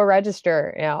the lower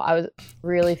register, I was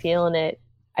really feeling it.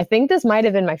 I think this might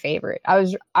have been my favorite.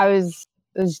 It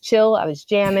was chill. I was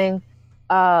jamming.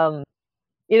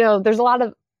 There's a lot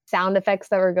of sound effects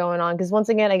that were going on because once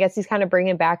again, I guess he's kind of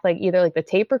bringing back like either like the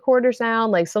tape recorder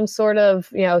sound, like some sort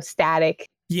of static,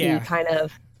 kind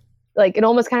of like it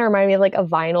almost kind of reminded me of like a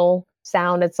vinyl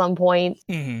sound at some point.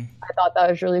 Mm-hmm. I thought that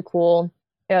was really cool.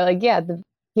 I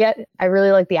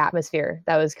really like the atmosphere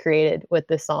that was created with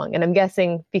this song, and I'm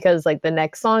guessing because like the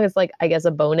next song is like I guess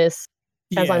a bonus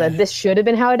kind of song that this should have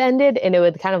been how it ended, and it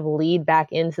would kind of lead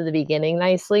back into the beginning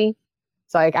nicely.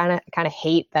 So I kind of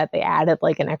hate that they added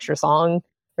like an extra song.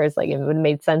 Where it's like it would have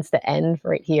made sense to end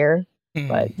right here.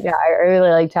 But yeah, I really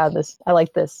liked I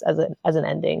like this as an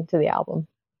ending to the album.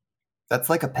 That's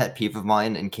like a pet peeve of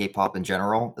mine in K-pop in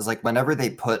general, is like whenever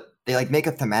they like make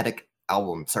a thematic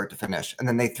album start to finish and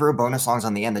then they throw bonus songs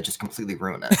on the end that just completely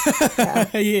ruin it.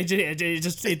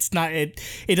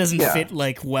 It doesn't fit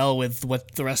like well with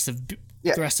what the rest of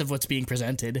what's being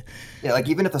presented. Yeah, like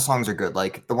even if the songs are good,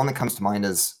 like the one that comes to mind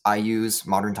is IU's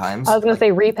Modern Times. I was gonna say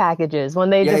repackages when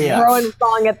they throw in a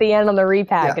song at the end on the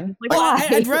repackage. Yeah.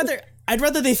 Like, I'd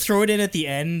rather they throw it in at the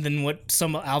end than what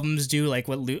some albums do, like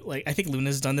I think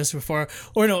Luna's done this before,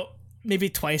 or no, maybe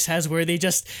Twice has, where they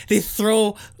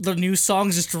throw the new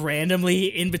songs just randomly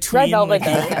in between. Red Velvet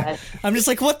does that. I'm just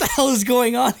like, what the hell is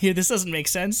going on here? This doesn't make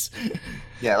sense.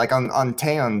 Yeah, like on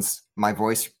Taeyeon's My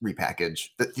Voice repackage,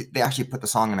 they actually put the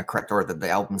song in a correct order that the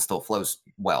album still flows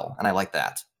well, and I like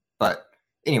that. But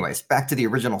anyways, back to the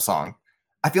original song.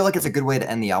 I feel like it's a good way to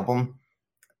end the album.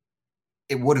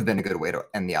 It would have been a good way to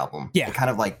end the album. Yeah. It kind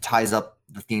of like ties up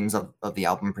the themes of the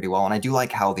album pretty well, and I do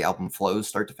like how the album flows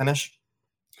start to finish.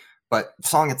 But the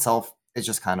song itself is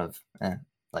just kind of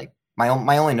like my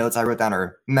only notes I wrote down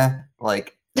are meh.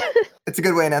 Like it's a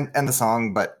good way to end the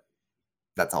song, but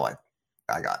that's all I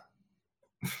got.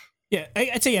 Yeah,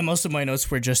 I'd say most of my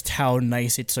notes were just how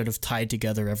nice it sort of tied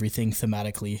together everything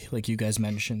thematically, like you guys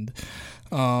mentioned.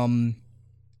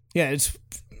 It's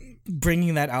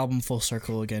bringing that album full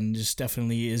circle again. Just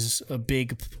definitely is a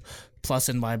big plus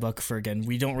in my book. For again,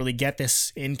 we don't really get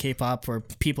this in K-pop, or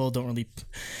people don't really.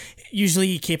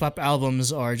 Usually, K-pop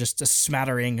albums are just a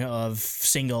smattering of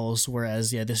singles,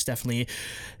 whereas this definitely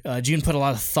June put a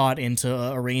lot of thought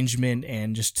into arrangement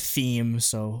and just theme.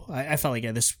 So I felt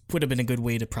like this would have been a good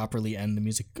way to properly end the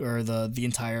music or the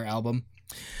entire album.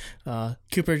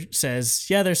 Cooper says,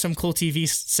 there's some cool TV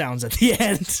sounds at the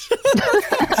end.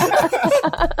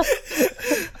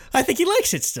 I think he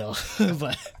likes it still,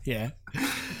 but yeah.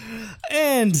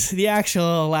 And the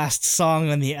actual last song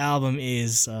on the album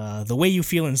is The Way You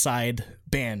Feel Inside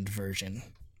band version.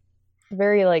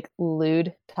 Very like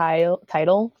lewd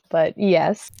title, but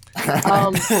yes.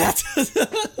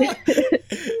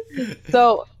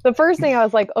 So the first thing I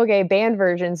was like, okay, band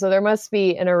version, so there must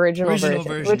be an original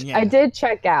version, which I did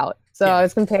check out. So I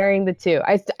was comparing the two.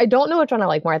 I don't know which one I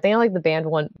like more. I think I like the band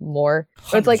one more.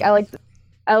 But it's like I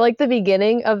like the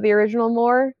beginning of the original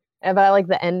more, but I like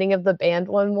the ending of the band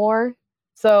one more.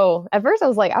 So at first I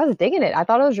was digging it. I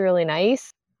thought it was really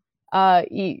nice.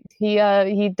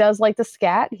 He does like to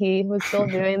scat. He was still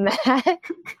doing that.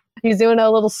 He's doing a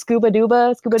little scuba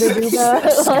dooba,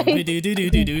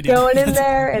 like going in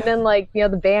there, and then like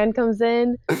the band comes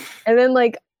in, and then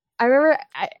like I remember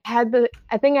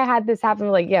I think I had this happen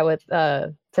like with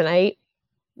Tonight.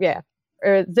 Yeah.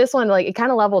 Or this one, like it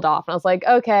kind of leveled off, and I was like,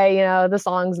 okay, the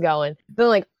song's going. Then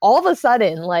like all of a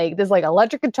sudden, like this like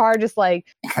electric guitar just like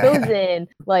goes in,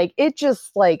 like it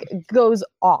just like goes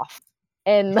off,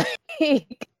 and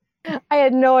like I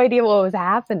had no idea what was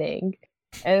happening.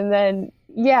 And then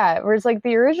whereas like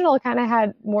the original kind of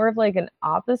had more of like an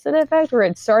opposite effect, where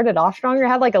it started off stronger, it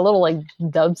had like a little like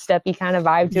dubsteppy kind of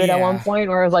vibe to it at one point,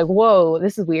 where I was like, whoa,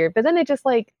 this is weird. But then it just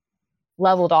like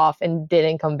leveled off and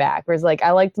didn't come back. Whereas like I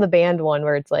liked the band one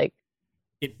where it's like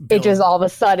it just all of a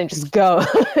sudden just goes.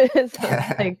 So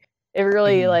like it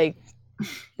really like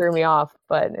threw me off.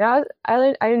 But I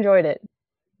enjoyed it.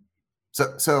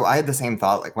 So I had the same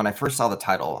thought. Like when I first saw the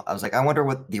title, I was like, I wonder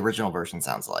what the original version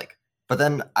sounds like. But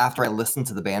then after I listened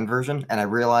to the band version and I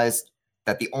realized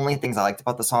that the only things I liked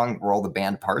about the song were all the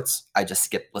band parts, I just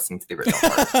skipped listening to the original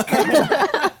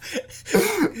part.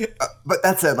 But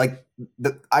that said, like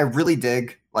I really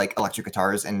dig like electric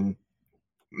guitars in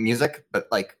music, but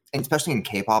like and especially in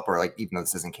K-pop, or like even though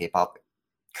this isn't K-pop,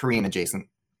 Korean adjacent,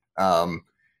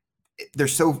 they're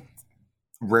so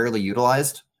rarely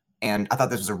utilized. And I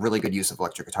thought this was a really good use of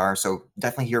electric guitar, so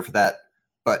definitely here for that.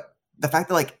 But the fact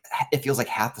that like it feels like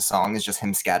half the song is just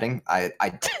him scatting, I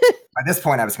at this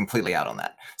point I was completely out on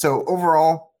that. So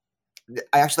overall,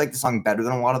 I actually like the song better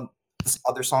than a lot of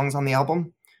other songs on the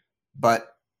album, but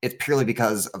it's purely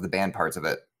because of the band parts of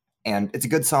it. And it's a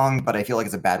good song, but I feel like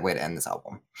it's a bad way to end this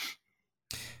album.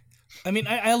 I mean,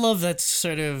 I love that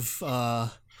sort of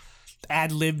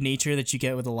ad-lib nature that you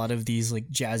get with a lot of these like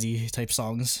jazzy type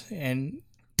songs, and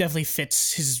definitely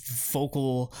fits his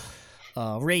vocal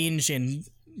range and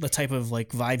the type of like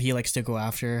vibe he likes to go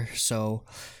after. So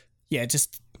yeah,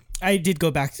 just I did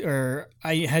go back, or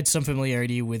I had some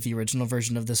familiarity with the original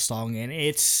version of this song, and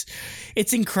it's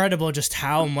incredible just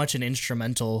how much an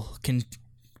instrumental can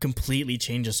completely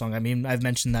change a song. I mean, I've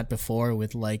mentioned that before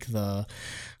with like the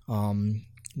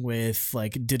with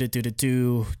like Do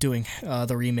doing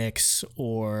the remix,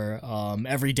 or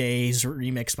Every Day's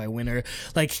remix by Winner,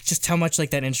 like just how much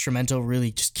like that instrumental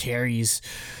really just carries,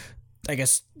 I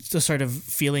guess, the sort of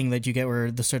feeling that you get,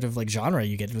 where the sort of like genre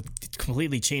you get with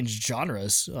completely changed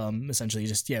genres, essentially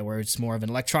just where it's more of an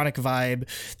electronic vibe.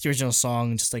 The original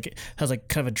song just like has like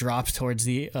kind of a drop towards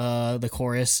the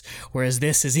chorus, whereas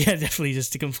this is definitely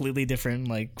just a completely different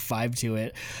like vibe to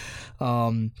it.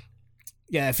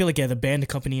 I feel like the band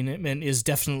accompaniment is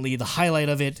definitely the highlight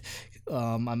of it.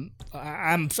 I'm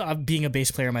being a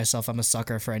bass player myself. I'm a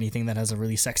sucker for anything that has a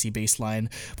really sexy bass line,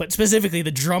 but specifically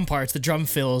the drum parts, the drum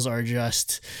fills are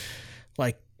just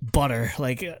like butter.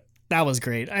 Like that was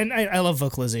great. And I love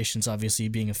vocalizations, obviously,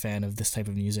 being a fan of this type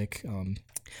of music.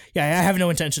 I have no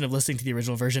intention of listening to the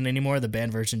original version anymore. The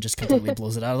band version just completely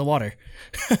blows it out of the water.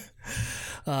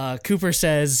 Cooper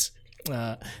says,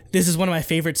 this is one of my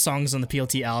favorite songs on the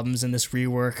PLT albums, and this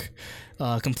rework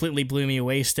completely blew me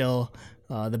away still.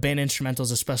 The band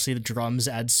instrumentals, especially the drums,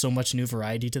 add so much new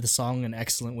variety to the song, an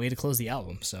excellent way to close the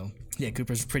album. So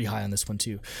Cooper's pretty high on this one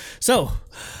too. So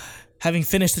having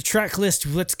finished the track list,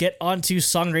 let's get on to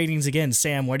song ratings again.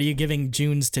 Sam, what are you giving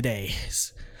June's today?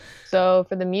 So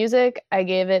for the music, I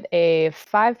gave it a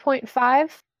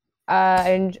 5.5.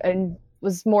 I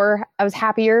was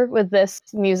happier with this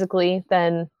musically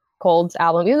than Cold's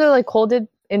album. Even though like Cold did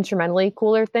instrumentally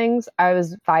cooler things, I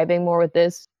was vibing more with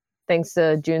this thanks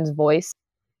to June's voice.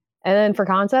 And then for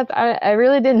concept, I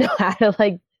really didn't know how to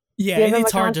like. Yeah,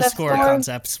 it's hard to score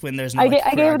concepts when there's no. I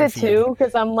gave it a 2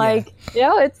 because I'm like,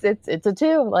 it's a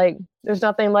 2. Like, there's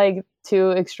nothing like too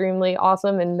extremely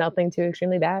awesome and nothing too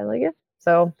extremely bad. Like it.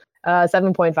 So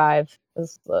 7.5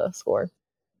 is the score.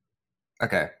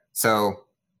 Okay, so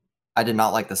I did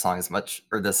not like this song as much,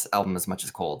 or this album as much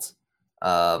as Cold's.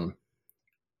 The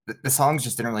songs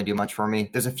just didn't really do much for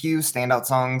me. There's a few standout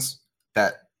songs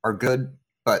that are good,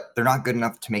 but they're not good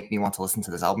enough to make me want to listen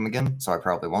to this album again, so I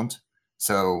probably won't.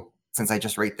 So since I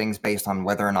just rate things based on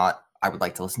whether or not I would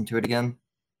like to listen to it again,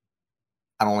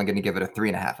 I'm only going to give it a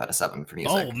 3.5 out of 7 for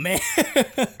music. Oh, man.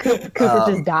 Cooper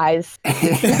just dies.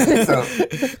 So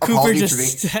Cooper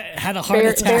just had a heart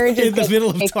attack in the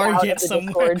middle of Target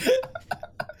somewhere.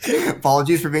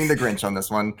 Apologies for being the Grinch on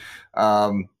this one.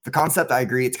 The concept, I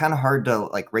agree. It's kind of hard to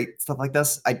like rate stuff like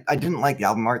this. I didn't like the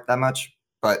album art that much,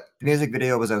 but the music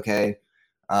video was okay.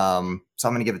 So I'm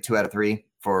going to give it 2 out of 3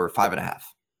 for 5.5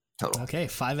 total. Okay,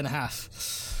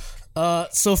 5.5.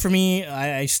 So for me,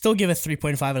 I still give it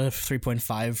 3.5 out of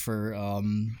 3.5 for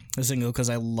the single, because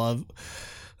I love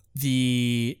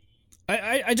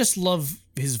I just love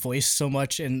his voice so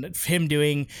much, and him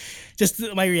doing just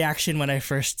my reaction when I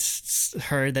first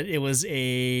heard that it was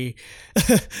a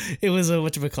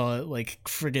whatchamacallit, like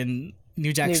friggin'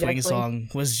 New Jack Swing song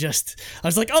was just, I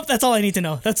was like, oh, that's all I need to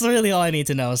know. That's really all I need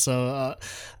to know. So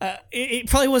it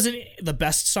probably wasn't the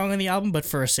best song on the album, but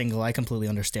for a single, I completely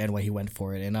understand why he went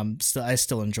for it, and I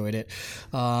still enjoyed it.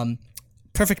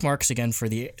 Perfect marks again for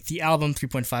the album,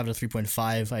 3.5 out of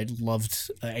 3.5. I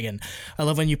loved, again, I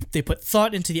love when they put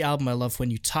thought into the album. I love when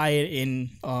you tie it in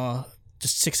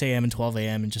just 6 a.m. and 12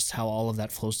 a.m. and just how all of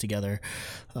that flows together.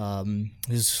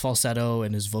 His falsetto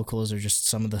and his vocals are just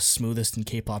some of the smoothest in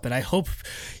K-pop, and I hope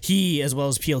he, as well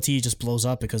as PLT, just blows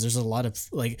up, because there's a lot of,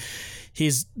 like,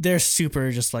 they're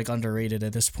super just like underrated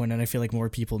at this point, and I feel like more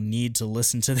people need to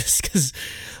listen to this, because,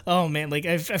 oh man, like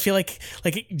I feel like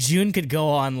June could go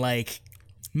on like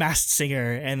Masked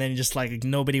Singer, and then just like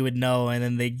nobody would know, and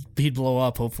then he'd blow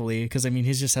up, hopefully, because I mean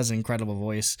he just has an incredible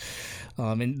voice,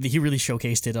 and he really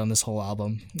showcased it on this whole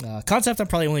album. Concept, I'm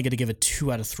probably only going to give it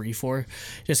 2 out of 3 for,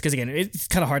 just because again it's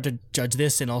kind of hard to judge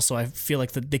this, and also I feel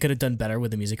like they could have done better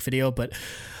with the music video, but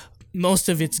most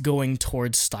of it's going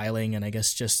towards styling, and I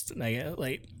guess just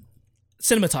like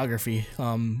cinematography,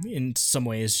 in some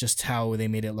ways, just how they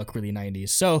made it look really 90s.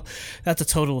 So that's a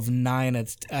total of 9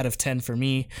 out of 10 for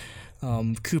me.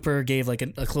 Cooper gave like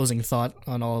a closing thought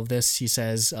on all of this. He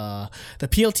says, the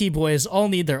PLT boys all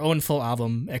need their own full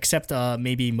album, except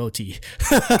maybe Moti.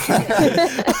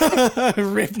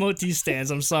 Rip Moti stands,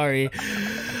 I'm sorry.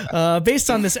 Based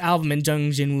on this album and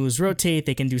Jung Jin-woo's Rotate,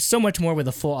 they can do so much more with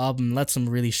a full album, lets them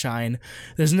really shine.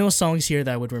 There's no songs here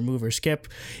that I would remove or skip.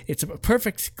 It's a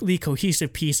perfectly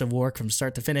cohesive piece of work from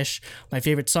start to finish. My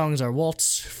favorite songs are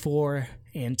Waltz, 4,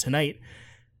 and Tonight.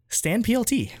 Stan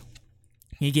PLT.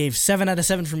 He gave 7 out of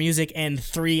 7 for music and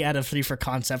 3 out of 3 for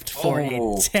concept for a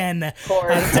 10 out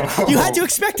of 10. You had to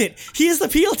expect it. He is the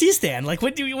PLT stan. Like,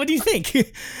 what do you think?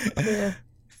 Yeah.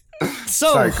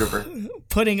 So, Sorry, Cooper.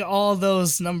 Putting all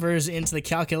those numbers into the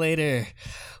calculator,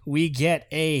 we get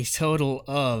a total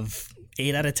of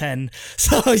 8 out of 10.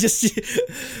 So just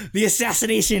the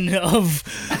assassination of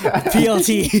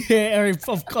PLT,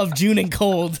 or of June and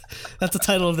Cold. That's the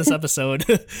title of this episode.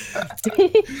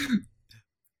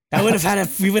 We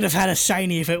would have had a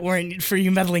shiny if it weren't for you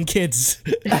meddling kids.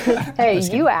 Hey,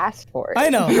 you asked for it. I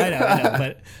know,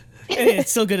 but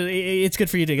it's still good. It's good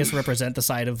for you to, I guess, represent the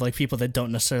side of like people that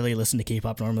don't necessarily listen to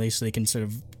K-pop normally, so they can sort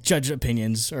of judge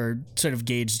opinions or sort of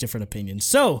gauge different opinions.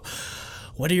 So,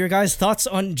 what are your guys' thoughts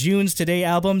on June's Today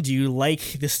album? Do you like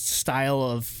this style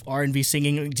of R&B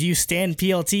singing? Do you stand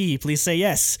PLT? Please say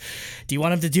yes. Do you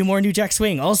want him to do more New Jack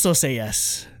Swing? Also say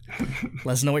yes.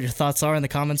 Let us know what your thoughts are in the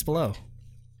comments below.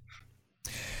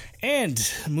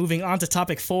 And moving on to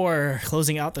topic 4,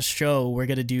 closing out the show, we're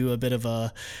going to do a bit of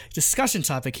a discussion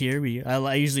topic here.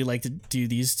 I usually like to do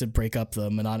these to break up the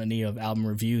monotony of album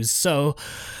reviews. So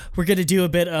we're going to do a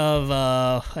bit of,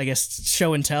 I guess,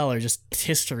 show and tell, or just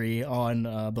history on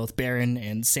both Baron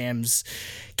and Sam's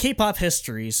K-pop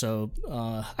history. So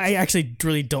I actually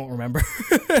really don't remember.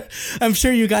 I'm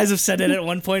sure you guys have said it at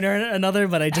one point or another,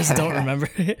 but I just don't remember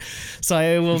it. So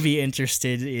I will be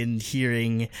interested in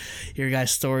hearing your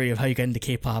guys' story of how you got into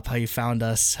K-pop, how you found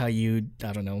us, how you,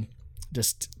 I don't know,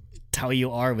 just how you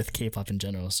are with K-pop in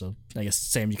general. So I guess,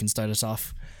 Sam, you can start us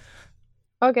off.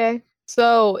 Okay.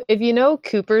 So if you know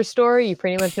Cooper's story, you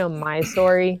pretty much know my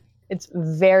story. It's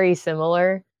very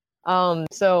similar.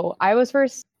 So I was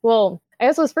first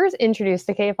introduced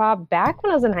to K-pop back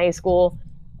when I was in high school.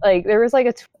 Like there was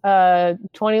like a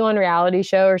 21 reality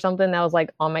show or something that was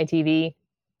like on my TV.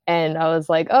 And I was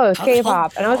like, "Oh, it's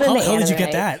K-pop," and I was in the anime. How did you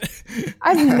get that?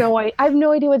 I have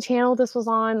no idea what channel this was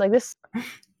on. Like this,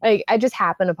 like I just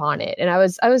happened upon it, and I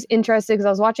was interested because I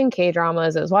was watching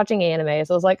K-dramas, I was watching anime,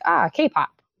 so I was like, K-pop,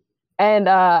 and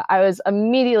I was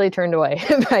immediately turned away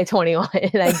by 21,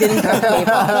 and I didn't go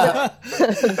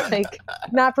K-pop. Like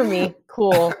not for me.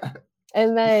 Cool.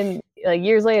 And then like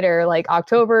years later, like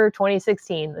October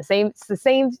 2016, the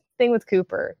same thing with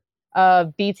Cooper.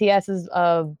 BTS's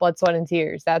Blood, Sweat, and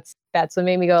Tears. That's what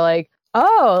made me go like,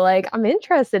 oh, like I'm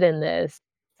interested in this.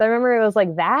 So I remember it was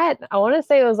like that. I want to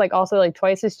say it was like also like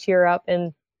Twice's Cheer Up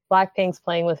and Blackpink's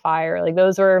Playing with Fire. Like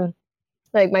those were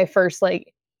like my first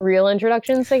like real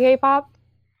introductions to K-pop.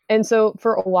 And so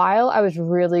for a while I was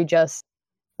really just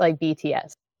like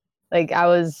BTS. Like I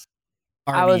was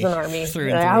an ARMY.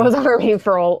 Like, I was an ARMY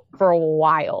for a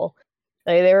while.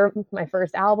 Like they were my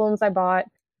first albums I bought.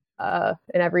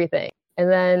 And everything.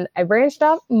 And then I branched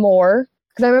out more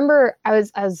because I remember I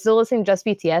was still listening to just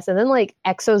BTS, and then like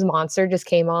EXO's Monster just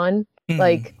came on,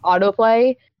 like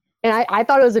autoplay. And I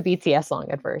thought it was a BTS song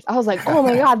at first. I was like, oh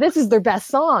my God, this is their best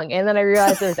song. And then I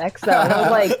realized it was EXO. And I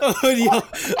was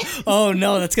like, oh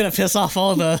no, that's going to piss off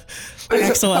all the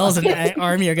EXO-Ls and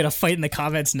ARMY are going to fight in the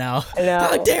comments now. I know.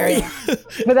 How dare you?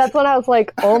 But that's when I was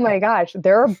like, oh my gosh,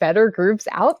 there are better groups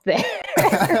out there.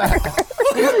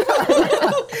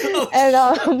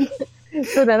 And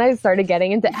so then I started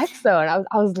getting into EXO, and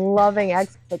I was loving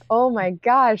EXO. Like, oh my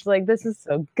gosh, like this is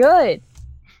so good.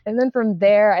 And then from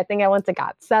there, I think I went to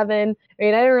GOT7. I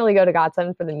mean, I didn't really go to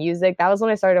GOT7 for the music. That was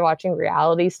when I started watching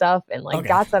reality stuff, and like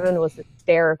GOT7 was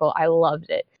hysterical. I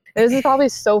loved it. And this is probably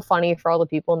so funny for all the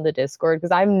people in the Discord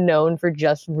because I'm known for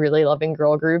just really loving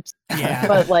girl groups. Yeah,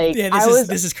 but like,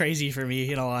 this is crazy for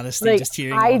me. In all honesty, like, just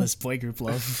hearing all this boy group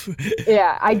love.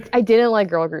 Yeah, I didn't like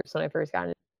girl groups when I first got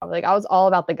into it. Like, I was all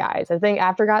about the guys. I think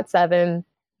after GOT7,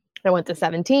 I went to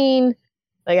 17.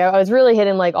 Like I was really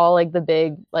hitting like all like the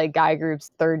big like guy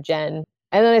groups, third gen,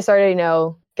 and then I started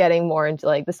getting more into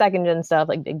like the second gen stuff,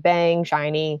 like Big Bang,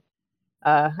 SHINee.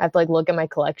 I have to like look at my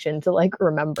collection to like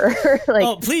remember. Like,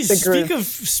 oh, please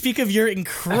speak of your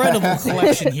incredible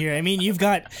collection here. I mean, you've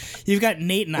got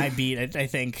Nate and I beat. I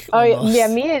think. Oh yeah,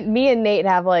 me and Nate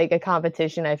have like a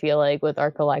competition. I feel like with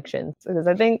our collections because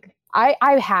I think I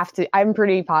have to. I'm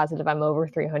pretty positive I'm over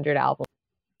 300 albums.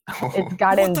 It's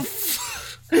gotten.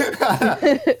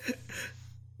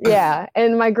 Yeah,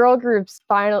 and my girl groups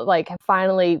have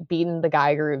finally beaten the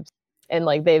guy groups, and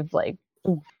like they've like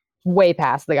way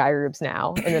past the guy groups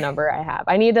now in the number I have.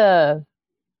 I need to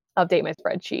update my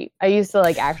spreadsheet. I used to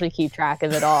like actually keep track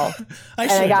of it all.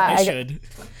 I should.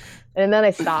 And then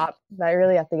I stopped. But I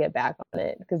really have to get back on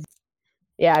it because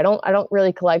I don't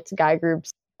really collect guy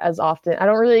groups as often. I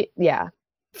don't really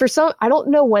I don't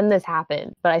know when this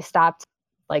happened, but I stopped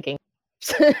liking.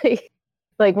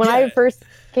 Like when I first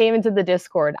came into the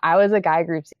Discord, I was a guy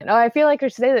group fan. Oh, I feel like I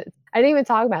should say that I didn't even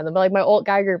talk about them, but like my old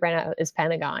guy group right now is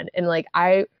Pentagon, and like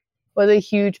I was a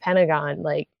huge Pentagon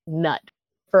like nut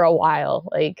for a while.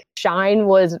 Like Shine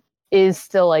is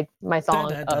still like my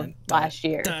song of last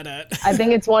year. I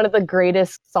think it's one of the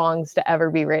greatest songs to ever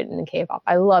be written in K-pop.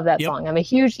 I love that song. I'm a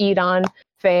huge E'Dawn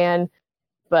fan,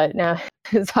 but now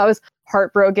so I was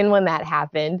heartbroken when that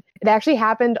happened. It actually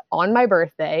happened on my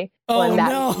birthday when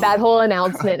that whole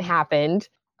announcement happened.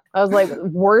 I was like,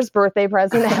 worst birthday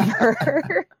present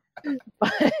ever.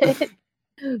 But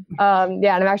and I'm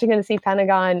actually going to see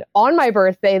Pentagon on my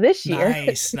birthday this year.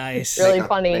 Nice. Really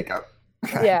funny.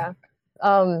 Yeah.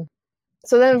 So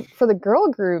then for the girl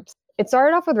groups, it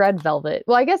started off with Red Velvet.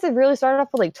 Well, I guess it really started off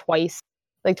with like Twice.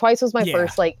 Like Twice was my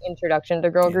first like introduction to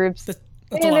girl groups.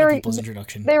 That's a lot of people's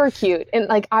introduction. They were cute. And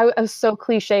like I was so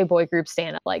cliche boy group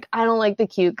stand up. Like I don't like the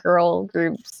cute girl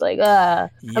groups. Like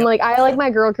I'm like I like my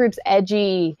girl groups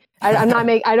edgy. I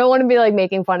don't want to be like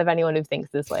making fun of anyone who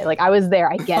thinks this way. Like I was there.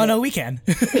 I get it. Oh no, we can.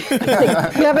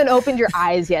 Like, you haven't opened your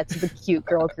eyes yet to the cute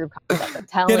girl group concept. I'm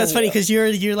telling you. Yeah, that's funny because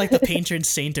you're like the patron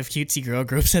saint of cutesy girl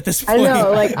groups at this point. I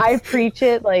know. Like I preach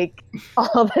it like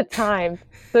all the time.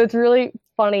 So it's really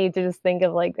funny to just think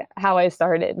of like how I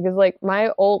started because like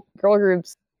my old girl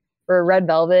groups were Red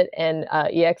Velvet and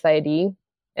EXID,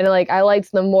 and like I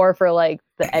liked them more for like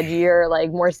the edgier,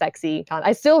 like more sexy.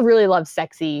 I still really love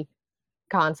sexy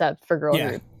concept for girl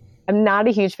group. I'm not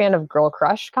a huge fan of girl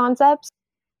crush concepts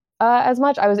as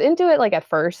much. I was into it like at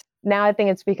first. Now I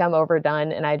think it's become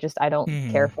overdone, and I don't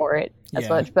care for it as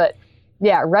much. But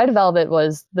yeah, Red Velvet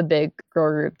was the big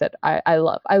girl group that I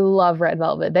love. I love Red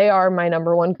Velvet. They are my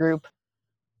number one group.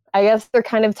 I guess they're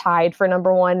kind of tied for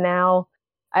number one now.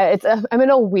 I'm in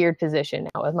a weird position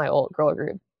now with my old girl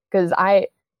group because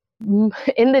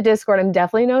in the Discord, I'm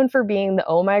definitely known for being the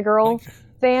Oh My Girl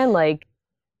fan. Like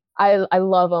I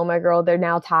love Oh My Girl. They're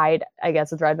now tied, I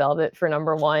guess, with Red Velvet for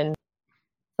number one.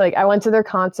 Like I went to their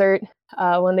concert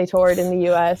when they toured in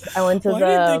the US. I went to Why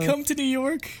did they come to New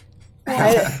York?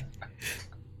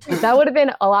 That would have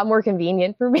been a lot more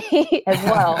convenient for me as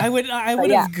well. I would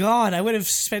have gone. I would have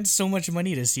spent so much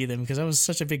money to see them because I was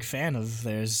such a big fan of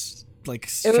theirs, like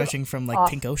stretching from like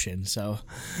Pink Ocean. So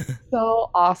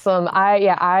awesome.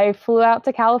 I flew out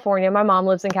to California. My mom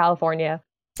lives in California,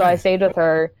 so I stayed with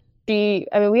her. We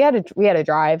had a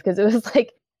drive because it was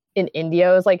like in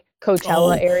India. It was like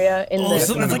Coachella area in the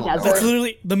desert. That's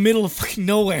literally the middle of fucking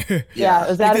nowhere. Yeah, it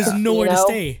was at there's nowhere to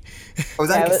stay. Was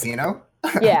that a casino?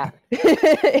 Yeah,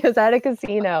 it was at a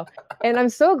casino, and I'm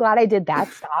so glad I did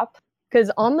that stop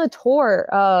because on the tour,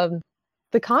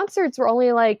 the concerts were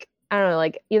only like I don't know,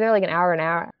 like either like an hour and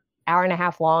a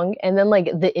half long, and then like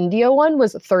the India one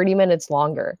was 30 minutes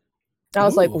longer. And I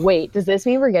was like, wait, does this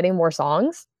mean we're getting more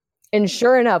songs? And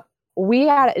sure enough, we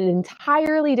had an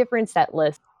entirely different set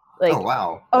list Like, Oh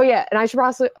wow. oh yeah, and I should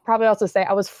probably also say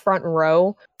I was front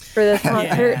row for this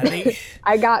concert. Yeah,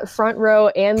 I got front row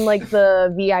and like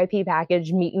the VIP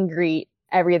package, meet and greet,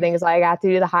 everything. So I got to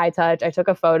do the high touch. I took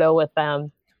a photo with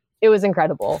them. It was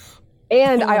incredible.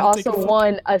 And I wanna take also a photo.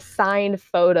 won a signed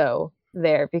photo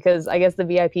there because I guess the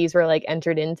VIPs were like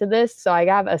entered into this. So I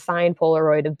got a signed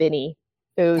Polaroid of Binny,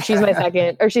 who she's my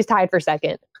second, or she's tied for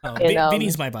second. Oh, And,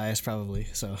 Vinny's my bias probably.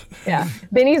 So Yeah,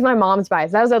 Binny's my mom's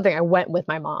bias. That was the other thing. I went with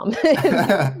my mom.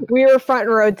 We were front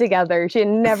row together. She had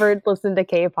never listened to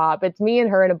K-pop. It's me and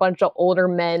her and a bunch of older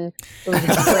men. It was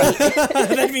great.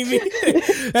 that'd be me.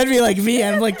 That'd be like me.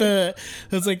 I'm like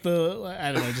it's like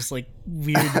I don't know, just like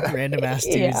weird random ass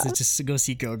dudes Yeah. that just go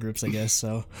see girl groups, I guess.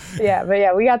 So Yeah, but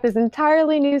yeah, we got this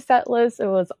entirely new set list. It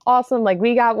was awesome. Like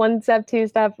we got One Step, Two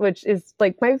Step, which is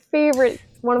like my favorite.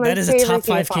 One of my that is a favorite top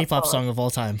 5 K-pop songs. song of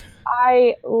all time.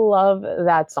 I love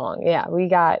that song. Yeah, we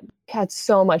had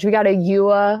so much. We got a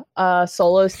Yua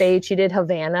solo stage. She did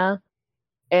Havana,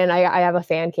 and I have a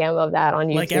fan cam of that on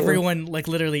YouTube. Like everyone, like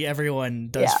literally everyone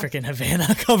does Yeah. freaking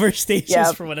Havana cover stages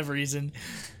Yep. for whatever reason.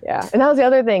 Yeah, and that was the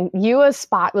other thing. Yua's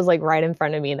spot was like right in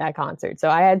front of me in that concert, so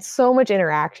I had so much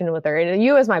interaction with her. And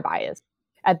Yua's my bias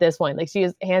at this point. Like she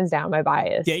is hands down my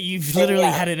bias. Yeah, you've literally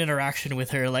Yeah. had an interaction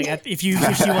with her. Like if she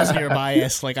wasn't your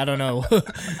bias, like I don't know. 'Cause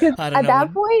I don't at know.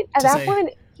 that point, to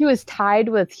say. she was tied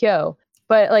with Hyo.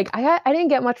 But like I didn't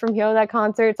get much from Hyo that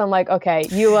concert, so I'm like, okay,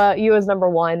 Yua's number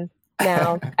one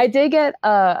now. I did get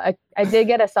a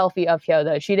selfie of Hyo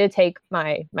though. She did take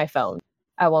my phone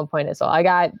at one point as well. I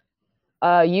got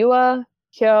Yua,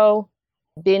 Hyo,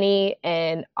 Binny,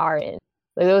 and Arin.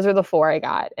 Like those are the 4 I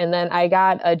got. And then I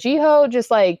got a Jiho, just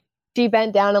like she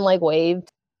bent down and like waved.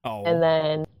 Oh, And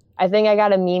then I think I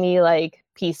got a Mimi like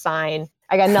peace sign.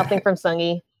 I got nothing from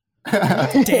Sungi.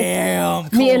 damn.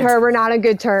 Me and cold. her were not on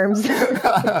good terms.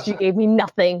 She gave me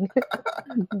nothing.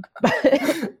 But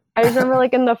I just remember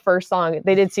like in the first song,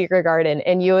 they did Secret Garden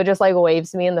and Yua just like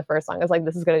waves me in the first song. I was like,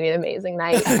 this is going to be an amazing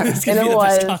night. It's And gonna be it the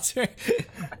best was. concert.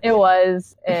 It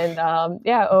was. And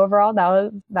yeah, overall,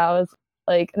 that was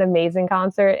like an amazing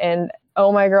concert. And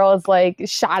Oh My Girl is like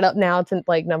shot up now to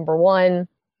like number 1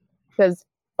 because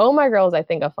Oh My Girl is, I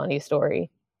think, a funny story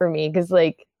for me because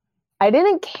like I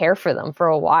didn't care for them for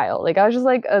a while. Like I was just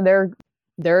like,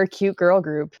 they're a cute girl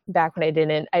group back when I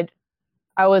didn't.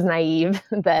 I was naive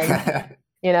then,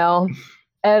 you know.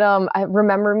 And I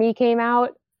Remember Me came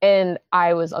out and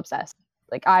I was obsessed.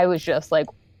 Like I was just like,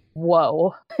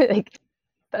 whoa. Like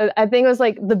I think it was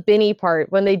like the Binny part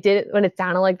when they did it, when it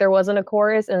sounded like there wasn't a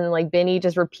chorus and then like Binny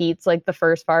just repeats like the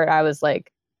first part. I was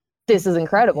like, this is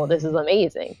incredible. This is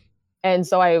amazing. And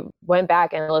so I went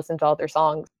back and listened to all their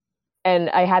songs. And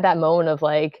I had that moment of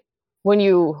like, when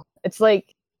a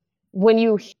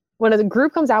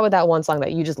group comes out with that one song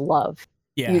that you just love,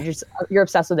 Yeah. you're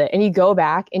obsessed with it. And you go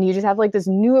back and you just have like this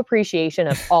new appreciation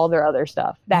of all their other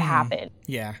stuff that Mhm. happened.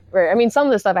 Yeah. Where, I mean, some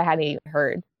of the stuff I hadn't even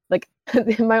heard. Like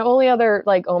my only other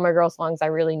like Oh My Girl songs I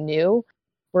really knew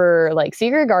were like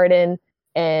Secret Garden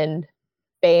and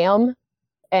Bam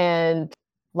and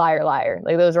Liar Liar.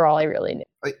 Like those are all I really knew.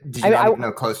 Wait, did you not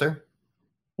know Closer?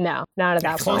 No, not at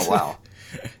that Yeah, point. Oh wow.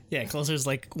 Yeah, Closer's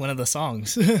like one of the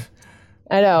songs.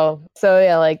 I know. So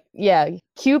yeah,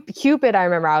 Cupid, I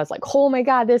remember I was like, oh my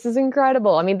God, this is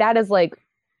incredible. I mean, that is like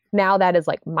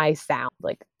my sound,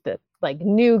 like the like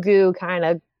new goo kind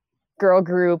of girl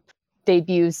group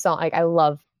debut song. Like I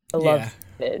love Yeah.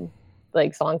 Cupid,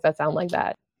 like songs that sound like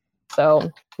that. So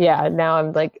yeah, now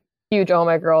I'm like huge Oh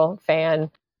My Girl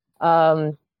fan.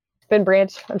 I'm trying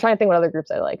to think what other groups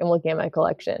I like. I'm looking at my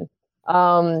collection.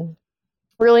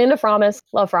 Really into Promise,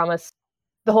 love Promise.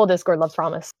 The whole Discord loves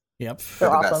Promise. Yep. They're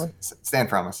the awesome. best. Stand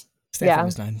Promise. Stanford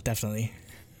is 9, definitely.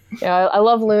 Yeah, I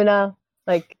love Luna.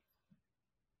 Like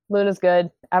Luna's good.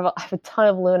 I have a ton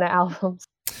of Luna albums.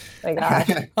 My gosh.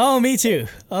 Oh, me too.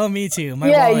 My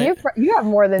Yeah, wallet. you have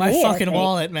more than My me. I fucking think.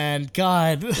 wallet, man.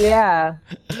 God. Yeah,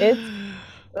 it's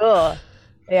ugh.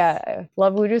 Yeah, I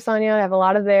love Wuju Sonya. I have a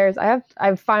lot of theirs.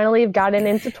 I've finally gotten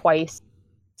into Twice.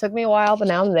 Took me a while, but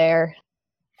now I'm there.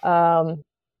 I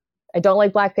don't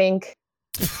like Blackpink.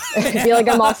 I feel like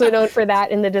I'm also known for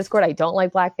that in the Discord. I don't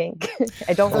like Blackpink.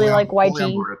 I don't really like Fully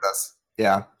on YG. board with this.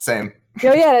 Yeah, same.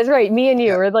 Oh yeah, that's right. Me and you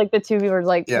Yeah. were like the two people were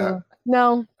like, Yeah.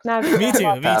 no, not Me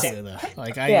too. Me Pass. too. Though.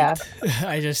 Like Yeah.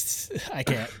 I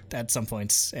can't at some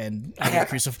points, and I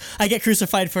get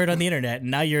crucified for it on the internet.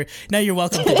 And now you're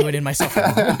welcome to join in my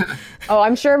suffering. Oh,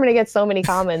 I'm sure I'm gonna get so many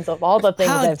comments of all the things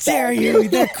How I've said. dare you?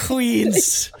 They're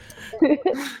queens.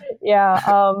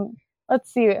 Yeah.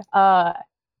 Let's see.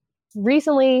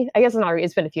 Recently, I guess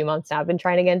it's been a few months now. I've been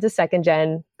trying to get into second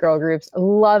gen girl groups.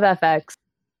 Love FX.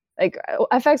 Like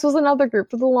FX was another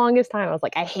group for the longest time. I was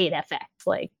like, I hate FX.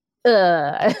 Like,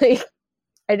 I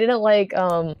didn't like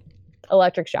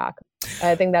Electric Shock.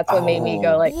 I think that's what made me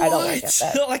go like, I don't like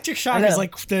FX. Electric Shock is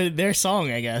like their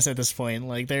song, I guess, at this point.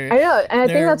 Like I know, and I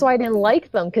think that's why I didn't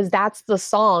like them, because that's the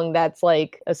song that's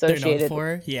like associated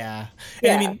for. Yeah.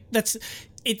 I mean, that's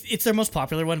it's their most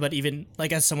popular one, but even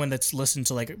like as someone that's listened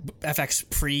to like FX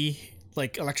pre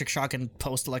like Electric Shock and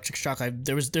post Electric Shock,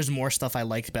 there's more stuff I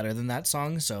liked better than that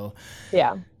song. So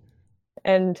yeah,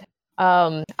 and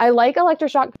I like Electric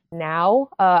Shock now.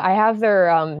 I have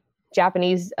their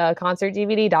Japanese concert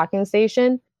DVD, Docking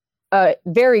Station.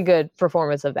 Very good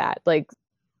performance of that. Like,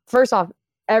 first off,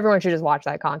 everyone should just watch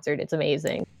that concert. It's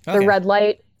amazing. Okay. The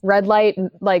red light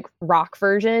like rock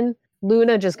version,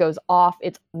 Luna just goes off.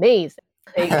 It's amazing.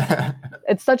 Like,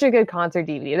 it's such a good concert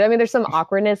DVD. I mean, there's some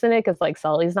awkwardness in it because like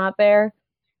Sully's not there,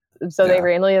 so they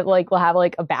randomly like will have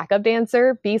like a backup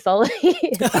dancer be Sully.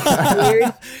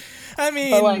 Weird. I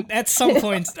mean, like, at some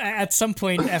point,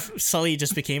 Sully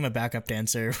just became a backup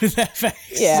dancer with FX.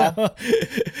 Yeah,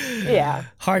 so.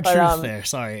 Hard truth there.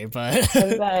 Sorry, but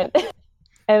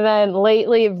and then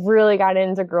lately, really got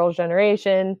into Girls'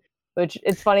 Generation, which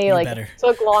it's funny.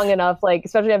 Took long enough. Like,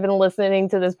 especially I've been listening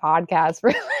to this podcast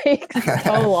for like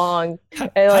so long,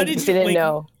 and didn't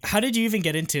know. How did you even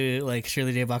get into like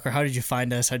Shirley Daybach, or how did you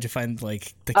find us? How did you find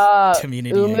like the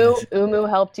community? Umu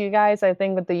helped you guys, I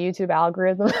think, with the YouTube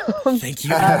algorithm. Thank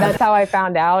you. That's how I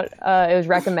found out. It was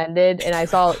recommended, and I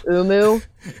saw Umu,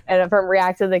 and from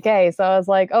React to the K. So I was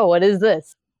like, oh, what is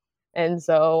this? And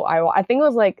so I think it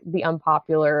was like the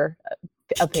unpopular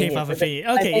opinion. K-pop opinion.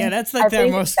 Okay, that's like their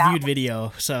most viewed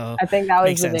video. So I think that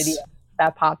was the video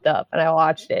that popped up, and I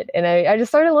watched it, and I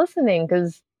just started listening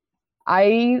because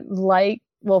I like.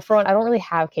 Well, I don't really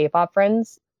have K-pop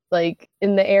friends like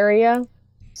in the area,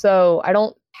 so I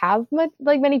don't have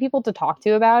many people to talk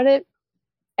to about it.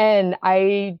 And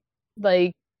I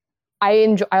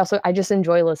just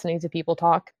enjoy listening to people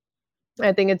talk.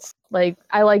 I think it's like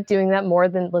I like doing that more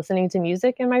than listening to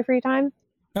music in my free time.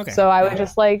 Okay. So I would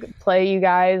just like play you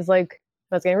guys like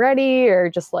I was getting ready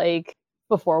or just like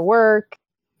before work,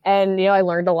 and I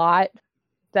learned a lot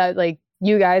that like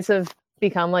you guys have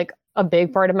become like a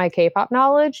big part of my K-pop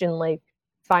knowledge, and like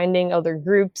finding other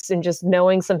groups and just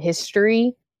knowing some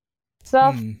history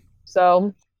stuff.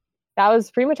 So that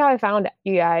was pretty much how I found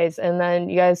you guys. And then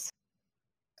you guys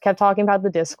kept talking about the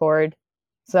Discord.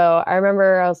 So I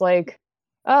remember I was like,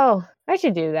 oh, I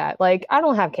should do that. Like, I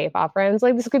don't have K-pop friends.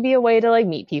 Like, this could be a way to like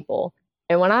meet people.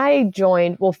 And when I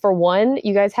joined, well, for one,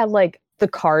 you guys had like the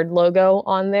card logo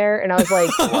on there, and I was like,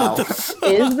 wow,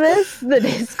 is this the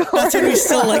Discord? That's when we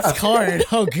still liked card.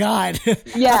 Oh god. Yeah.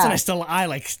 That's when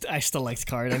I still liked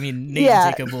card. I mean, Nate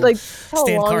and Jacob will like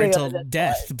stand card until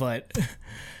death, but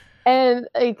and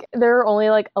like there are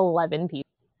only like 11 people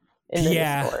in the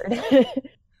Discord.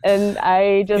 And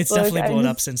I just it's definitely blown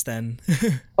up since then.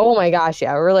 Oh my gosh,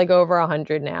 yeah, we're like over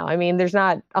 100 now. I mean, there's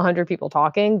not 100 people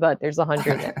talking, but there's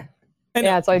 100 now.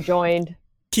 And so I joined.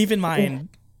 Keep in mind,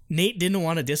 Nate didn't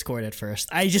want a Discord at first.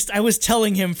 I was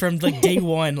telling him from like day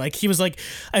one, like he was like,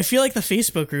 I feel like the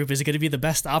Facebook group is going to be the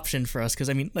best option for us, because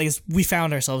I mean, like we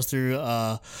found ourselves through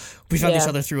each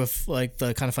other through like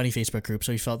the Kind of Funny Facebook group,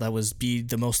 so we felt that was be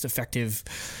the most effective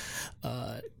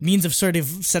means of sort of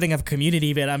setting up a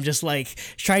community. But I'm just like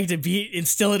trying to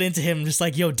instill it into him, just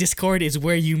like, yo, Discord is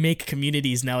where you make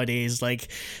communities nowadays. Like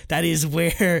that is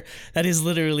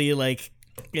literally like,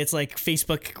 it's like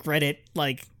Facebook, Reddit,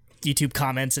 like YouTube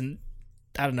comments, and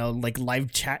I don't know, like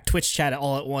live chat, Twitch chat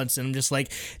all at once. And I'm just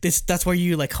like, that's where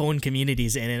you like hone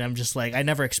communities in. And I'm just like, I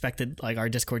never expected like our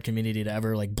Discord community to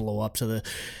ever like blow up to the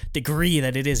degree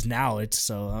that it is now.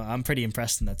 I'm pretty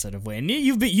impressed in that sort of way. And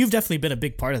you've definitely been a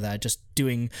big part of that, just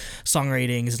doing song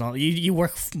ratings and all. You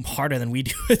work harder than we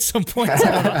do at some points.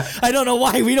 I don't know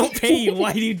why we don't pay you.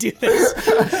 Why do you do this?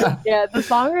 Yeah, the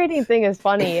song rating thing is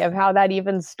funny of how that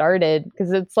even started,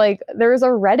 because it's like there was a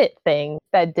Reddit thing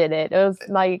that did it. It was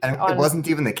like it wasn't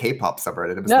even the K-pop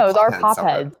subreddit. It was our pop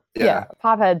heads. Yeah,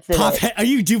 pop heads. Are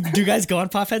you do you guys go on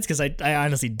pop heads? Because I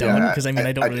honestly don't. Because I mean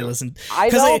I don't really listen. I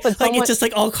don't. But it's just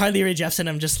like all Carly Rae Jepsen.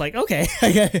 I'm just like, okay.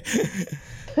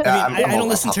 I don't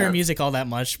listen to her music all that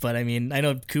much, but I mean, I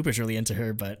know Cooper's really into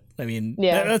her, but I mean,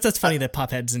 that's funny that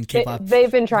pop heads and K-pop.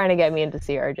 They've been trying to get me into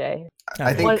CRJ.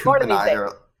 I think Coop and I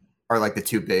are like the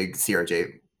two big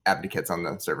CRJ advocates on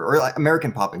the server, or like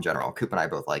American pop in general. Coop and I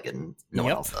both like it, and no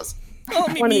one else does. Oh,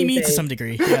 me to some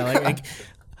degree. Yeah, like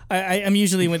I'm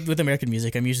usually with American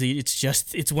music.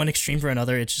 It's one extreme for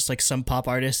another. It's just like some pop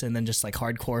artists and then just like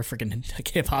hardcore freaking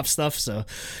hip hop stuff. So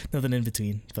nothing in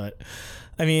between. But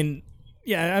I mean,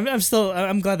 yeah,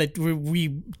 I'm glad that we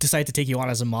decided to take you on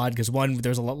as a mod because one,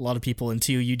 there's a lot of people, and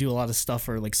two, you do a lot of stuff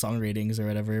for like song ratings or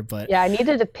whatever. But Yeah, I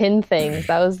needed to pin things.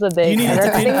 That was the big. you needed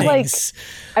to pin things.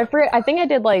 I think I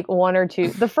did like one or two.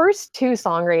 The first two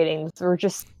song ratings were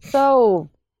just so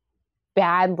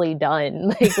badly done.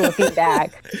 Like looking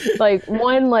back, like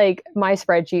one, like my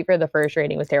spreadsheet for the first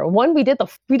rating was terrible. One, we did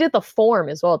the form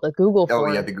as well, the Google form.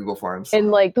 Oh yeah, the Google Forms.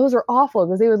 And like those were awful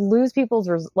because they would lose people's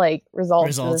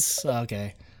results.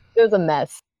 Okay. It was a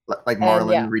mess. Like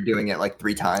Marlon redoing it like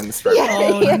 3 times. For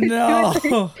Oh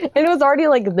no! And it was already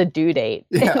like the due date.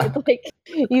 Yeah. It's like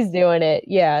he's doing it.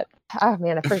 Yeah. Oh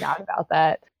man, I forgot about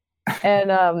that.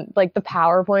 And like the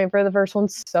PowerPoint for the first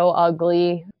one's so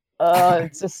ugly.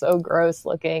 It's just so gross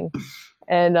looking.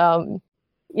 And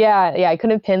yeah, I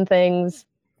couldn't pin things.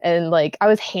 And like I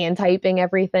was hand typing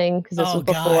everything because this was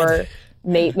before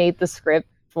Nate made the script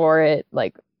for it.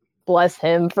 Like bless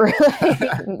him for like,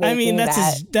 I mean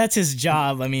that. that's his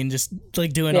job. I mean, just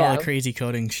like doing all the crazy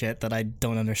coding shit that I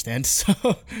don't understand. So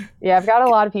yeah, I've got a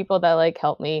lot of people that like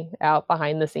help me out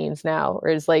behind the scenes now.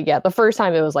 Where it's like, yeah, the first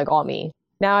time it was like all me.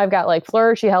 Now I've got like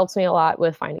Fleur, she helps me a lot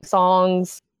with finding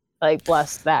songs. Like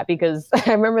bless that, because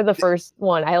I remember the first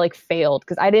one I like failed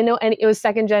because I didn't know any. It was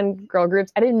second gen girl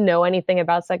groups. I didn't know anything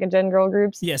about second gen girl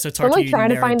groups. Yeah, so it's I'm hard like trying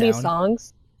to find these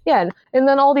songs. Yeah, and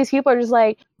then all these people are just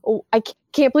like, oh, I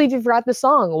can't believe you forgot the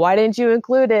song. Why didn't you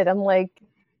include it? I'm like,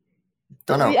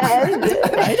 don't know.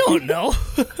 I don't know.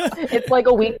 It's like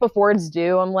a week before it's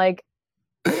due. I'm like,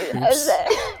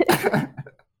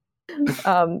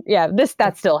 yeah,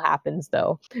 that still happens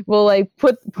though. We'll like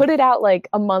put it out like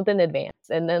a month in advance,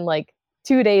 and then like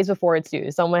 2 days before it's due,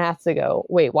 someone has to go,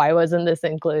 wait, why wasn't this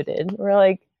included? We're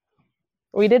like,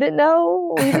 we didn't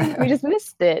know. We just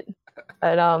missed it.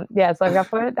 But yeah, so I've got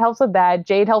Fleur helps with that.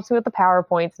 Jade helps me with the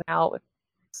PowerPoints now. It's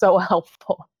so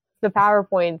helpful. The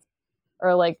PowerPoints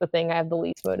are like the thing I have the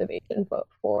least motivation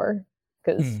for.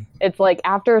 Because it's like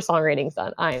after a song rating's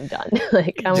done, I am done.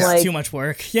 Like I'm like too much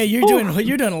work. Yeah, you're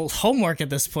doing homework at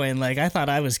this point. Like I thought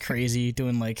I was crazy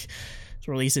doing like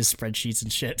releases spreadsheets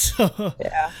and shit. So.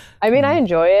 Yeah, I mean I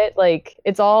enjoy it. Like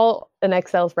it's all an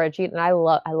Excel spreadsheet, and I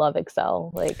love Excel.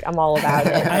 Like I'm all about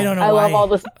it. I don't know. I love all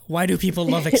this. Why do people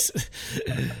love Excel?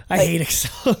 I hate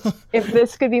Excel. If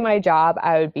this could be my job,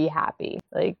 I would be happy.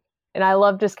 Like. And I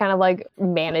love just kind of like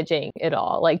managing it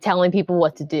all, like telling people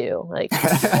what to do. Like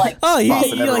oh, you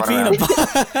like being a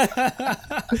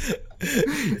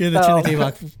you're the Trinity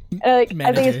Block manager.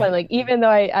 I think it's fun. Like even though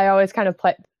I always kind of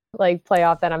play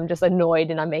off that I'm just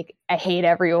annoyed and I hate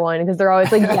everyone because they're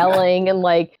always like yelling and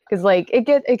like because like it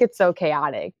gets so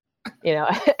chaotic, you know,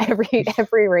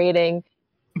 every rating,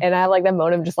 and I like that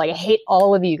mode of just like I hate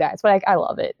all of you guys, but like I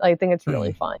love it. I think it's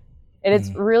really fun, and it's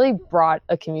really brought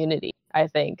a community, I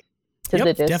think. To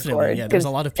the Discord. Definitely. Yeah, there's a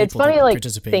lot of people. It's funny, like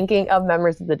thinking of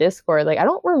members of the Discord. Like I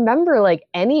don't remember like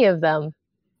any of them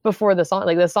before the song.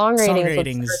 Like the song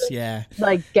ratings, yeah,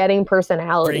 like getting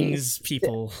personality brings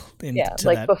people into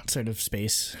like that sort of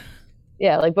space.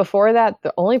 Yeah, like before that,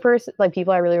 the only person like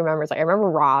people I really remember is like I remember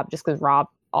Rob, just because Rob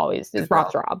always is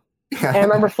Rob's Rob, and I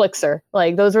remember Flixer.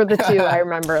 Like those were the two I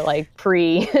remember like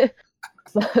pre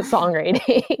song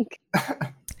rating,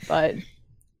 but.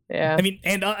 Yeah. I mean,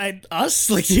 and us,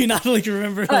 like, do you not like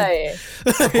remember? Like,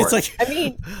 it's like I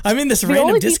mean, I'm in this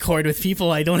random Discord with people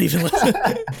I don't even listen.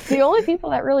 The only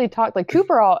people that really talk, like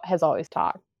Cooper, has always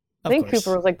talked. I think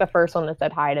Cooper was like the first one that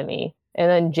said hi to me,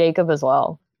 and then Jacob as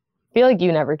well. I feel like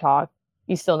you never talk.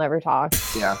 You still never talk.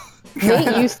 Yeah.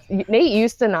 Nate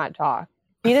used to not talk.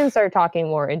 He didn't start talking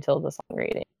more until the song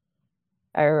rating.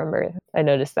 I remember. I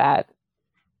noticed that,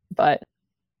 but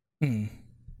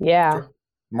yeah. Sure.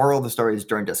 Moral of the story is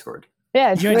join Discord.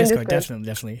 Yeah, join Discord,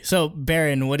 definitely. So,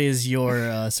 Baron, what is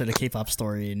your sort of K-pop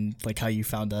story and like how you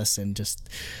found us and just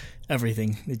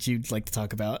everything that you'd like to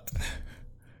talk about?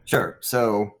 Sure.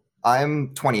 So,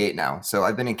 I'm 28 now, so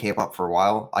I've been in K-pop for a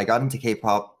while. I got into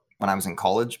K-pop when I was in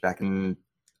college back in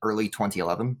early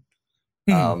 2011.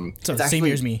 So same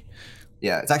year as me.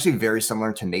 Yeah, it's actually very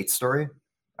similar to Nate's story.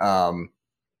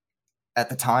 At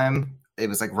the time, it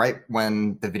was like right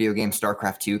when the video game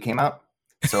StarCraft 2 came out.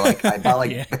 So like I bought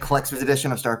like the collector's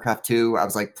edition of StarCraft 2. I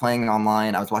was like playing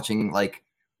online. I was watching like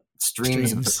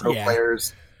streams of the pro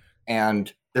players,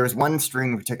 and there was one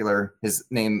stream in particular. His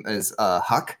name is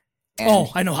Huck. And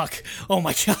I know Huck. Oh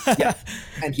my god. Yeah,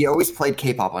 and he always played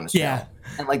K-pop on his channel.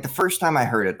 And like the first time I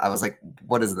heard it, I was like,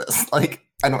 "What is this? Like,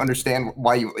 I don't understand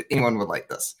why anyone would like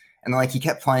this." And then, like he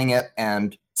kept playing it,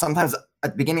 and sometimes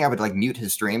at the beginning I would like mute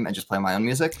his stream and just play my own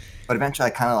music. But eventually, I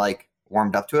kind of like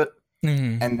warmed up to it,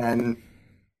 and then.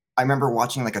 I remember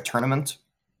watching like a tournament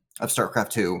of StarCraft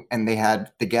 2, and they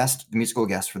had the musical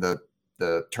guest for the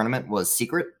the tournament was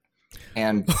Secret,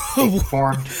 and they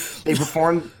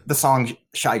performed the song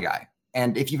Shy Guy.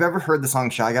 And if you've ever heard the song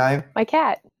Shy Guy, My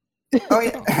cat. oh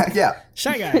yeah, yeah,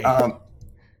 Shy Guy.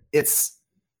 it's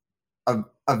a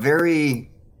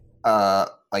very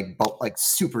like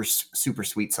super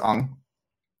sweet song,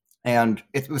 and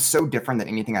it was so different than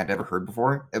anything I'd ever heard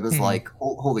before. It was like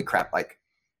holy crap, like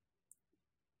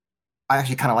I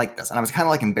actually kind of like this, and I was kind of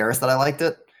like embarrassed that I liked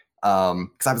it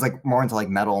because I was like more into like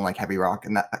metal and like heavy rock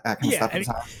and that kind of stuff at the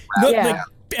time. Like,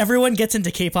 everyone gets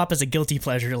into K-pop as a guilty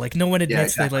pleasure. Like no one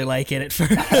admits that they like it at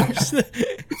first.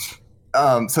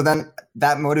 So then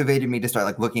that motivated me to start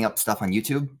like looking up stuff on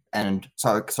YouTube, and so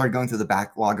I started going through the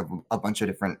backlog of a bunch of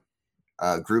different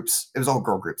groups. It was all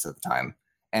girl groups at the time,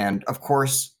 and of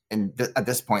course, at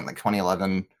this point, like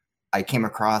 2011, I came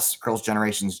across Girls'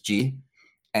 Generation's G,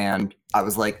 and I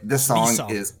was like, this song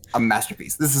is a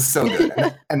masterpiece. This is so good.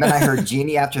 And then I heard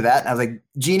Genie after that, and I was like,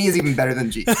 Genie is even better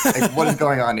than G. Like, what is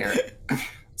going on here?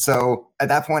 So at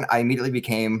that point, I immediately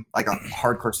became like a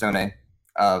hardcore Sone.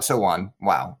 Sowon.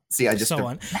 Wow. See, I just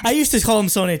Sowon. I used to call him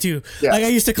Sone too. Yeah. Like I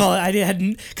used to call it. I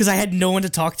hadn't because I had no one to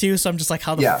talk to. So I'm just like,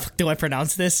 how the fuck do I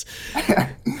pronounce this?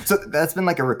 So that's been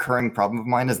like a recurring problem of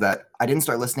mine, is that I didn't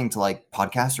start listening to like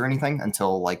podcasts or anything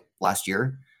until like last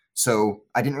year. So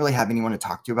I didn't really have anyone to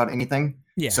talk to about anything.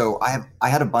 Yeah. So I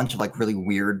had a bunch of like really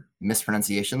weird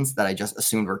mispronunciations that I just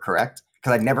assumed were correct,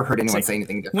 because I'd never heard anyone say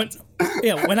anything different.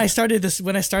 When I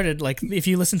started, like, if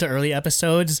you listen to early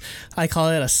episodes, I call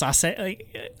it a sase,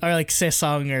 or like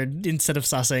sesong, or instead of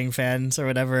saseng fans or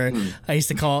whatever. I used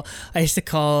to call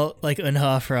like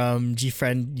Eunha from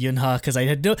G-Friend Yunha,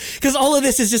 because all of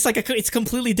this is just like it's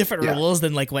completely different rules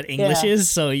than like what English is.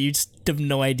 So you just have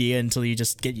no idea until you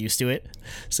just get used to it.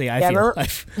 So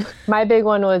my big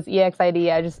one was EXID.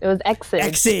 It was Exid.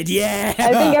 Exid, yeah.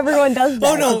 I think everyone does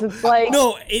that. Oh no, it's like,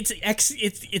 no, it's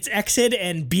Exid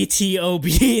and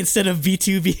BTOB instead of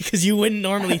B2B, because you wouldn't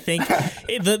normally think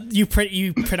you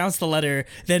pronounce the letter,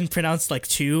 then pronounce like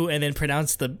two, and then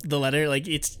pronounce the letter. Like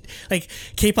it's like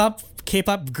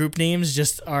K-pop group names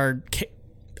just are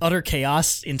utter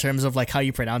chaos in terms of like how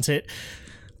you pronounce it.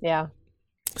 Yeah.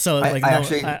 So like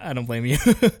I don't blame you.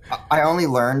 I only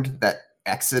learned that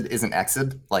Exid isn't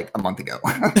Exid like a month ago.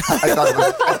 I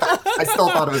still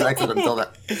thought it was Exid until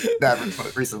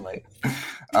that recently.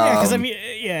 Yeah, because I mean,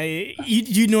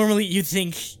 you normally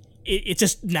think it's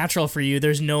just natural for you.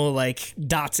 There's no like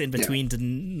dots in between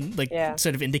to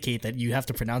sort of indicate that you have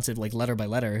to pronounce it like letter by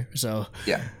letter. So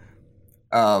yeah.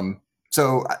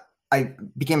 So I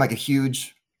became like a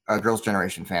huge Girls'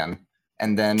 Generation fan,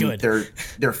 and then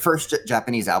their first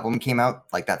Japanese album came out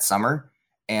like that summer,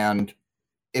 and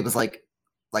it was like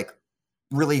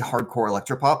really hardcore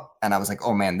electropop, and I was like,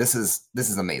 oh man, this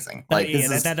is amazing. Like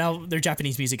their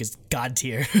Japanese music is god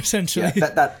tier essentially.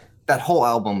 Yeah, that whole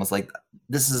album was like,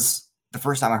 this is the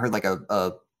first time I heard like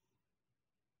I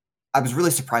was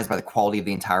really surprised by the quality of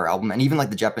the entire album, and even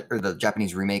like the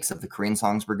Japanese remakes of the Korean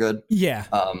songs were good. Yeah.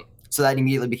 So that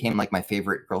immediately became like my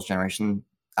favorite Girls' Generation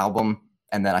album,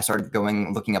 and then I started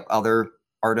looking up other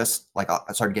artists. Like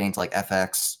I started getting to like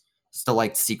FX, still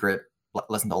liked Secret,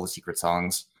 listened to all the Secret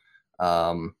songs.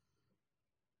 And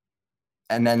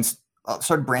then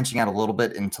started branching out a little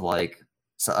bit into like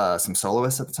some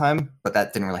soloists at the time, but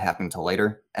that didn't really happen until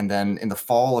later. And then in the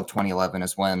fall of 2011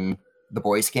 is when The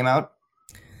Boys came out,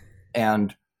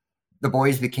 and The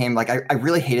Boys became like, I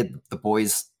really hated The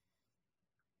Boys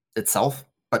itself,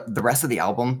 but the rest of the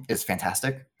album is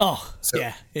fantastic. Oh, so,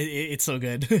 yeah, it's so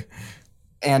good.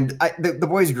 And the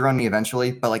Boys grew on me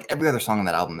eventually, but like every other song on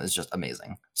that album is just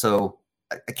amazing. So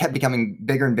I kept becoming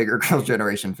bigger and bigger Girls'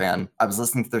 Generation fan. I was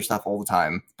listening to their stuff all the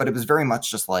time, but it was very much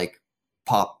just like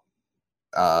pop.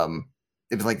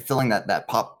 It was like filling that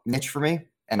pop niche for me,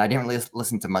 and I didn't really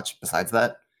listen to much besides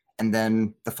that. And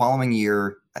then the following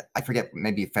year, I forget,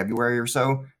 maybe February or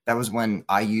so, that was when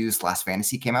IU's Last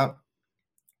Fantasy came out.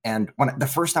 And when the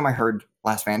first time I heard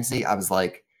Last Fantasy, I was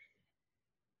like,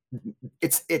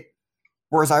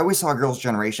 whereas I always saw Girls'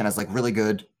 Generation as like really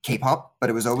good K-pop, but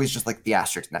it was always just like the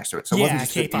asterisk next to it. So it wasn't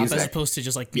just K-pop as opposed to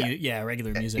just like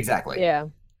regular music. Exactly. Yeah.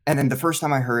 And then the first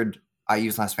time I heard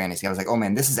IU's Last Fantasy, I was like, oh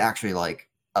man, this is actually like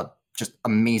a just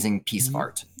amazing piece of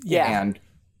art. Yeah. And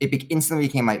it instantly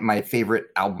became my favorite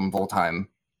album of all time.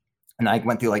 And I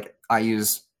went through like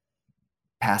IU's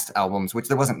past albums, which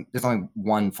there's only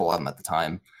one full album at the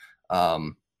time.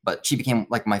 But she became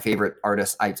like my favorite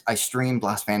artist. I streamed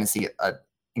Last Fantasy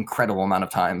incredible amount of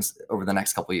times over the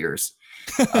next couple of years.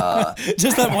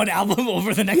 Just that one album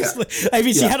over the next. Yeah. I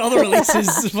mean, she had other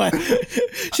releases, but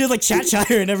she had like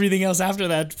Chatshire and everything else after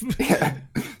that. Yeah.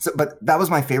 So, but that was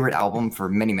my favorite album for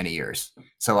many, many years.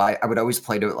 So I would always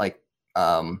play to it like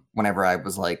whenever I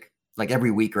was like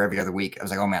every week or every other week, I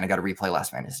was like, oh man, I got to replay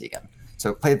Last Fantasy again.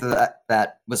 So played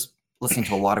that, was listening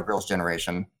to a lot of Girls'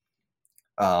 Generation.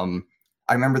 I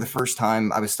remember the first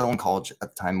time, I was still in college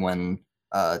at the time when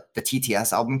the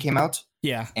TTS album came out.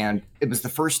 Yeah. And it was the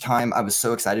first time I was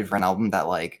so excited for an album that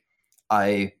like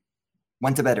I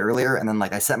went to bed earlier and then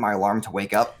like I set my alarm to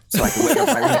wake up so I could wake up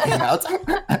right when it came out.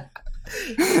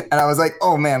 And I was like,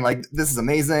 oh man, like this is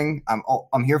amazing.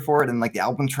 I'm here for it. And like the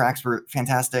album tracks were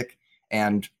fantastic.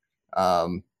 And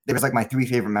there was like my 3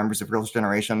 favorite members of Girls'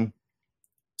 Generation.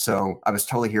 So I was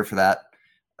totally here for that.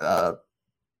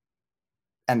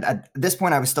 And at this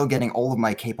point, I was still getting all of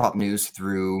my K-pop news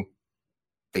through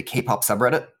the K-pop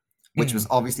subreddit, which was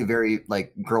obviously very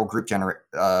like girl group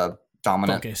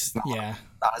dominant. Focused. Yeah.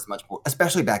 Not as much,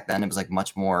 especially back then. It was like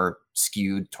much more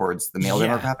skewed towards the male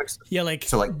demographics. Yeah, like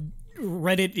so like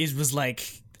Reddit was like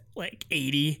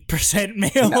 80%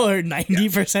 male or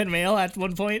 90% male at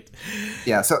one point.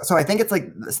 Yeah, so I think it's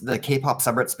like the K-pop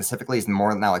subreddit specifically is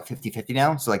more now like 50-50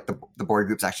 now. So like the boy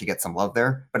groups actually get some love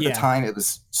there. But at the time, it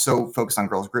was so focused on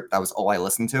girls group that was all I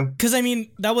listened to. Because I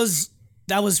mean, that was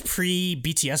pre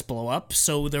BTS blow up,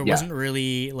 so there wasn't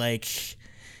really like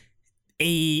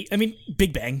I mean,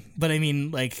 Big Bang, but I mean,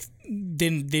 like,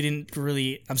 they didn't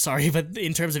really, I'm sorry, but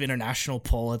in terms of international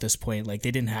pull at this point, like,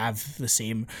 they didn't have the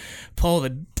same pull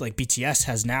that, like, BTS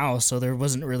has now, so there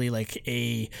wasn't really, like,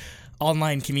 a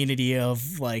online community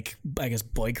of, like, I guess,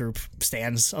 boy group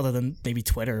stans, other than maybe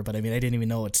Twitter, but I mean, I didn't even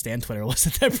know what stan Twitter was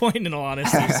at that point, in all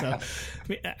honesty, so I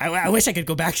mean, I wish I could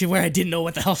go back to where I didn't know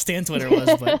what the hell stan Twitter was,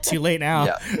 but too late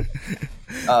now.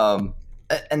 Yeah.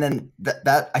 And then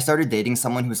that I started dating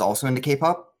someone who's also into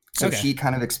K-pop. So she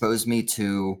kind of exposed me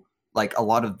to like a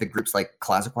lot of the groups like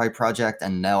Classic Y Project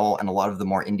and Nell and a lot of the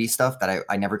more indie stuff that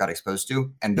I never got exposed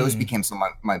to. And those became some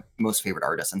of my most favorite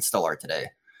artists and still are today.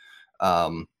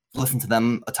 Listened to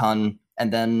them a ton.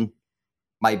 And then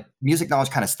my music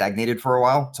knowledge kind of stagnated for a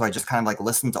while. So I just kind of like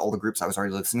listened to all the groups I was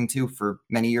already listening to for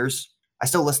many years. I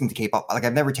still listen to K-pop. Like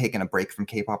I've never taken a break from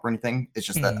K-pop or anything. It's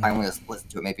just that I only listen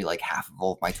to it maybe like half of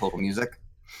all of my total music.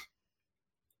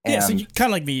 And so you kind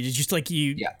of like me, just like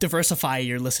you diversify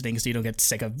your listening so you don't get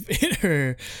sick of it,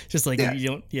 or just like you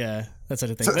don't, that sort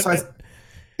of thing. So I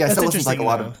still listen to like a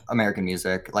lot of American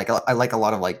music. Like I like a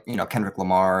lot of like Kendrick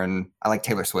Lamar, and I like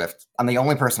Taylor Swift. I'm the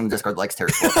only person on Discord that likes Taylor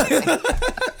Swift.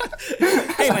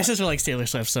 Hey, my sister likes Taylor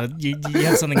Swift, so you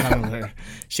have something in common with her.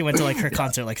 She went to like her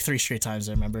concert like 3 straight times.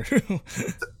 I remember.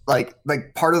 like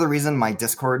part of the reason my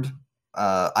Discord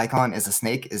icon is a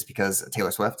snake is because of Taylor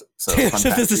Swift. So fun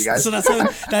fact for you guys. So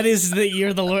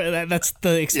you're the Lord. That's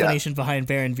the explanation behind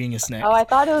Baron being a snake. Oh, I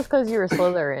thought it was because you were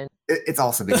Slytherin. It's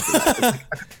also because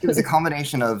it was a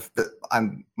combination of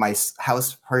my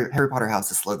house, Harry Potter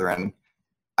house is Slytherin.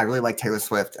 I really like Taylor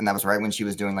Swift, and that was right when she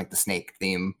was doing like the snake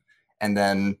theme. And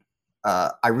then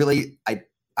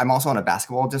I'm also on a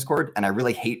basketball Discord, and I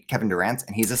really hate Kevin Durant,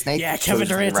 and he's a snake. Yeah, Kevin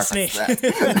Durant's a snake.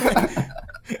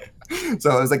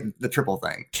 So it was like the triple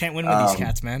thing. Can't win with these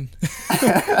cats, man.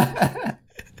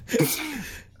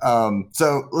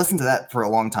 So listened to that for a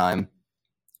long time.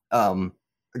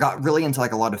 Got really into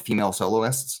like a lot of female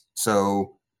soloists.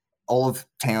 So all of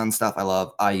Taeyeon stuff I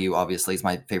love. IU obviously is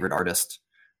my favorite artist.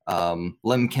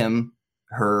 Lim Kim,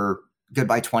 her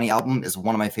Goodbye 20 album is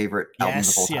one of my favorite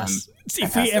albums of all time. Yes.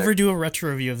 If we ever do a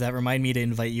retro review of that, remind me to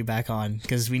invite you back on,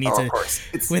 because we need to. Of course.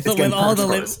 With all the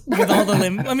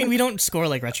Lim. I mean, we don't score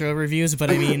like retro reviews,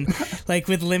 but I mean, like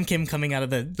with Lim Kim coming out of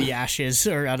the ashes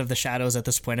or out of the shadows at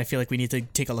this point, I feel like we need to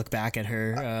take a look back at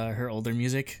her older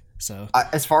music. So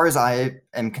as far as I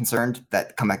am concerned,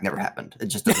 that comeback never happened. It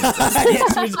just doesn't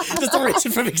exist. Just erased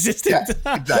from existence.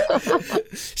 Yeah, exactly.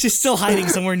 She's still hiding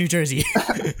somewhere in New Jersey.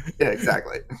 Yeah,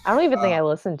 exactly. I don't even think I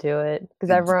listened to it because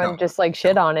everyone just like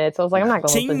shit on it. So I was like, I'm not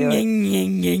going to listen to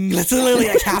it. That's literally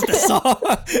like half the song.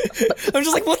 I'm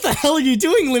just like, what the hell are you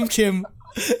doing, Lim Kim?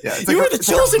 Yeah, you were the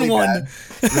chosen one.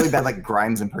 Really bad, like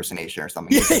Grimes impersonation or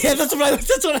something. Yeah, that's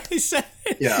what I said.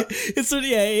 Yeah, it's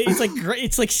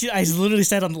like I literally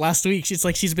said on last week. She's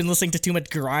like she's been listening to too much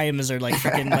Grimes or like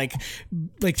freaking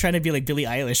like trying to be like Billie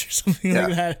Eilish or something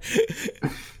like that.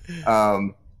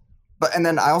 But and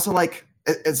then I also like,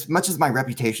 as much as my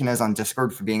reputation is on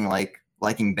Discord for being like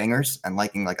liking bangers and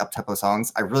liking like up tempo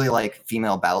songs, I really like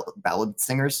female ballad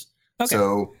singers. Okay.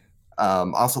 So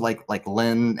also like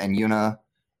Lin and Yuna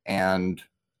and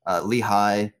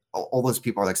Lehigh, all those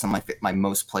people are like some of my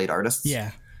most played artists.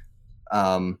 Yeah.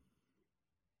 And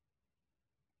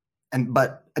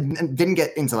didn't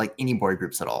get into like any boy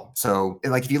groups at all. So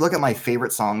like if you look at my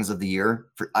favorite songs of the year,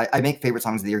 I make favorite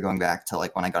songs of the year going back to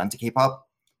like when I got into K-pop.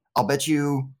 I'll bet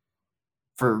you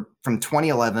from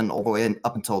 2011 all the way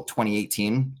up until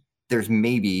 2018, there's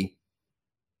maybe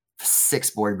 6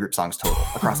 boy group songs total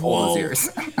across all those years.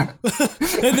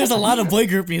 And there's a lot of boy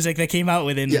group music that came out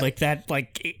within like that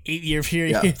 8-year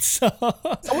period. Yeah. So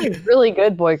Some really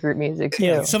good boy group music too.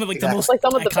 yeah, some of the most like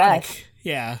some of the iconic. best.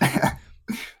 Yeah.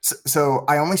 So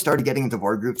I only started getting into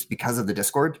boy groups because of the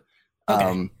Discord.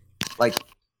 Okay. Like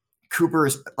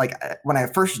Cooper's, like when I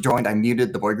first joined, I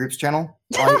muted the boy groups channel.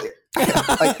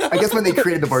 I guess when they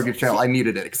created the boy group channel, I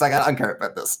muted it because I don't care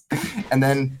about this. And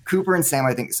then Cooper and Sam,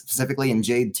 I think specifically, and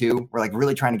Jade too, were like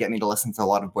really trying to get me to listen to a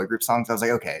lot of boy group songs. I was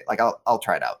like, okay, like I'll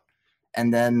try it out.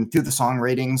 And then through the song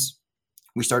ratings,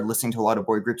 we started listening to a lot of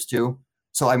boy groups too.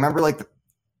 So I remember like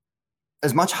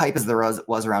as much hype as there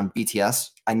was around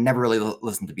BTS, I never really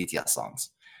listened to BTS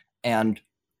songs. And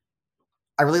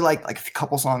I really liked like a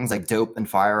couple songs like Dope and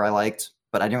Fire I liked,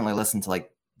 but I didn't really listen to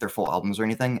like their full albums or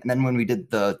anything. And then when we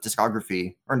did the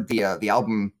discography or the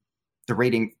album, the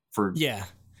rating for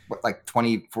like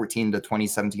 2014 to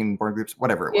 2017 boy groups,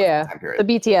 whatever it was, time period.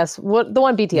 The BTS, the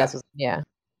one BTS was,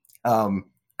 and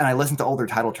I listened to all their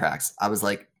title tracks. I was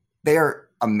like, they are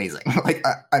amazing. Like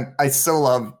I so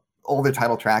love all their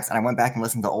title tracks, and I went back and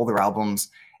listened to all their albums,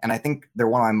 and I think they're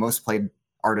one of my most played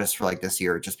artists for like this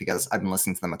year, just because I've been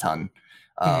listening to them a ton.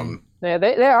 Yeah,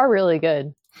 they are really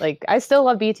good. Like I still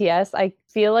love BTS. I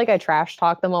feel like I trash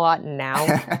talk them a lot now,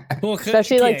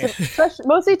 especially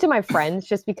mostly to my friends,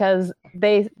 just because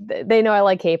they know I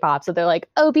like K-pop, so they're like,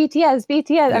 "Oh, BTS."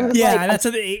 I'm just that's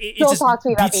still talk to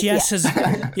me about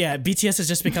BTS. BTS has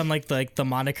just become like the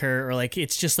moniker, or like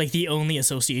it's just like the only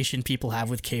association people have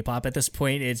with K-pop at this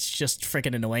point. It's just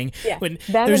freaking annoying. Yeah, when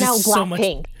them there's and now just so much.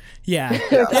 Blackpink. Yeah,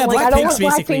 like, I don't want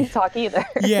basically. Blackpink talk either.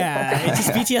 Yeah, it's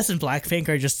just BTS and Blackpink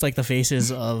are just like the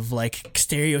faces of like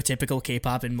stereotypical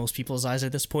K-pop in most people's eyes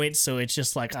at this point. So it's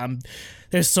just like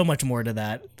there's so much more to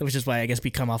that, which is why I guess we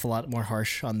come off a lot more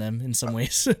harsh on them in some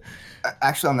ways.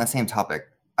 Actually, on that same topic,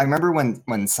 I remember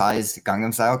when Psy's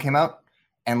Gangnam Style came out,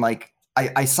 and like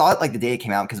I saw it like the day it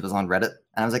came out because it was on Reddit,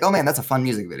 and I was like, oh man, that's a fun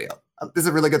music video. This is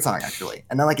a really good song actually.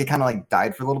 And then like it kind of like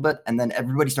died for a little bit, and then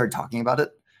everybody started talking about it.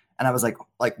 And I was like,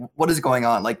 what is going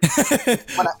on? Like,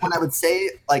 when I would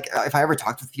say, like, if I ever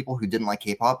talked with people who didn't like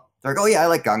K-pop, they're like, oh yeah, I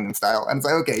like Gangnam Style. And it's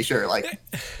like, okay, sure. Like,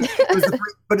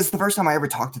 but it's the first time I ever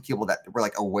talked to people that were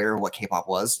like aware of what K-pop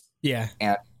was. Yeah.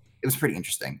 And it was pretty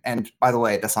interesting. And by the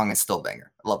way, the song is still a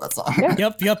banger. I love that song.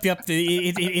 Yep.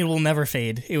 It will never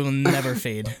fade. It will never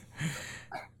fade.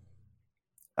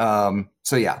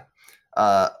 So yeah.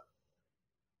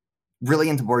 Really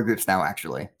into boy groups now,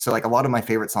 actually. So like a lot of my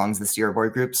favorite songs this year are boy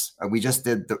groups. We just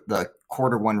did the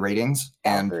Q1 ratings,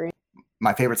 and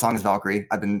my favorite song is Valkyrie.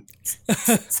 I've been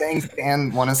saying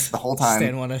Stan Oneus the whole time.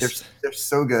 Stan Oneus. They're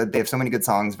so good. They have so many good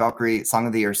songs. Valkyrie, Song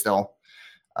of the Year still.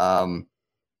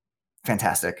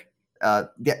 Fantastic.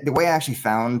 The way I actually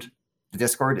found the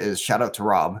Discord is shout out to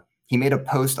Rob. He made a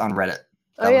post on Reddit.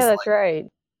 That's right.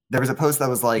 There was a post that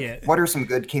was like, what are some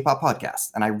good K-pop podcasts?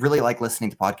 And I really like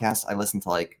listening to podcasts. I listen to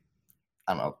like,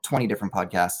 I don't know, 20 different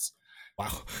podcasts. Wow.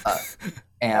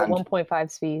 And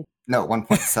 1.5 speed. No,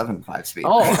 1.75 speed.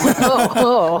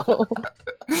 Oh.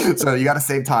 So you got to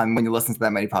save time when you listen to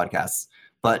that many podcasts.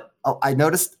 But I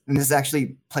noticed, and this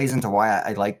actually plays into why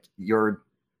I liked your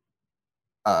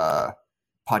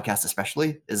podcast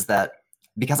especially, is that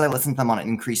because I listen to them on an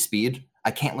increased speed, I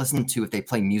can't listen to if they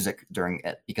play music during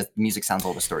it because the music sounds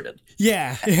all distorted.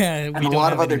 Yeah. And a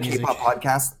lot of other K-pop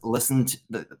podcasts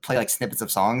play like snippets of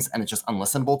songs, and it's just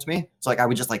unlistenable to me. So like I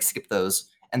would just like skip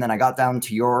those. And then I got down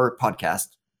to your podcast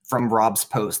from Rob's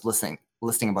post listing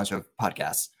a bunch of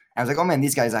podcasts. And I was like, oh man,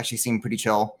 these guys actually seem pretty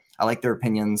chill. I like their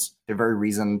opinions. They're very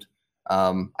reasoned.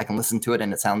 I can listen to it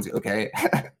and it sounds okay.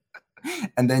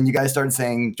 And then you guys started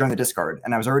saying join the Discord,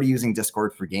 and I was already using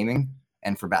Discord for gaming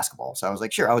and for basketball. So I was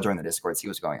like, sure, I'll join the Discord, see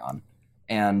what's going on.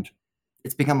 And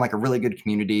it's become like a really good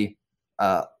community.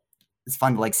 It's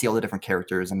fun to like see all the different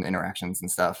characters and interactions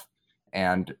and stuff.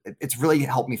 And it's really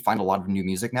helped me find a lot of new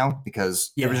music now,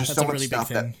 because there was just so much stuff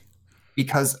that,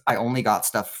 because I only got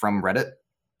stuff from Reddit,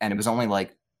 and it was only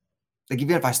like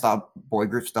even if I saw boy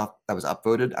group stuff that was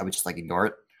upvoted, I would just like ignore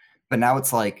it. But now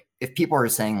it's like, if people are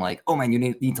saying like, oh man, you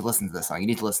need to listen to this song, you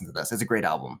need to listen to this, it's a great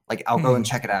album, like I'll go and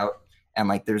check it out. And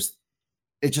like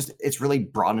it's really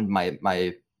broadened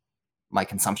my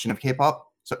consumption of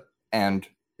K-pop. So, and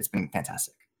it's been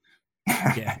fantastic.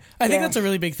 Yeah, I think that's a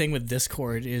really big thing with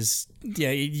Discord is,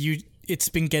 it's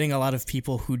been getting a lot of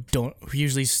people who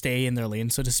usually stay in their lane,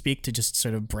 so to speak, to just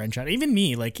sort of branch out. Even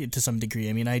me, like to some degree.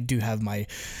 I mean, I do have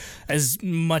as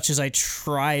much as I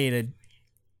try to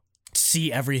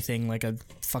see everything like a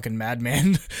fucking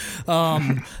madman.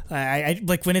 I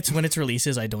like when it's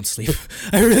releases, I don't sleep.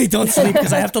 I really don't sleep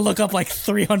because I have to look up like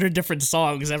 300 different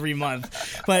songs every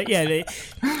month. But yeah,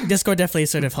 Discord definitely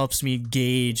sort of helps me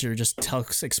gauge or just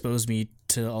helps expose me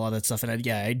to a lot of that stuff. And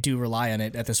I do rely on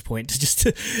it at this point to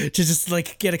just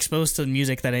like get exposed to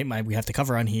music that we have to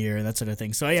cover on here and that sort of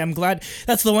thing. So I'm glad.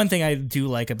 That's the one thing I do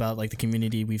like about like the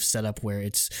community we've set up, where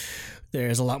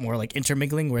there's a lot more like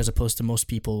intermingling, whereas opposed to most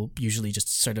people usually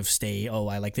just sort of stay, oh,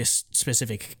 I like this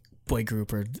specific boy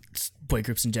group or boy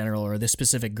groups in general, or this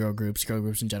specific girl groups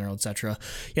in general, etc.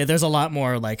 Yeah, there's a lot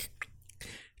more like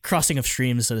crossing of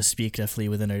streams, so to speak, definitely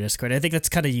within our Discord. I think that's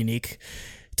kind of unique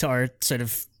to our sort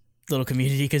of little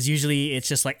community, because usually it's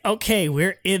just like, okay,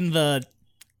 we're in the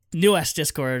New Us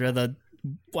Discord or the,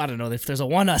 I don't know if there's a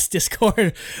One Us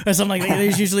Discord or something like that.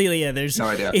 There's usually there's no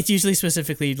idea. It's usually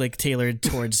specifically like tailored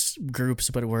towards groups,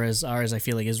 but whereas ours I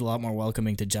feel like is a lot more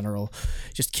welcoming to general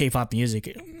just K-pop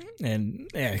music. And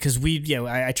yeah, because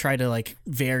I try to like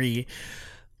vary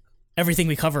everything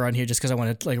we cover on here just because I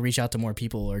want to like reach out to more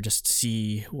people or just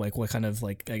see like what kind of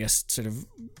like, I guess, sort of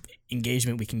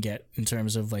engagement we can get in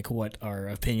terms of like what our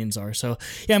opinions are. So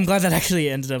yeah, I'm glad that actually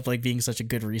ended up like being such a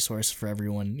good resource for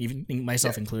everyone, even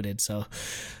myself included. So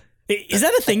is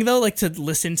that a thing though, like to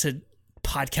listen to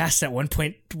podcasts at one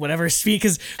point, whatever speed?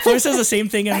 Because Fleur says the same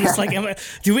thing. I'm just like,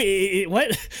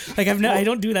 what? Like I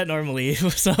don't do that normally.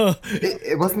 So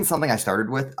it wasn't something I started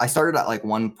with. I started at like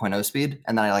 1.0 speed,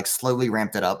 and then I like slowly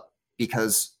ramped it up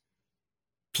because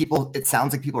it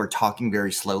sounds like people are talking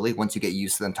very slowly once you get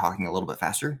used to them talking a little bit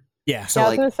faster. Yeah. So I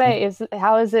was gonna say,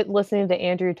 how is it listening to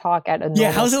Andrew talk at a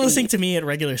normal how's it speed? listening to me at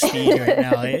regular speed right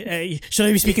now? Should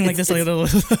I be speaking like this?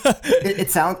 It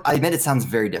sounds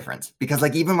very different, because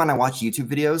like even when I watch YouTube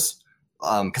videos,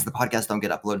 because the podcasts don't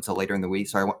get uploaded until later in the week,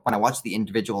 so when I watch the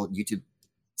individual YouTube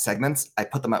segments, I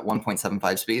put them at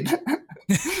 1.75 speed.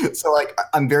 So like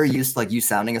I'm very used to like you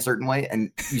sounding a certain way,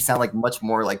 and you sound like much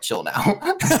more like chill now.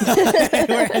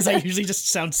 Whereas I usually just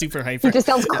sound super hyper. It just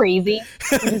sounds crazy.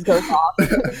 It just goes off.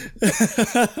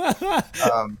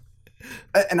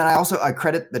 And then I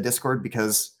credit the Discord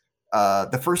because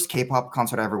the first K-pop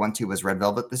concert I ever went to was Red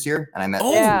Velvet this year, and I met.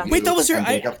 Oh, Yeah. wait, that was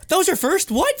your first?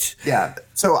 What? Yeah.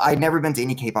 So I'd never been to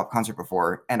any K-pop concert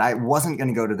before, and I wasn't going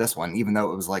to go to this one, even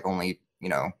though it was like only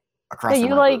across. Yeah, the you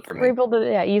river like for me. were able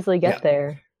to easily get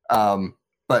there.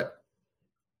 But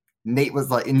Nate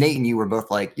and you were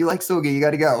both like, you like Sogi, you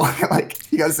got to go.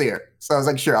 Like, you got to see her. So I was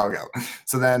like, sure, I'll go.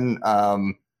 So then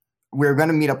we were going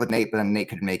to meet up with Nate, but then Nate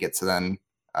couldn't make it. So then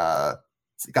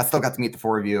still got to meet the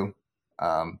 4 of you,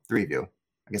 3 of you,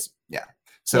 I guess. Yeah.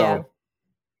 So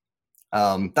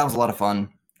that was a lot of fun,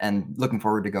 and looking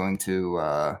forward to going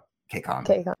to KCON.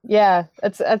 KCON. Yeah,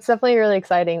 it's definitely really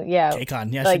exciting. Yeah.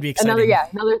 KCON, yeah, Like, should be exciting.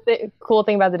 Another cool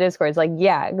thing about the Discord is like,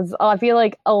 because I feel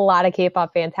like a lot of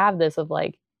K-pop fans have this of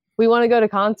like, we want to go to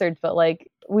concerts, but like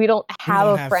we don't have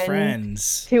a friend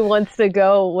friends who wants to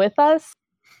go with us.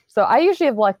 So I usually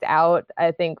have lucked out.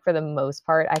 I think for the most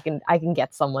part, I can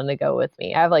get someone to go with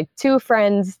me. I have like 2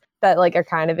 friends that like are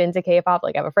kind of into K-pop.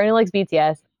 Like I have a friend who likes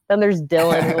BTS. Then there's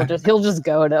Dylan who'll just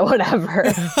go to whatever.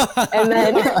 And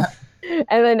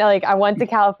then like I went to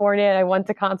California and I went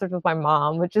to concerts with my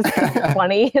mom, which is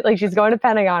funny. Like she's going to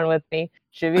Pentagon with me.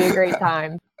 Should be a great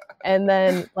time. And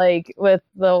then like with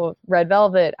the Red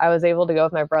Velvet, I was able to go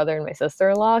with my brother and my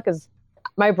sister-in-law because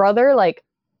my brother like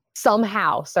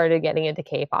somehow started getting into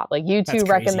K-pop. Like YouTube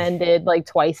recommended like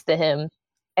twice to him.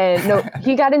 And no,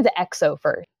 he got into EXO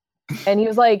first. And he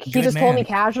was like, he told me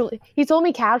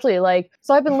casually, like,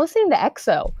 so I've been listening to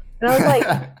EXO. And I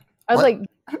was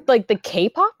like the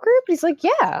K-pop group? He's like,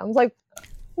 yeah. I was like,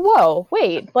 whoa,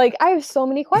 wait, like I have so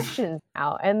many questions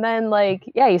now. And then like,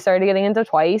 yeah, he started getting into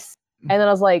Twice. And then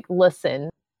I was like, listen,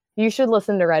 you should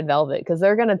listen to Red Velvet because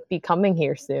they're going to be coming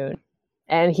here soon.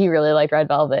 And he really liked Red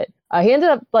Velvet. He ended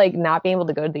up like not being able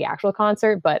to go to the actual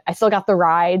concert, but I still got the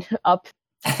ride up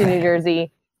to New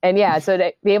Jersey. And yeah, so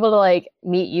to be able to like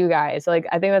meet you guys, like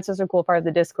I think that's just a cool part of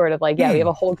the Discord of like, yeah, we have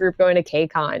a whole group going to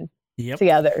KCON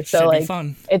together. So should like be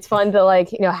fun. It's fun to like,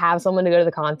 have someone to go to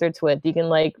the concerts with. You can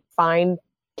like find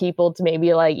people to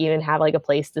maybe like even have like a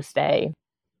place to stay.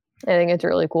 I think it's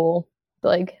really cool to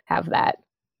like have that.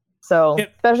 So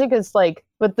especially because like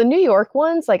with the New York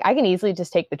ones, like I can easily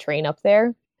just take the train up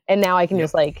there. And now I can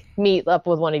just like meet up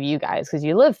with one of you guys because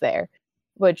you live there.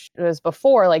 Which was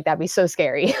before, like, that'd be so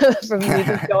scary for me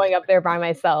just going up there by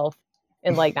myself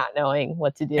and, like, not knowing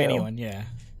what to do. Anyone, yeah.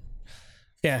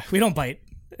 Yeah, we don't bite,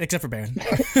 except for Baron.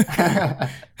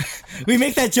 We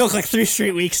make that joke, like, 3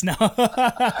 straight weeks now.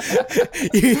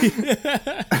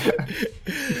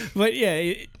 But,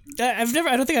 yeah, I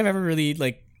don't think I've ever really,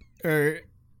 like, or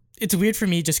it's weird for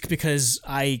me just because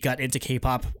I got into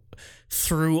K-pop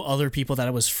through other people that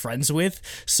I was friends with.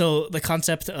 So the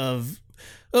concept of,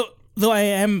 though I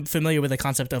am familiar with the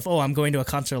concept of, I'm going to a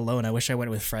concert alone, I wish I went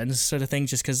with friends sort of thing,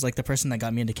 just because like the person that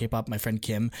got me into K-pop, my friend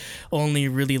Kim, only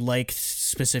really liked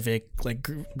specific like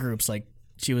groups. Like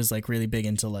she was like really big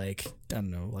into like, I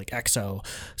don't know, like EXO.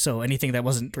 So anything that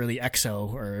wasn't really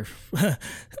EXO or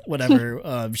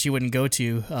whatever, she wouldn't go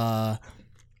to.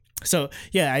 So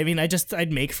yeah, I mean,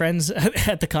 I'd make friends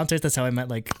at the concerts. That's how I met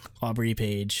like Aubrey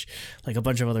Page, like a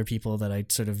bunch of other people that I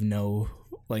sort of know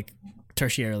like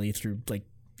tertiarily through like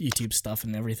YouTube stuff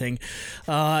and everything.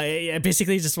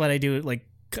 Basically just what I do, like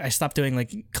I stopped doing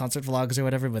like concert vlogs or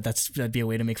whatever, but that'd be a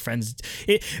way to make friends.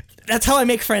 That's how I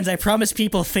make friends. I promise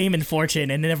people fame and fortune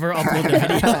and never upload the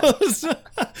videos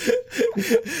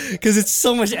because it's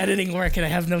so much editing work and I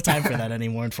have no time for that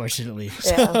anymore, unfortunately.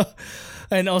 Yeah. So,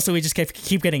 and also we just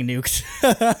keep getting nuked.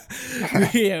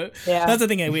 That's the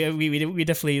thing. We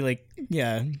definitely like,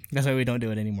 that's why we don't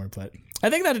do it anymore. But I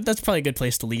think that's probably a good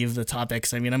place to leave the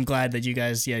topics. I mean, I'm glad that you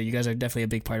guys are definitely a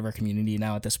big part of our community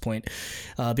now at this point,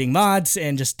 being mods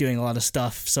and just doing a lot of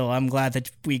stuff. So I'm glad that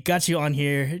we got you on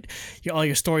here. All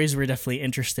your stories were definitely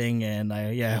interesting, and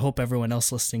I hope everyone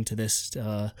else listening to this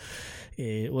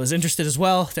it was interested as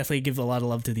well. Definitely give a lot of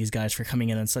love to these guys for coming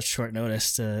in on such short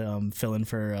notice to fill in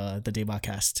for the Daebak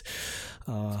cast.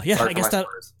 I guess that.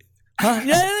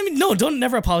 I mean, no, don't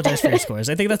never apologize for your scores.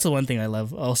 I think that's the one thing I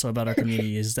love also about our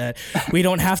community is that we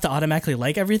don't have to automatically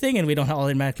like everything and we don't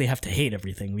automatically have to hate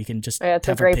everything. We can just it's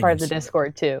a great part of the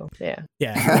Discord too. Yeah.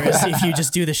 Whereas if you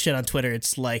just do this shit on Twitter,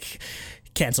 it's like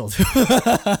canceled.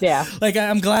 Yeah. Like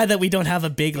I'm glad that we don't have a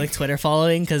big like Twitter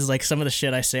following because like some of the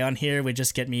shit I say on here would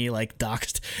just get me like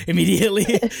doxxed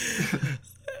immediately.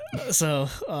 So,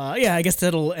 I guess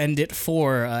that'll end it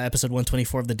for episode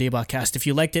 124 of the Daebak cast. If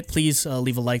you liked it, please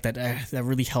leave a like. That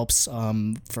really helps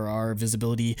for our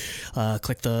visibility.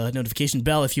 Click the notification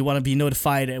bell if you want to be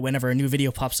notified whenever a new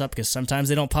video pops up, because sometimes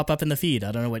they don't pop up in the feed.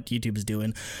 I don't know what YouTube is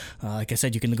doing. Like I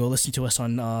said, you can go listen to us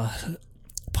on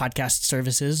podcast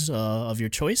services of your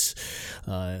choice.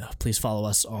 Please follow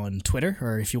us on Twitter,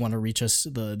 or if you want to reach us,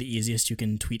 the easiest, you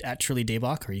can tweet at Truly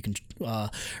Daebak, or you can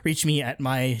reach me at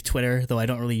my Twitter, though I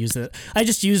don't really use it. I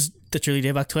just use the Truly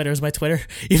Daebak Twitter as my Twitter.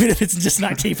 Even if it's just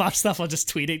not K-pop stuff, I'll just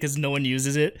tweet it because no one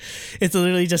uses it. It's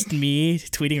literally just me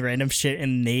tweeting random shit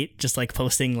and Nate just like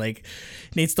posting, like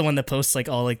Nate's the one that posts like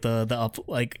all like the up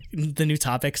like the new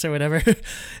topics or whatever.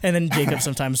 And then Jacob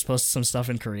sometimes posts some stuff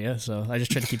in Korea, so I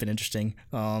just try to keep it interesting.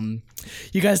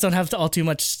 You guys don't have to all too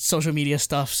much social media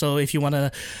stuff, so if you want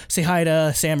to say hi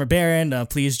to Sam or Baron,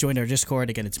 please join our Discord.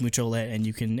 Again, it's Mucholet, and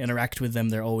you can interact with them.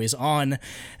 They're always on,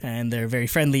 and they're very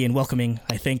friendly and welcoming,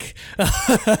 I think.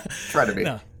 Try to be.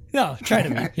 No, try to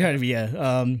be,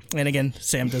 yeah. And again,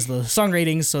 Sam does the song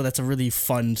ratings, so that's a really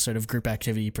fun sort of group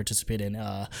activity you participate in.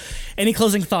 Any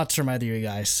closing thoughts from either of you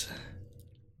guys?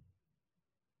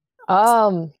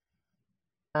 I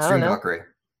don't know.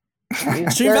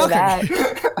 Sure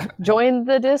that. Join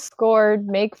the Discord,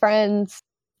 make friends,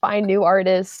 find new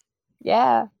artists.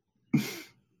 Yeah.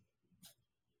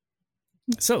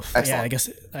 So excellent.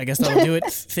 I guess that'll do it.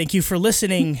 Thank you for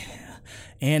listening.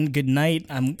 And good night.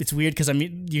 It's weird because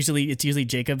it's usually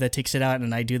Jacob that takes it out,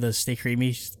 and I do the Stay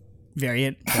Creamy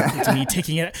variant. But it's me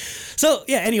taking it. So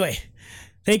anyway,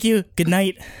 thank you. Good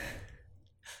night.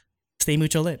 Stay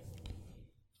mucho lit.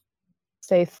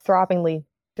 Stay throbbingly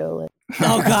lit.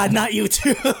 Oh God, not you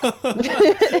too.